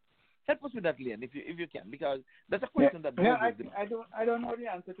differently? Help us with that, Leon, if you can, because that's a question that. I don't know the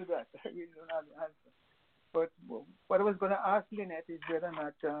answer to that. I really don't know the answer. But what I was going to ask Lynette is whether or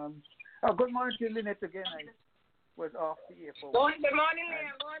not. Good morning to Lynette again. I was off the air for. Good morning, Leon.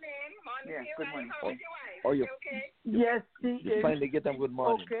 Morning. Yeah, good morning. How is your wife? Oh, you okay? Yes, she is. Finally get them good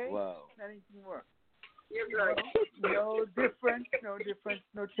morning. Okay. Wow. Anything work? You're good. No difference,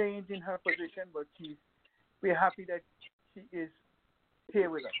 no change in her position, but we're happy that she is here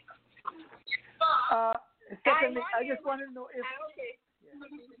with us. Secondly, I just wanted to know if.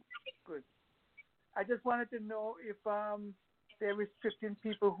 Good. I just wanted to know if they're restricting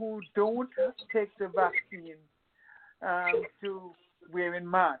people who don't take the vaccine to wearing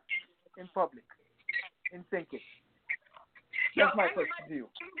masks in public in St. Kitts. That's my question to you.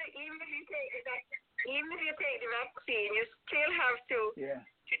 Even if you take is that even if you take the vaccine, you still have to Yeah.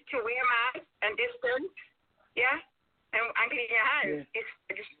 to wear mask and distance, yeah, and clean your hands. Yeah.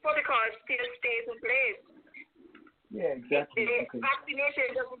 It's protocol still stays in place. Yeah, exactly. The Okay.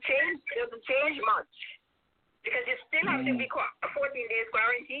 vaccination doesn't change much because you still have to be 14 days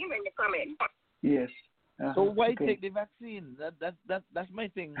quarantine when you come in. Yes. So why okay. take the vaccine? That's my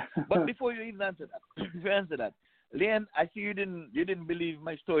thing. But before you even answer that, Leanne, I see you didn't believe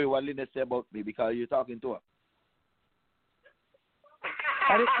my story what Lynette said about me because you're talking to her.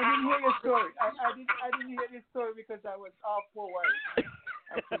 I didn't hear your story. I didn't hear your story because I was off for a while.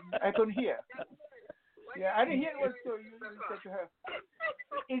 I couldn't hear. Yeah, I didn't hear what story you said to her.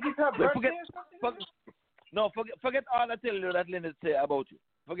 Is it her birthday or something? Forget all I tell you that Lynette said about you.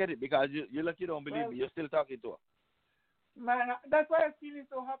 Forget it because you like you don't believe me. You're still talking to her. Man, that's why I'm feeling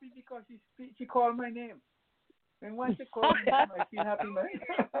so happy because she called my name. And once she called me, I feel happy, man.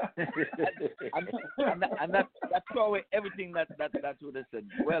 and that throw away everything that would have said.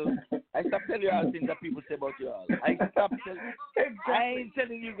 Well, I stopped telling you all things that people say about you all. I ain't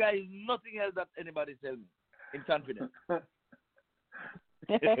telling you guys nothing else that anybody tell me in confidence.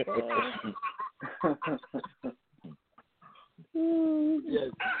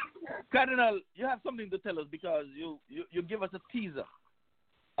 Yes. Cardinal, you have something to tell us because you give us a teaser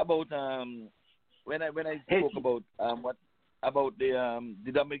about when I spoke about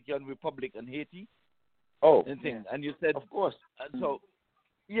the Dominican Republic and Haiti. Oh, and things, and you said of course. So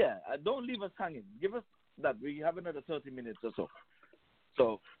yeah, don't leave us hanging. Give us that. We have another 30 minutes or so.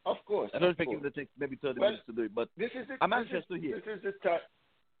 So of course, I don't think it will take maybe 30 minutes to do it, but I'm anxious to hear. This is the time.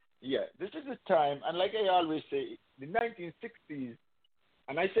 Yeah, this is the time, and like I always say, the 1960s,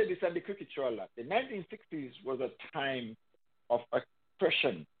 and I say this on the cricket show a lot. The 1960s was a time of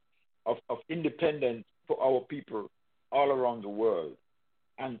expression, of independence for our people all around the world,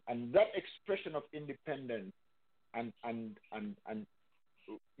 and that expression of independence and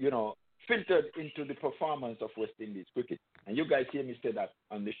filtered into the performance of West Indies cricket. And you guys hear me say that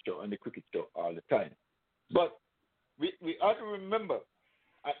on this show, on the cricket show, all the time. But we ought to remember,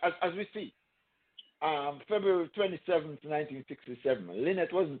 as we see, February 27th, 1967,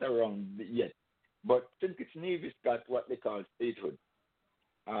 Lynette wasn't around yet, but St. Kitts Nevis got what they call statehood.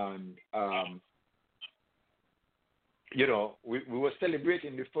 And, we were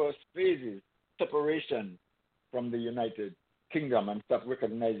celebrating the first phases, separation from the United Kingdom, and stop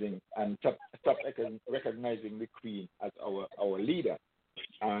recognizing the Queen as our leader.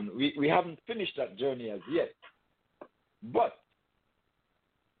 And we haven't finished that journey as yet. But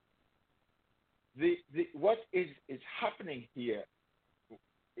what is happening here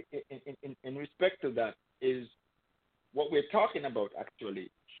in respect to that is what we're talking about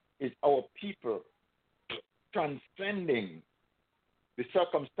actually is our people transcending the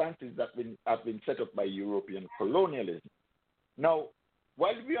circumstances that have been set up by European colonialism. Now,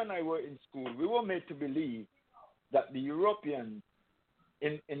 while we and I were in school, we were made to believe that the Europeans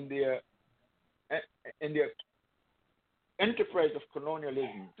in their enterprise of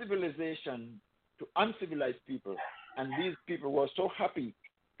colonialism, civilization to uncivilized people, and these people were so happy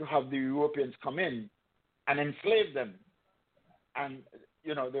to have the Europeans come in and enslave them, and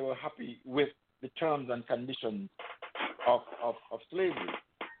they were happy with the terms and conditions of slavery.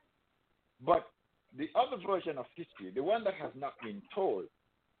 But the other version of history, the one that has not been told,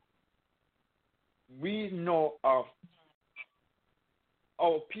 we know of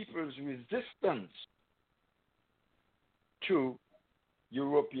our people's resistance to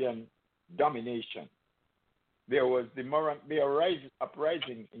European domination. There was the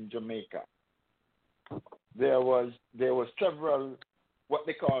uprising in Jamaica. There were several what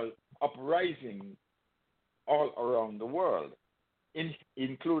they call uprisings all around the world,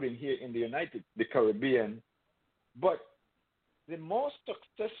 including here in the Caribbean. But the most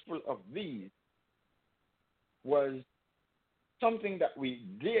successful of these was something that we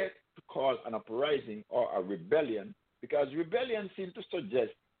dare to call an uprising or a rebellion, because rebellion seems to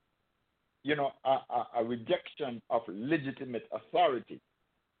suggest, a rejection of legitimate authority.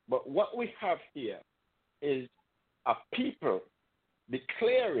 But what we have here is a people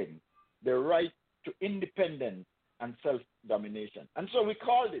declaring the right to independence and self-domination. And so we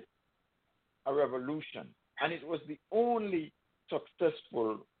called it a revolution. And it was the only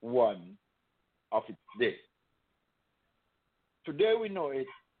successful one of its day. Today we know it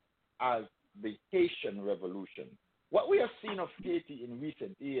as the Haitian Revolution. What we have seen of Haiti in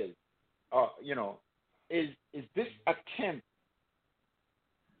recent years, is this attempt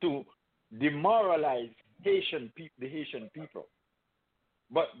to demoralize the Haitian people.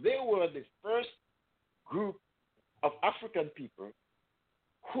 But they were the first group of African people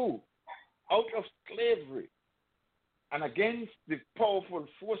who out of slavery and against the powerful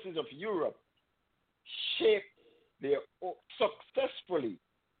forces of Europe, successfully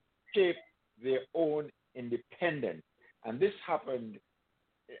shaped their own independence. And this happened,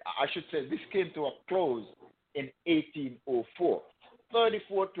 I should say, this came to a close in 1804.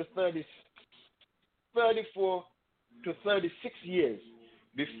 34 to 36 years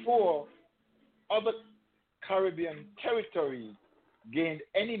before other Caribbean territories gained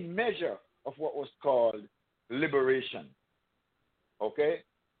any measure of what was called liberation. Okay?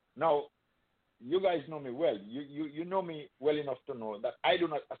 Now, you guys know me well. You know me well enough to know that I do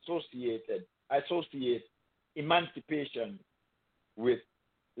not associate emancipation with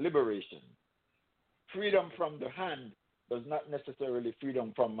liberation. Freedom from the hand does not necessarily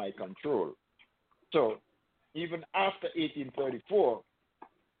freedom from my control. So, even after 1834,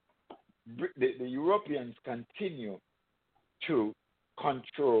 the Europeans continue to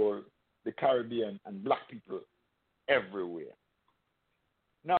control the Caribbean and black people everywhere.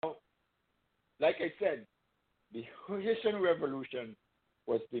 Now, like I said, the Haitian Revolution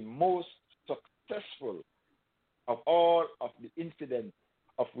was the most successful of all of the incidents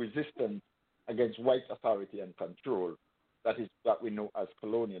of resistance against white authority and control that we know as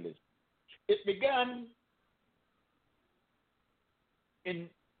colonialism. It began in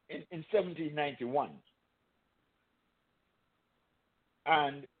 1791.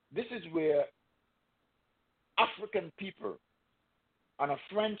 And this is where African people on a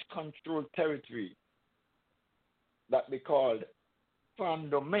French-controlled territory that they called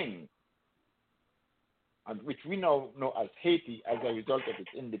Saint-Domingue, and which we now know as Haiti as a result of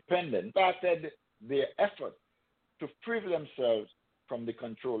its independence, started their effort to free themselves from the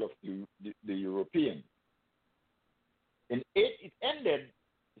control of the Europeans. It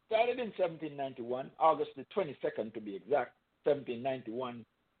started in 1791, August the 22nd to be exact, 1791,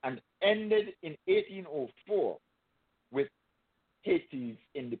 and ended in 1804 with Haiti's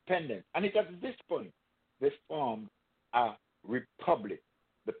independence. And it at this point, they formed a republic,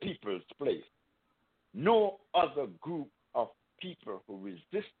 the People's Place. No other group of people who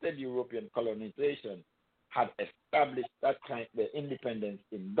resisted European colonization had established their independence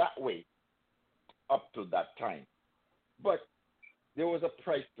in that way up to that time. But there was a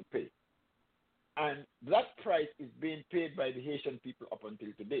price to pay. And that price is being paid by the Haitian people up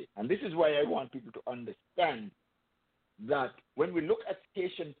until today. And this is why I want people to understand that when we look at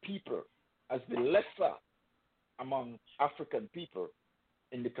Haitian people as the lesser among African people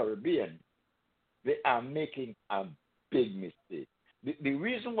in the Caribbean, they are making a big mistake. The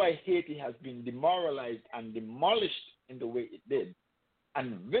reason why Haiti has been demoralized and demolished in the way it did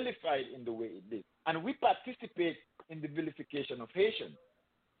and vilified in the way it did, and we participate in the vilification of Haitians.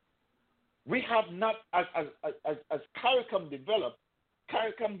 We have not, as CARICOM developed,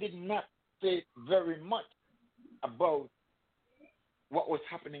 CARICOM did not say very much about what was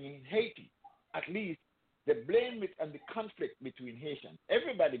happening in Haiti. At least they blame it on the conflict between Haitians.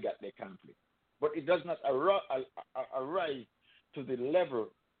 Everybody got their conflict, but it does not arise to the level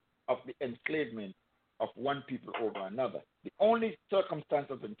of the enslavement of one people over another. The only circumstance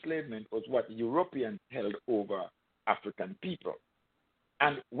of enslavement was what Europeans held over African people.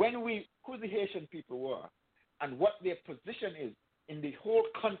 And who the Haitian people were and what their position is in the whole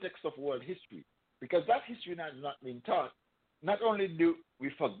context of world history, because that history has not been taught, not only do we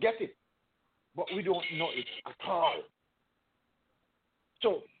forget it, but we don't know it at all.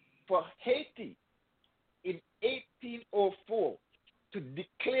 So for Haiti in 1804 to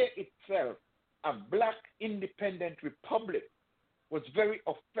declare itself a black independent republic was very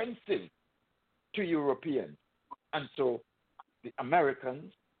offensive to Europeans. And so the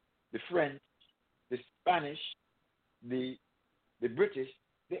Americans, the French, the Spanish, the British,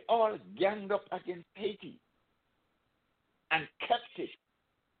 they all ganged up against Haiti and kept it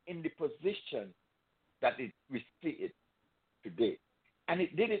in the position that we see it today. And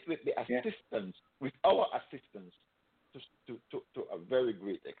it did it with the assistance, with our assistance to a very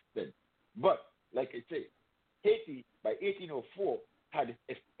great extent. But, like I say, Haiti, by 1804, had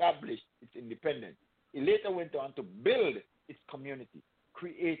established its independence. It later went on to build its community,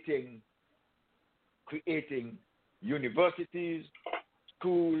 creating universities,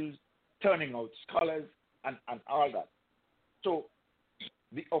 schools, turning out scholars, and all that. So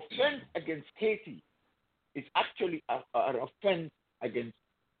the offense against Haiti is actually an offense against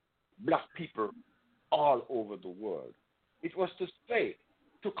black people all over the world. It was to say,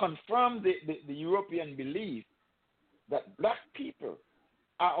 to confirm the European belief that black people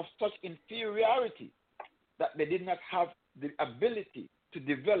are of such inferiority that they did not have the ability to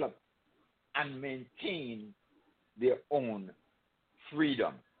develop and maintain their own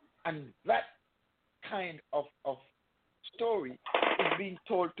freedom. And that kind of story is being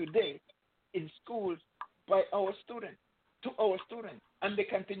told today in schools by our students, to our students. And they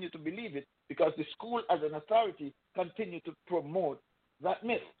continue to believe it because the school as an authority continue to promote that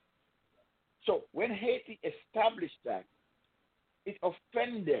myth. So when Haiti established that, it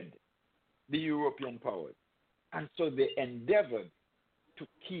offended the European powers. And so they endeavored to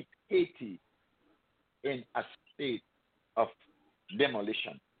keep Haiti in a state of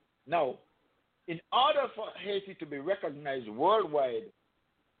demolition. Now, in order for Haiti to be recognized worldwide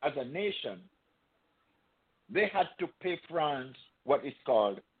as a nation, they had to pay France what is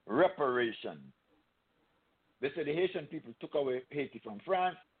called reparation. They said the Haitian people took away Haiti from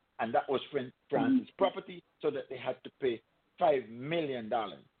France, and that was France's property, so that they had to pay $5 million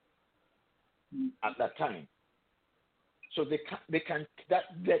at that time. So that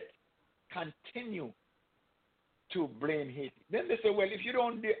debt continue to blame Haiti. Then they say, well, if you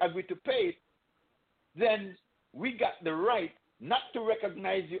don't agree to pay it, then we got the right not to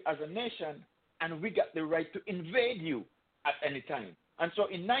recognize you as a nation, and we got the right to invade you at any time. And so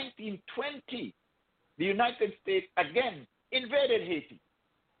in 1920, the United States again invaded Haiti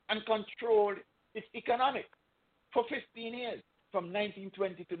and controlled its economic for 15 years, from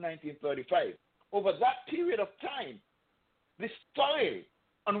 1920 to 1935. Over that period of time, the soil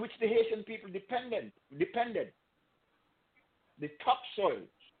on which the Haitian people depended, the topsoil,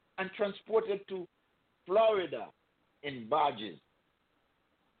 and transported to Florida in barges.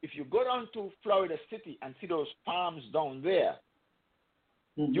 If you go down to Florida City and see those farms down there,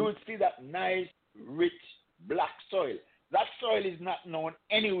 you will see that nice, rich, black soil. That soil is not known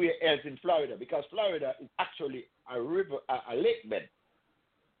anywhere else in Florida because Florida is actually a river, a lake bed.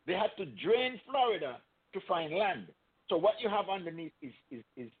 They had to drain Florida to find land. So what you have underneath is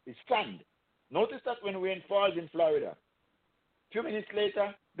sand. Notice that when rain falls in Florida, a few minutes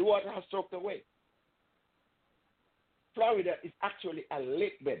later, the water has soaked away. Florida is actually a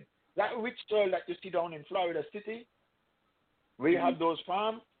lake bed. That rich soil that you see down in Florida City, where you have those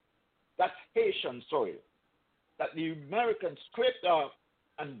farms, that's Haitian soil that the Americans scraped off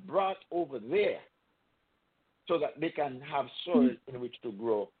and brought over there so that they can have soil in which to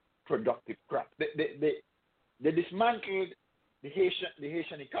grow productive crops. They dismantled the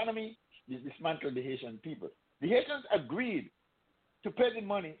Haitian economy, they dismantled the Haitian people. The Haitians agreed to pay the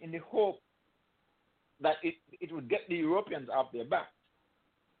money in the hope that it would get the Europeans off their back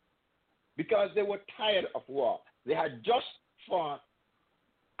because they were tired of war. They had just fought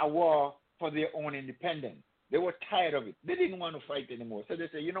a war for their own independence. They were tired of it. They didn't want to fight anymore. So they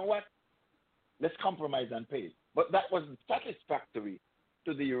said, you know what? Let's compromise and pay it. But that wasn't satisfactory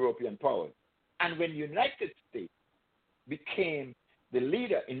to the European powers. And when the United States became the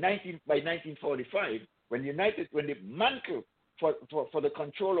leader by 1945, when the mantle for the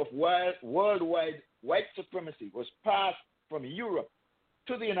control of worldwide white supremacy was passed from Europe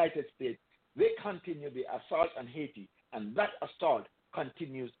to the United States, they continued the assault on Haiti, and that assault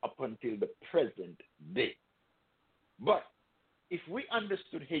continues up until the present day. But if we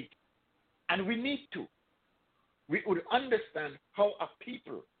understood Haiti, and we need to, we would understand how a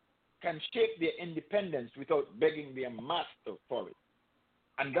people can shape their independence without begging their master for it.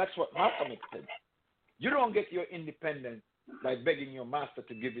 And that's what Malcolm X said. You don't get your independence by begging your master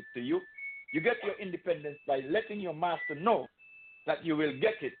to give it to you. You get your independence by letting your master know that you will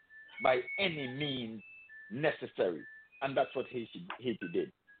get it by any means necessary. And that's what Haiti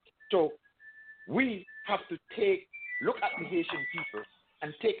did. So we have to look at the Haitian people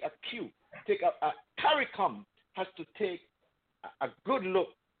and take a cue. CARICOM has to take a good look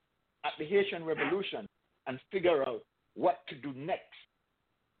at the Haitian Revolution and figure out what to do next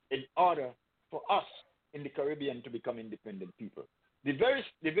in order for us in the Caribbean to become independent people. The various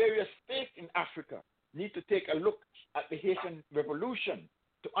states in Africa need to take a look at the Haitian Revolution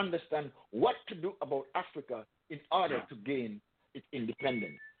to understand what to do about Africa in order to gain its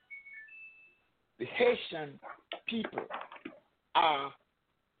independence. The Haitian people are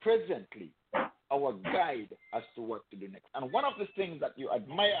presently our guide as to what to do next. And one of the things that you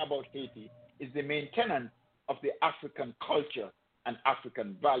admire about Haiti is the maintenance of the African culture and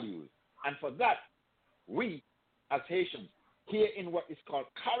African values. And for that, we as Haitians, here in what is called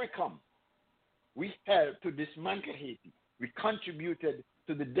CARICOM, we helped to dismantle Haiti. We contributed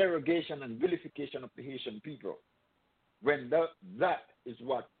to the derogation and vilification of the Haitian people. When that is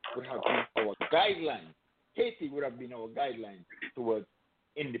what would have been our guideline. Haiti would have been our guideline towards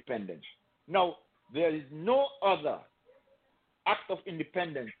independence. Now, there is no other act of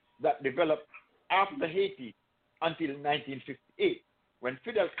independence that developed after Haiti until 1958, when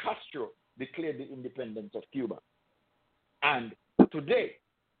Fidel Castro declared the independence of Cuba. And today,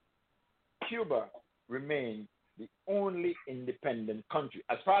 Cuba remains the only independent country.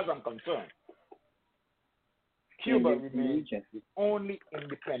 As far as I'm concerned, Cuba remains the only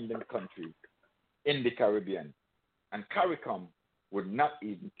independent country in the Caribbean. And CARICOM would not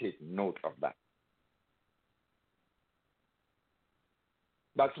even take note of that.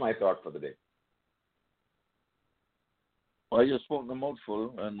 That's my thought for the day. Well, you spoke a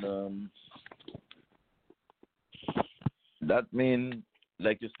mouthful, and that means,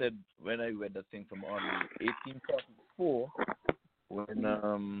 like you said, when I read that thing from on 1844,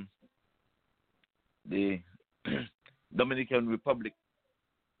 when the Dominican Republic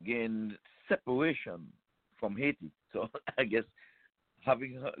gained separation from Haiti. So I guess,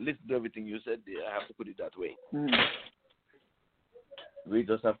 having listened to everything you said, I have to put it that way. We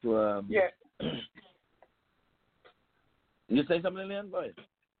just have to. Yeah. You say something, Leon? Go ahead.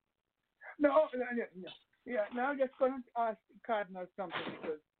 No. Now I'm just going to ask Cardinal something,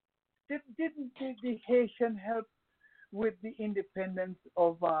 because didn't the Haitian help with the independence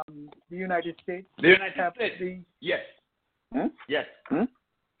of the United States? The United States? Yes. Huh? Yes. Huh?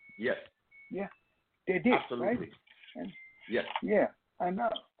 Yes. Yeah, they did. Absolutely. Right? And, yes. Yeah, and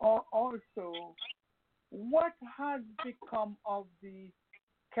also, what has become of the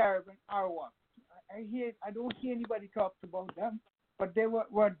Caribbean Arawak? I don't hear anybody talk about them, but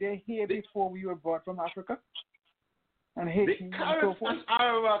were they here before we were brought from Africa and Haiti and so forth?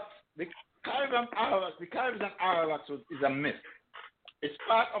 The Caribbean Arawaks is a myth. It's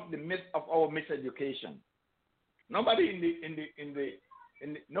part of the myth of our miseducation. Nobody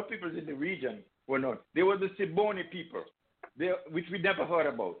no people in the region were not. They were the Siboney people, which we never heard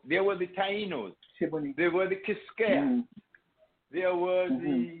about. There were the Tainos. Siboney. There were the Kiskea. There were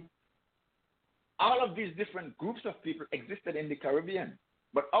all of these different groups of people existed in the Caribbean.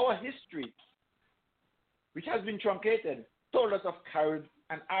 But our history, which has been truncated, told us of Carib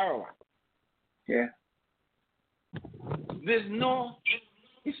and Arawak. Yeah. There's no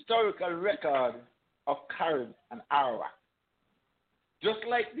historical record of Carib and Arawak. Just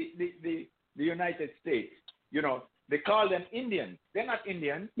like the United States, they call them Indians. They're not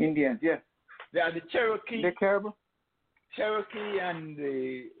Indians. Indians, yeah. They are the Cherokee. The Caribou. Cherokee and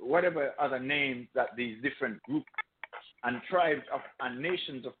the whatever other names that these different groups and tribes and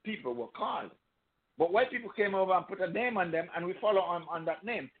nations of people were called. But white people came over and put a name on them, and we follow on that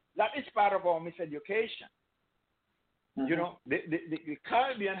name. That is part of our miseducation. The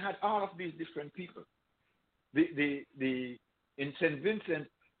Caribbean had all of these different people. In St. Vincent,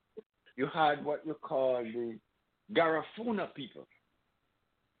 you had what you call the Garifuna people.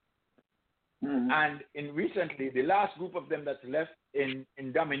 And recently, the last group of them that's left in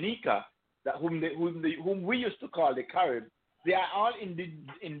Dominica, whom we used to call the Carib, they are all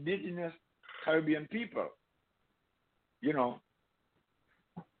indigenous Caribbean people. In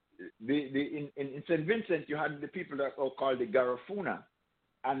St. Vincent, you had the people that are called the Garifuna,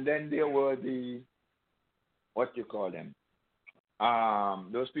 and then there were what you call them,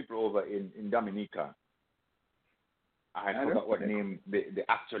 those people over in Dominica. I forgot what name they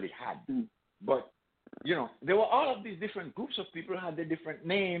actually had. But, there were all of these different groups of people who had their different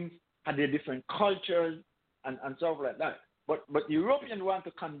names, had their different cultures, and stuff like that. But Europeans want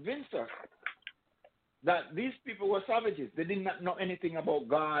to convince us that these people were savages. They did not know anything about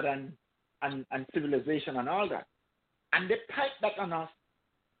God and civilization and all that. And they piped that on us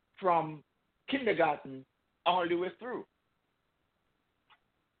from kindergarten all the way through.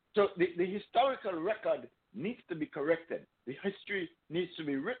 So the historical record needs to be corrected. The history needs to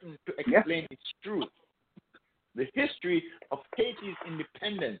be written to explain its truth. The history of Haiti's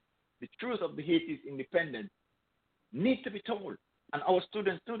independence, the truth of the Haiti's independence, needs to be told, and our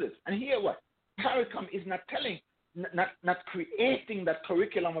students do this. And here, what CARICOM is not creating that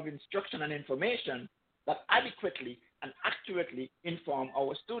curriculum of instruction and information that adequately and accurately inform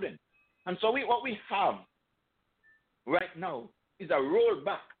our students. And so, what we have right now is a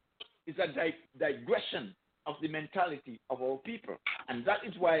rollback, is a digression of the mentality of our people. And that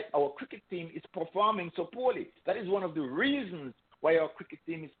is why our cricket team is performing so poorly. That is one of the reasons why our cricket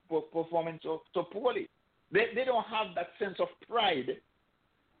team is performing so poorly. They don't have that sense of pride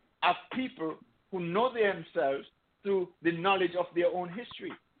of people who know themselves through the knowledge of their own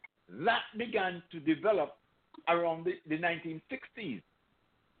history. That began to develop around the 1960s.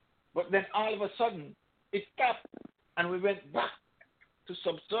 But then all of a sudden, it stopped, and we went back to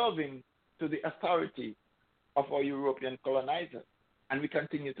subserving to the authority of our European colonizers. And we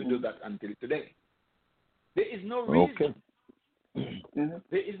continue to do that until today. There is no reason. There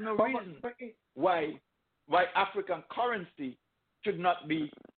is no reason why African currency should not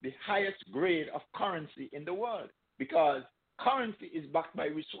be the highest grade of currency in the world, because currency is backed by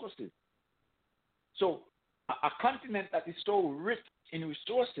resources. So a continent that is so rich in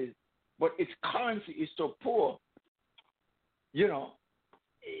resources, but its currency is so poor, you know,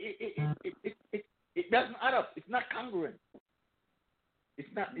 it doesn't add up. It's not congruent.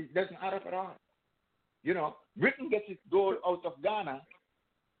 It doesn't add up at all. You know, Britain gets its gold out of Ghana,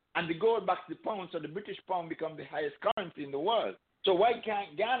 and the gold backs the pound, so the British pound becomes the highest currency in the world. So why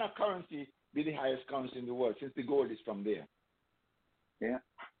can't Ghana currency be the highest currency in the world, since the gold is from there? Yeah.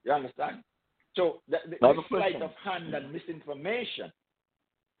 You understand? So the sleight of hand and misinformation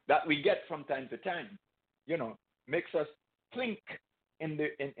that we get from time to time, you know, makes us think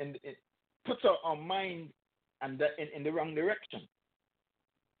puts our mind and in the wrong direction.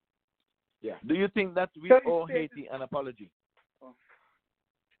 Yeah. Do you think that we owe Haiti an apology?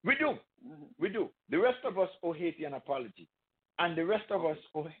 We do. We do. The rest of us owe Haiti an apology. And the rest of us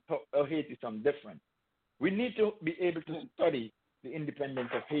owe Haiti some difference. We need to be able to study the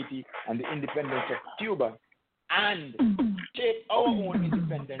independence of Haiti and the independence of Cuba and shape our own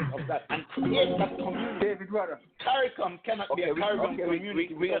independence of that and create that community. David, brother. CARICOM cannot be a CARICOM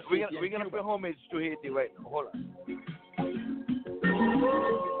community. We're going to pay homage to Haiti right now. Hold on.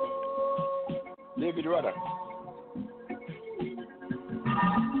 David Rudder.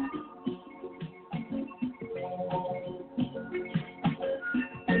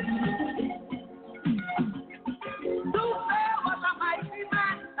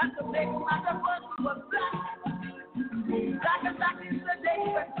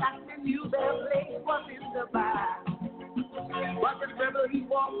 He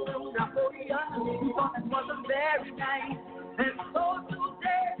walked through Napoleon, who thought it was a very nice. And so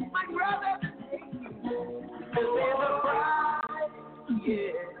today, my brother, there's a pride,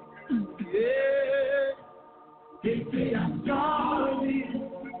 yeah. Baby, I'm sorry.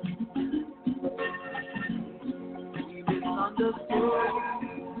 We misunderstood.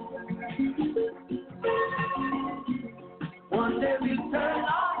 One day we'll turn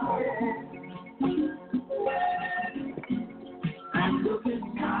our heads and look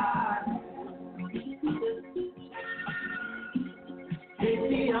inside.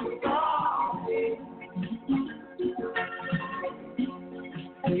 Baby, I'm sorry.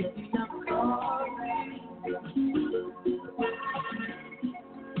 Baby, I'm sorry.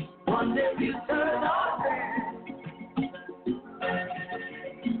 One day we'll turn our heads,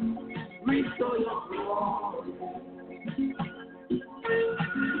 restore your glory.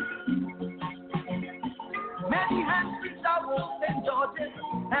 Many hands reached out to St. George's,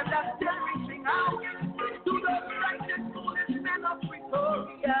 and are still reaching out to those righteous, foolish men of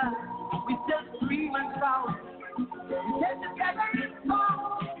Pretoria. We still scream and shout. We get together in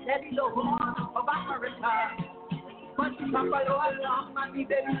song, steady the horn of America. But Papa Lord, Lord, and the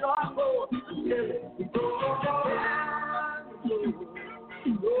baby Lord, go.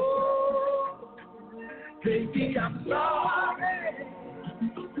 Baby, I'm sorry.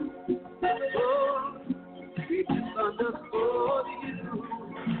 Oh, we misunderstood you.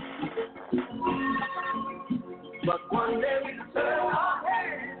 But one day we'll turn our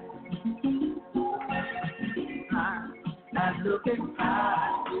heads and look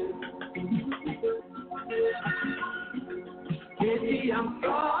inside you. Baby, I'm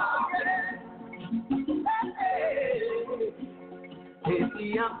sorry. Baby,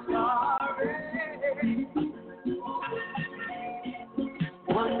 I'm sorry.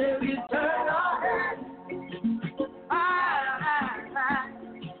 One day we'll turn our heads,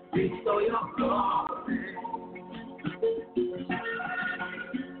 restore your glory.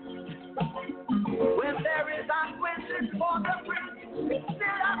 When there is anguish for the prince, it's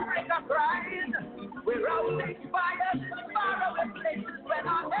still Africa crying. We're out inspired to faraway places when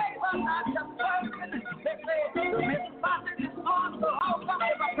our neighbors are just working. They say the middle passage is gone, so how come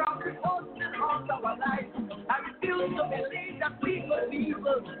if a crowded host still haunts our lives? I refuse to believe that people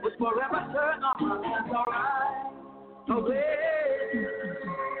would forever turn our hands away.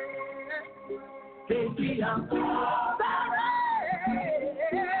 Baby, I'm sorry.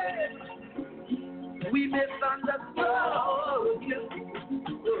 We misunderstood you.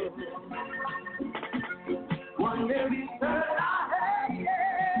 One day we turn our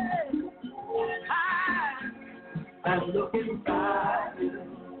heads and look inside you.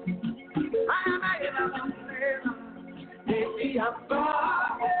 Baby, I'm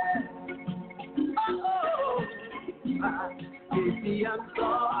sorry. Oh, baby, I'm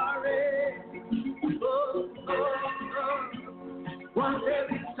sorry. Oh, oh, oh. One day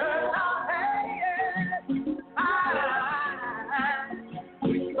we turn our heads,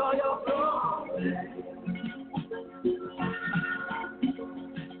 we saw your glory.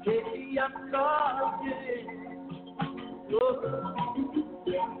 Baby, I'm sorry. Oh,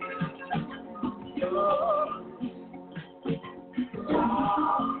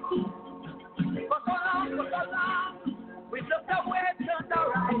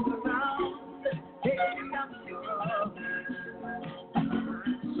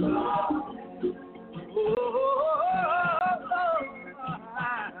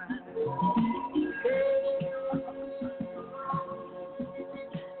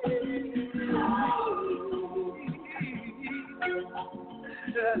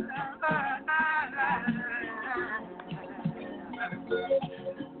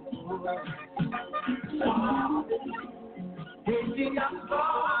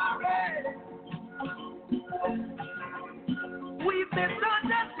 We've been so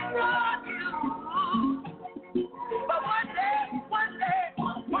desperate on you, but one day,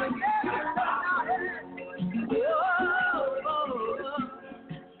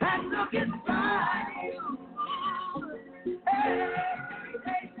 and look inside you.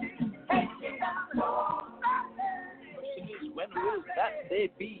 When will that day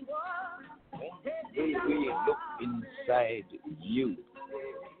be? When will we look inside you?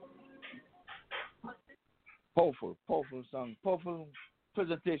 Powerful song, powerful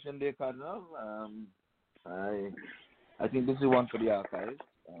presentation there, Cardinal. I think this is one for the archives.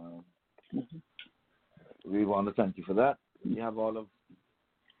 We want to thank you for that. We have all of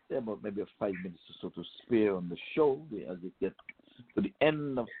about maybe 5 minutes or so to spare on the show as we get to the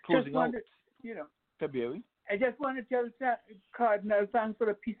end of closing out February. I just want to tell Cardinal, thanks for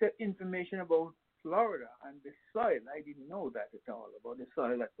a piece of information about Florida and the soil. I didn't know that at all, about the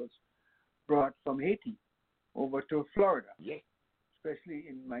soil that was brought from Haiti over to Florida. Yes. Especially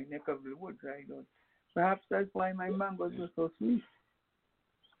in my neck of the woods. Perhaps that's why my mangoes were so sweet.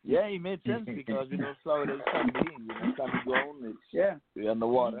 Yeah, it made sense because Florida is sandy, sandy ground. It's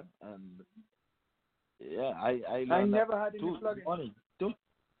underwater, and I never had any flooding. Too.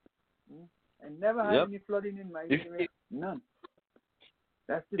 I never had any flooding in my area. None.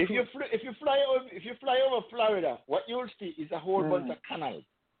 That's the truth. If you fly over Florida, what you'll see is a whole bunch of canals.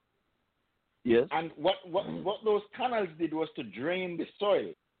 Yes. And what those canals did was to drain the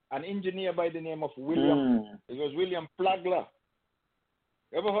soil. An engineer by the name of William Flagler.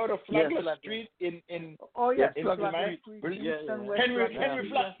 You ever heard of Flagler Street in Flagler Street. Henry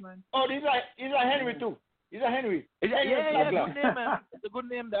Flagler. Oh, he's a Henry too. He's a Henry. Flagler. Good name, man. It's a good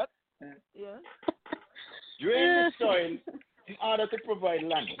name, that. Yeah. Drain the soil in order to provide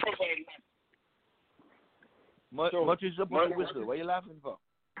land. Much is up with the whistle. What are you laughing for?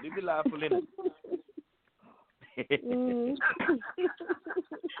 Leave the laugh for Lynn.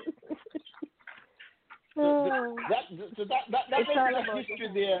 That little bit of history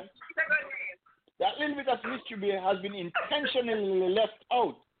there. That little bit of history there has been intentionally left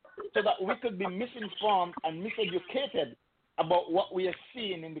out so that we could be misinformed and miseducated about what we are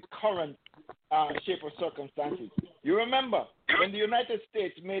seeing in the current shape of circumstances. You remember when the United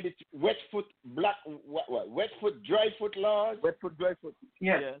States made its wet foot, dry foot laws? Wet foot, dry foot.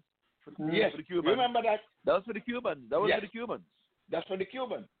 Yes. Yes. For the Cubans. Remember that? That was for the Cubans. For the Cubans. That's for the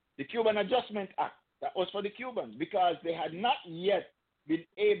Cubans. The Cuban Adjustment Act. That was for the Cubans because they had not yet been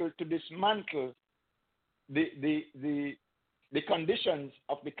able to dismantle the conditions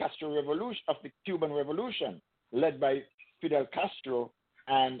of the Castro Revolution, of the Cuban Revolution, led by Fidel Castro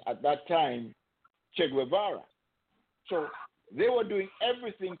and at that time Che Guevara. So they were doing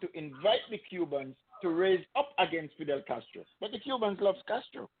everything to invite the Cubans to raise up against Fidel Castro. But the Cubans loved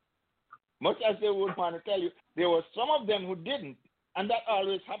Castro. Much as they would want to tell you, there were some of them who didn't, and that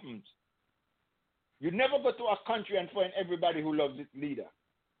always happens. You never go to a country and find everybody who loves its leader.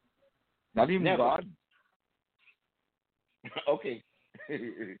 Not even never. God. Okay.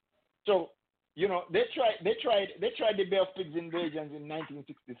 So, they tried the Bay of Pigs invasions in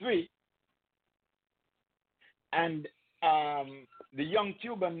 1963, and the young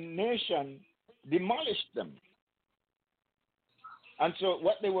Cuban nation demolished them. And so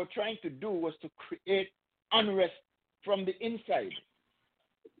what they were trying to do was to create unrest from the inside,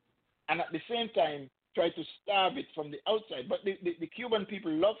 and at the same time try to starve it from the outside. But the Cuban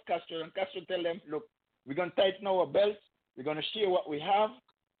people love Castro, and Castro tell them, look, we're going to tighten our belts, we're going to share what we have.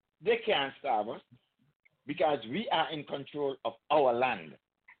 They can't starve us because we are in control of our land.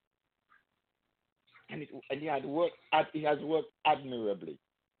 And it has worked admirably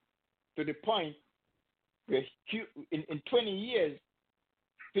to the point where in 20 years,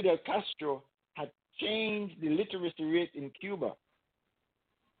 Fidel Castro had changed the literacy rate in Cuba.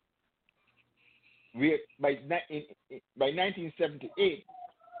 By 1978,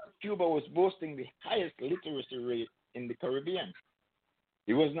 Cuba was boasting the highest literacy rate in the Caribbean.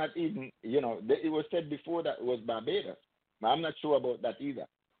 It was not even, it was said before that it was Barbados. I'm not sure about that either,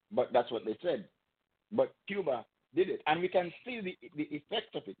 but that's what they said. But Cuba did it, and we can see the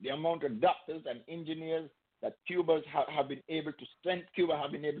effect of it, the amount of doctors and engineers that Cuba have been able to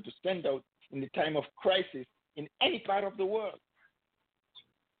send out in the time of crisis in any part of the world.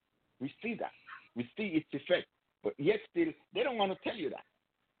 We see that. We see its effect. But yet still, they don't want to tell you that.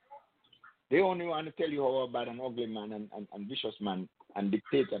 They only want to tell you how bad an ugly man and vicious man and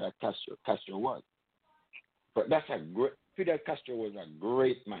dictator that Castro was. But that's Fidel Castro was a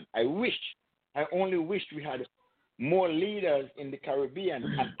great man. I only wished we had more leaders in the Caribbean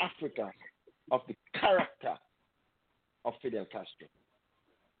and Africa of the character of Fidel Castro.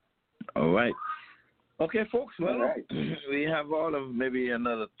 All right. Okay, folks. Well, we have all of maybe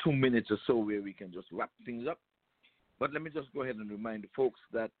another 2 minutes or so where we can just wrap things up. But let me just go ahead and remind the folks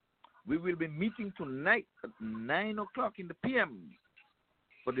that we will be meeting tonight at 9 o'clock in the p.m.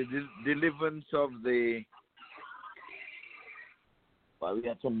 for the deliverance of the... Well, we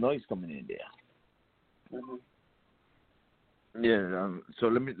had some noise coming in there. Mm-hmm. Yeah, so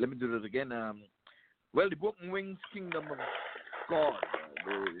let me do that again. Well, the Broken Wings Kingdom of God,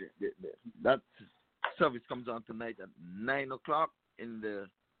 that service comes on tonight at 9 o'clock in the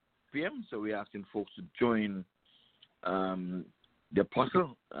p.m. So we're asking folks to join the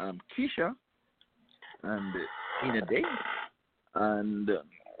Apostle Keisha and Ina Day, and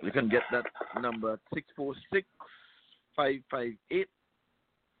you can get that number 646-558-8656,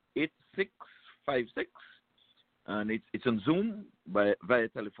 and it's on Zoom via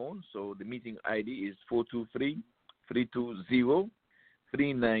telephone. So the meeting ID is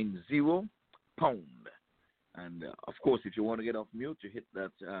 423-320-390#. And of course, if you want to get off mute, you hit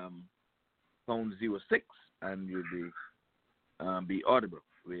that pound 06, and you'll be audible,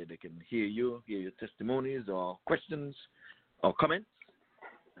 where they can hear your testimonies or questions or comments.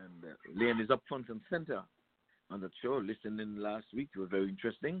 And Leon is up front and center on that show. Listening last week, it was very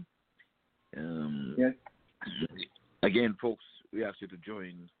interesting. Yes. Again, folks, we ask you to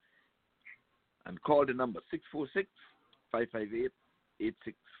join and call the number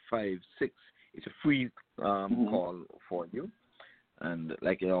 646-558-8656. It's a free call for you. And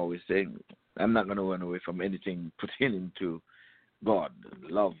like I always say, I'm not going to run away from anything pertaining to God,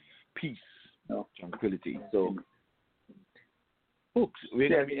 love, peace, tranquility. So, folks, we're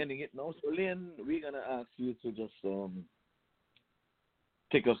going to be ending it now. So, Lynn, we're going to ask you to just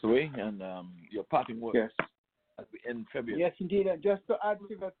take us away and your parting words as we end February. Yes, indeed. Just to add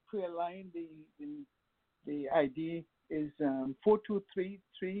to that prayer line, the ID is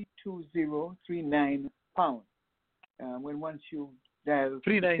 423-320-39#. When once you dial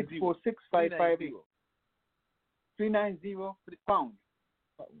 646-558 390 pound.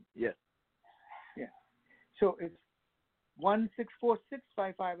 Yes. Yeah. So it's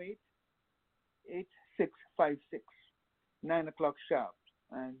 1-646-558-8656, 9 o'clock sharp,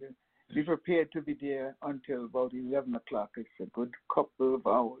 and be prepared to be there until about 11 o'clock. It's a good couple of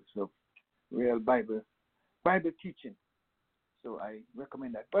hours of real Bible teaching. So I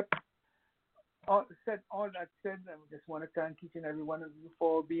recommend that. But all that said, I just want to thank each and every one of you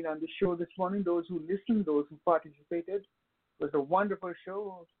for being on the show this morning. Those who listened, those who participated. It was a wonderful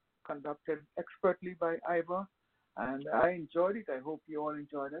show conducted expertly by Ivor, and I enjoyed it. I hope you all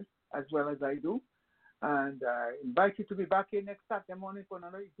enjoyed it as well as I do. And I invite you to be back here next Saturday morning for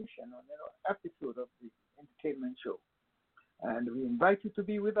another edition, another episode of the entertainment show. And we invite you to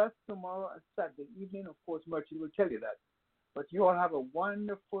be with us tomorrow at Saturday evening. Of course, Murchie will tell you that. But you all have a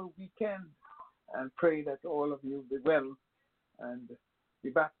wonderful weekend, and pray that all of you be well and be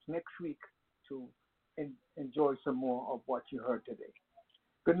back next week to enjoy some more of what you heard today.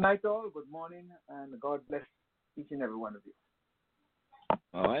 Good night, all. Good morning, and God bless each and every one of you.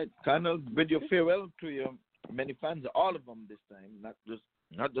 All right, Colonel, bid your farewell to your many fans, all of them this time, not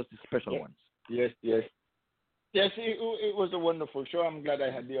just the special ones. Yes. Yes, it was a wonderful show. I'm glad I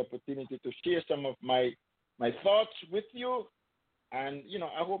had the opportunity to share some of my thoughts with you. And,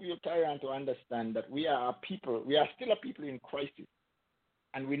 I hope you carry on to understand that we are still a people in crisis.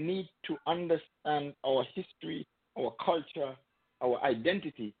 And we need to understand our history, our culture, our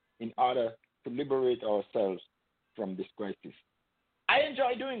identity in order to liberate ourselves from this crisis. I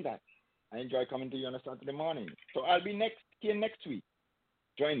enjoy doing that. I enjoy coming to you on a Saturday morning. So I'll be here next week.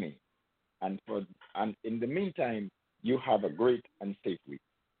 Join me. And in the meantime, you have a great and safe week.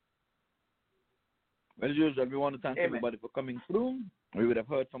 Well, as usual, we want to thank everybody for coming through. We would have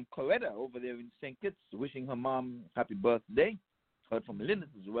heard from Coretta over there in St. Kitts, wishing her mom happy birthday. Heard from Lynette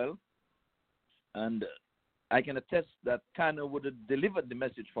as well. And I can attest that Kana would have delivered the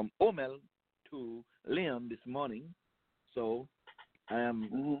message from Omel to Leon this morning. So I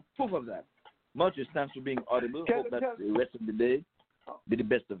am proof of that. Much thanks for being audible. Hope that the rest of the day be the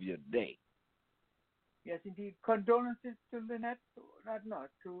best of your day. Yes, indeed. Condolences to Lynette,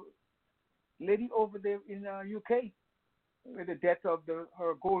 to lady over there in UK with the death of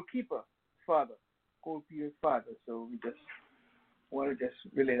her goalkeeper's father. So we just want to just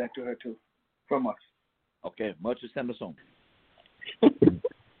relay that to her too, from us. Okay, much to send us home.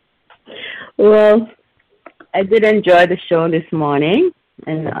 Well, I did enjoy the show this morning,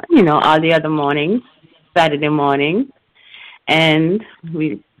 and all the other mornings, Saturday morning, and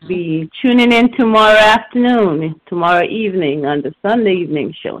we'll be tuning in tomorrow evening on the Sunday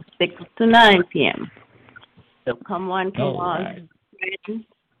evening show, 6 to 9 p.m. So come on. Right.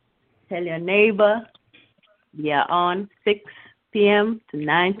 Tell your neighbor we are on 6 p.m. to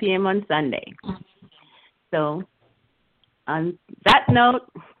 9 p.m. on Sunday. So on that note,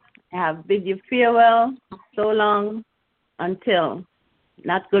 I have bid you farewell. So long until,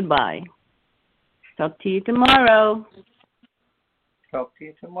 not goodbye. Talk to you tomorrow. Talk to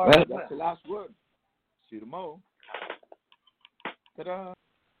you tomorrow. Well, that's the last word. See you tomorrow. Ta-da.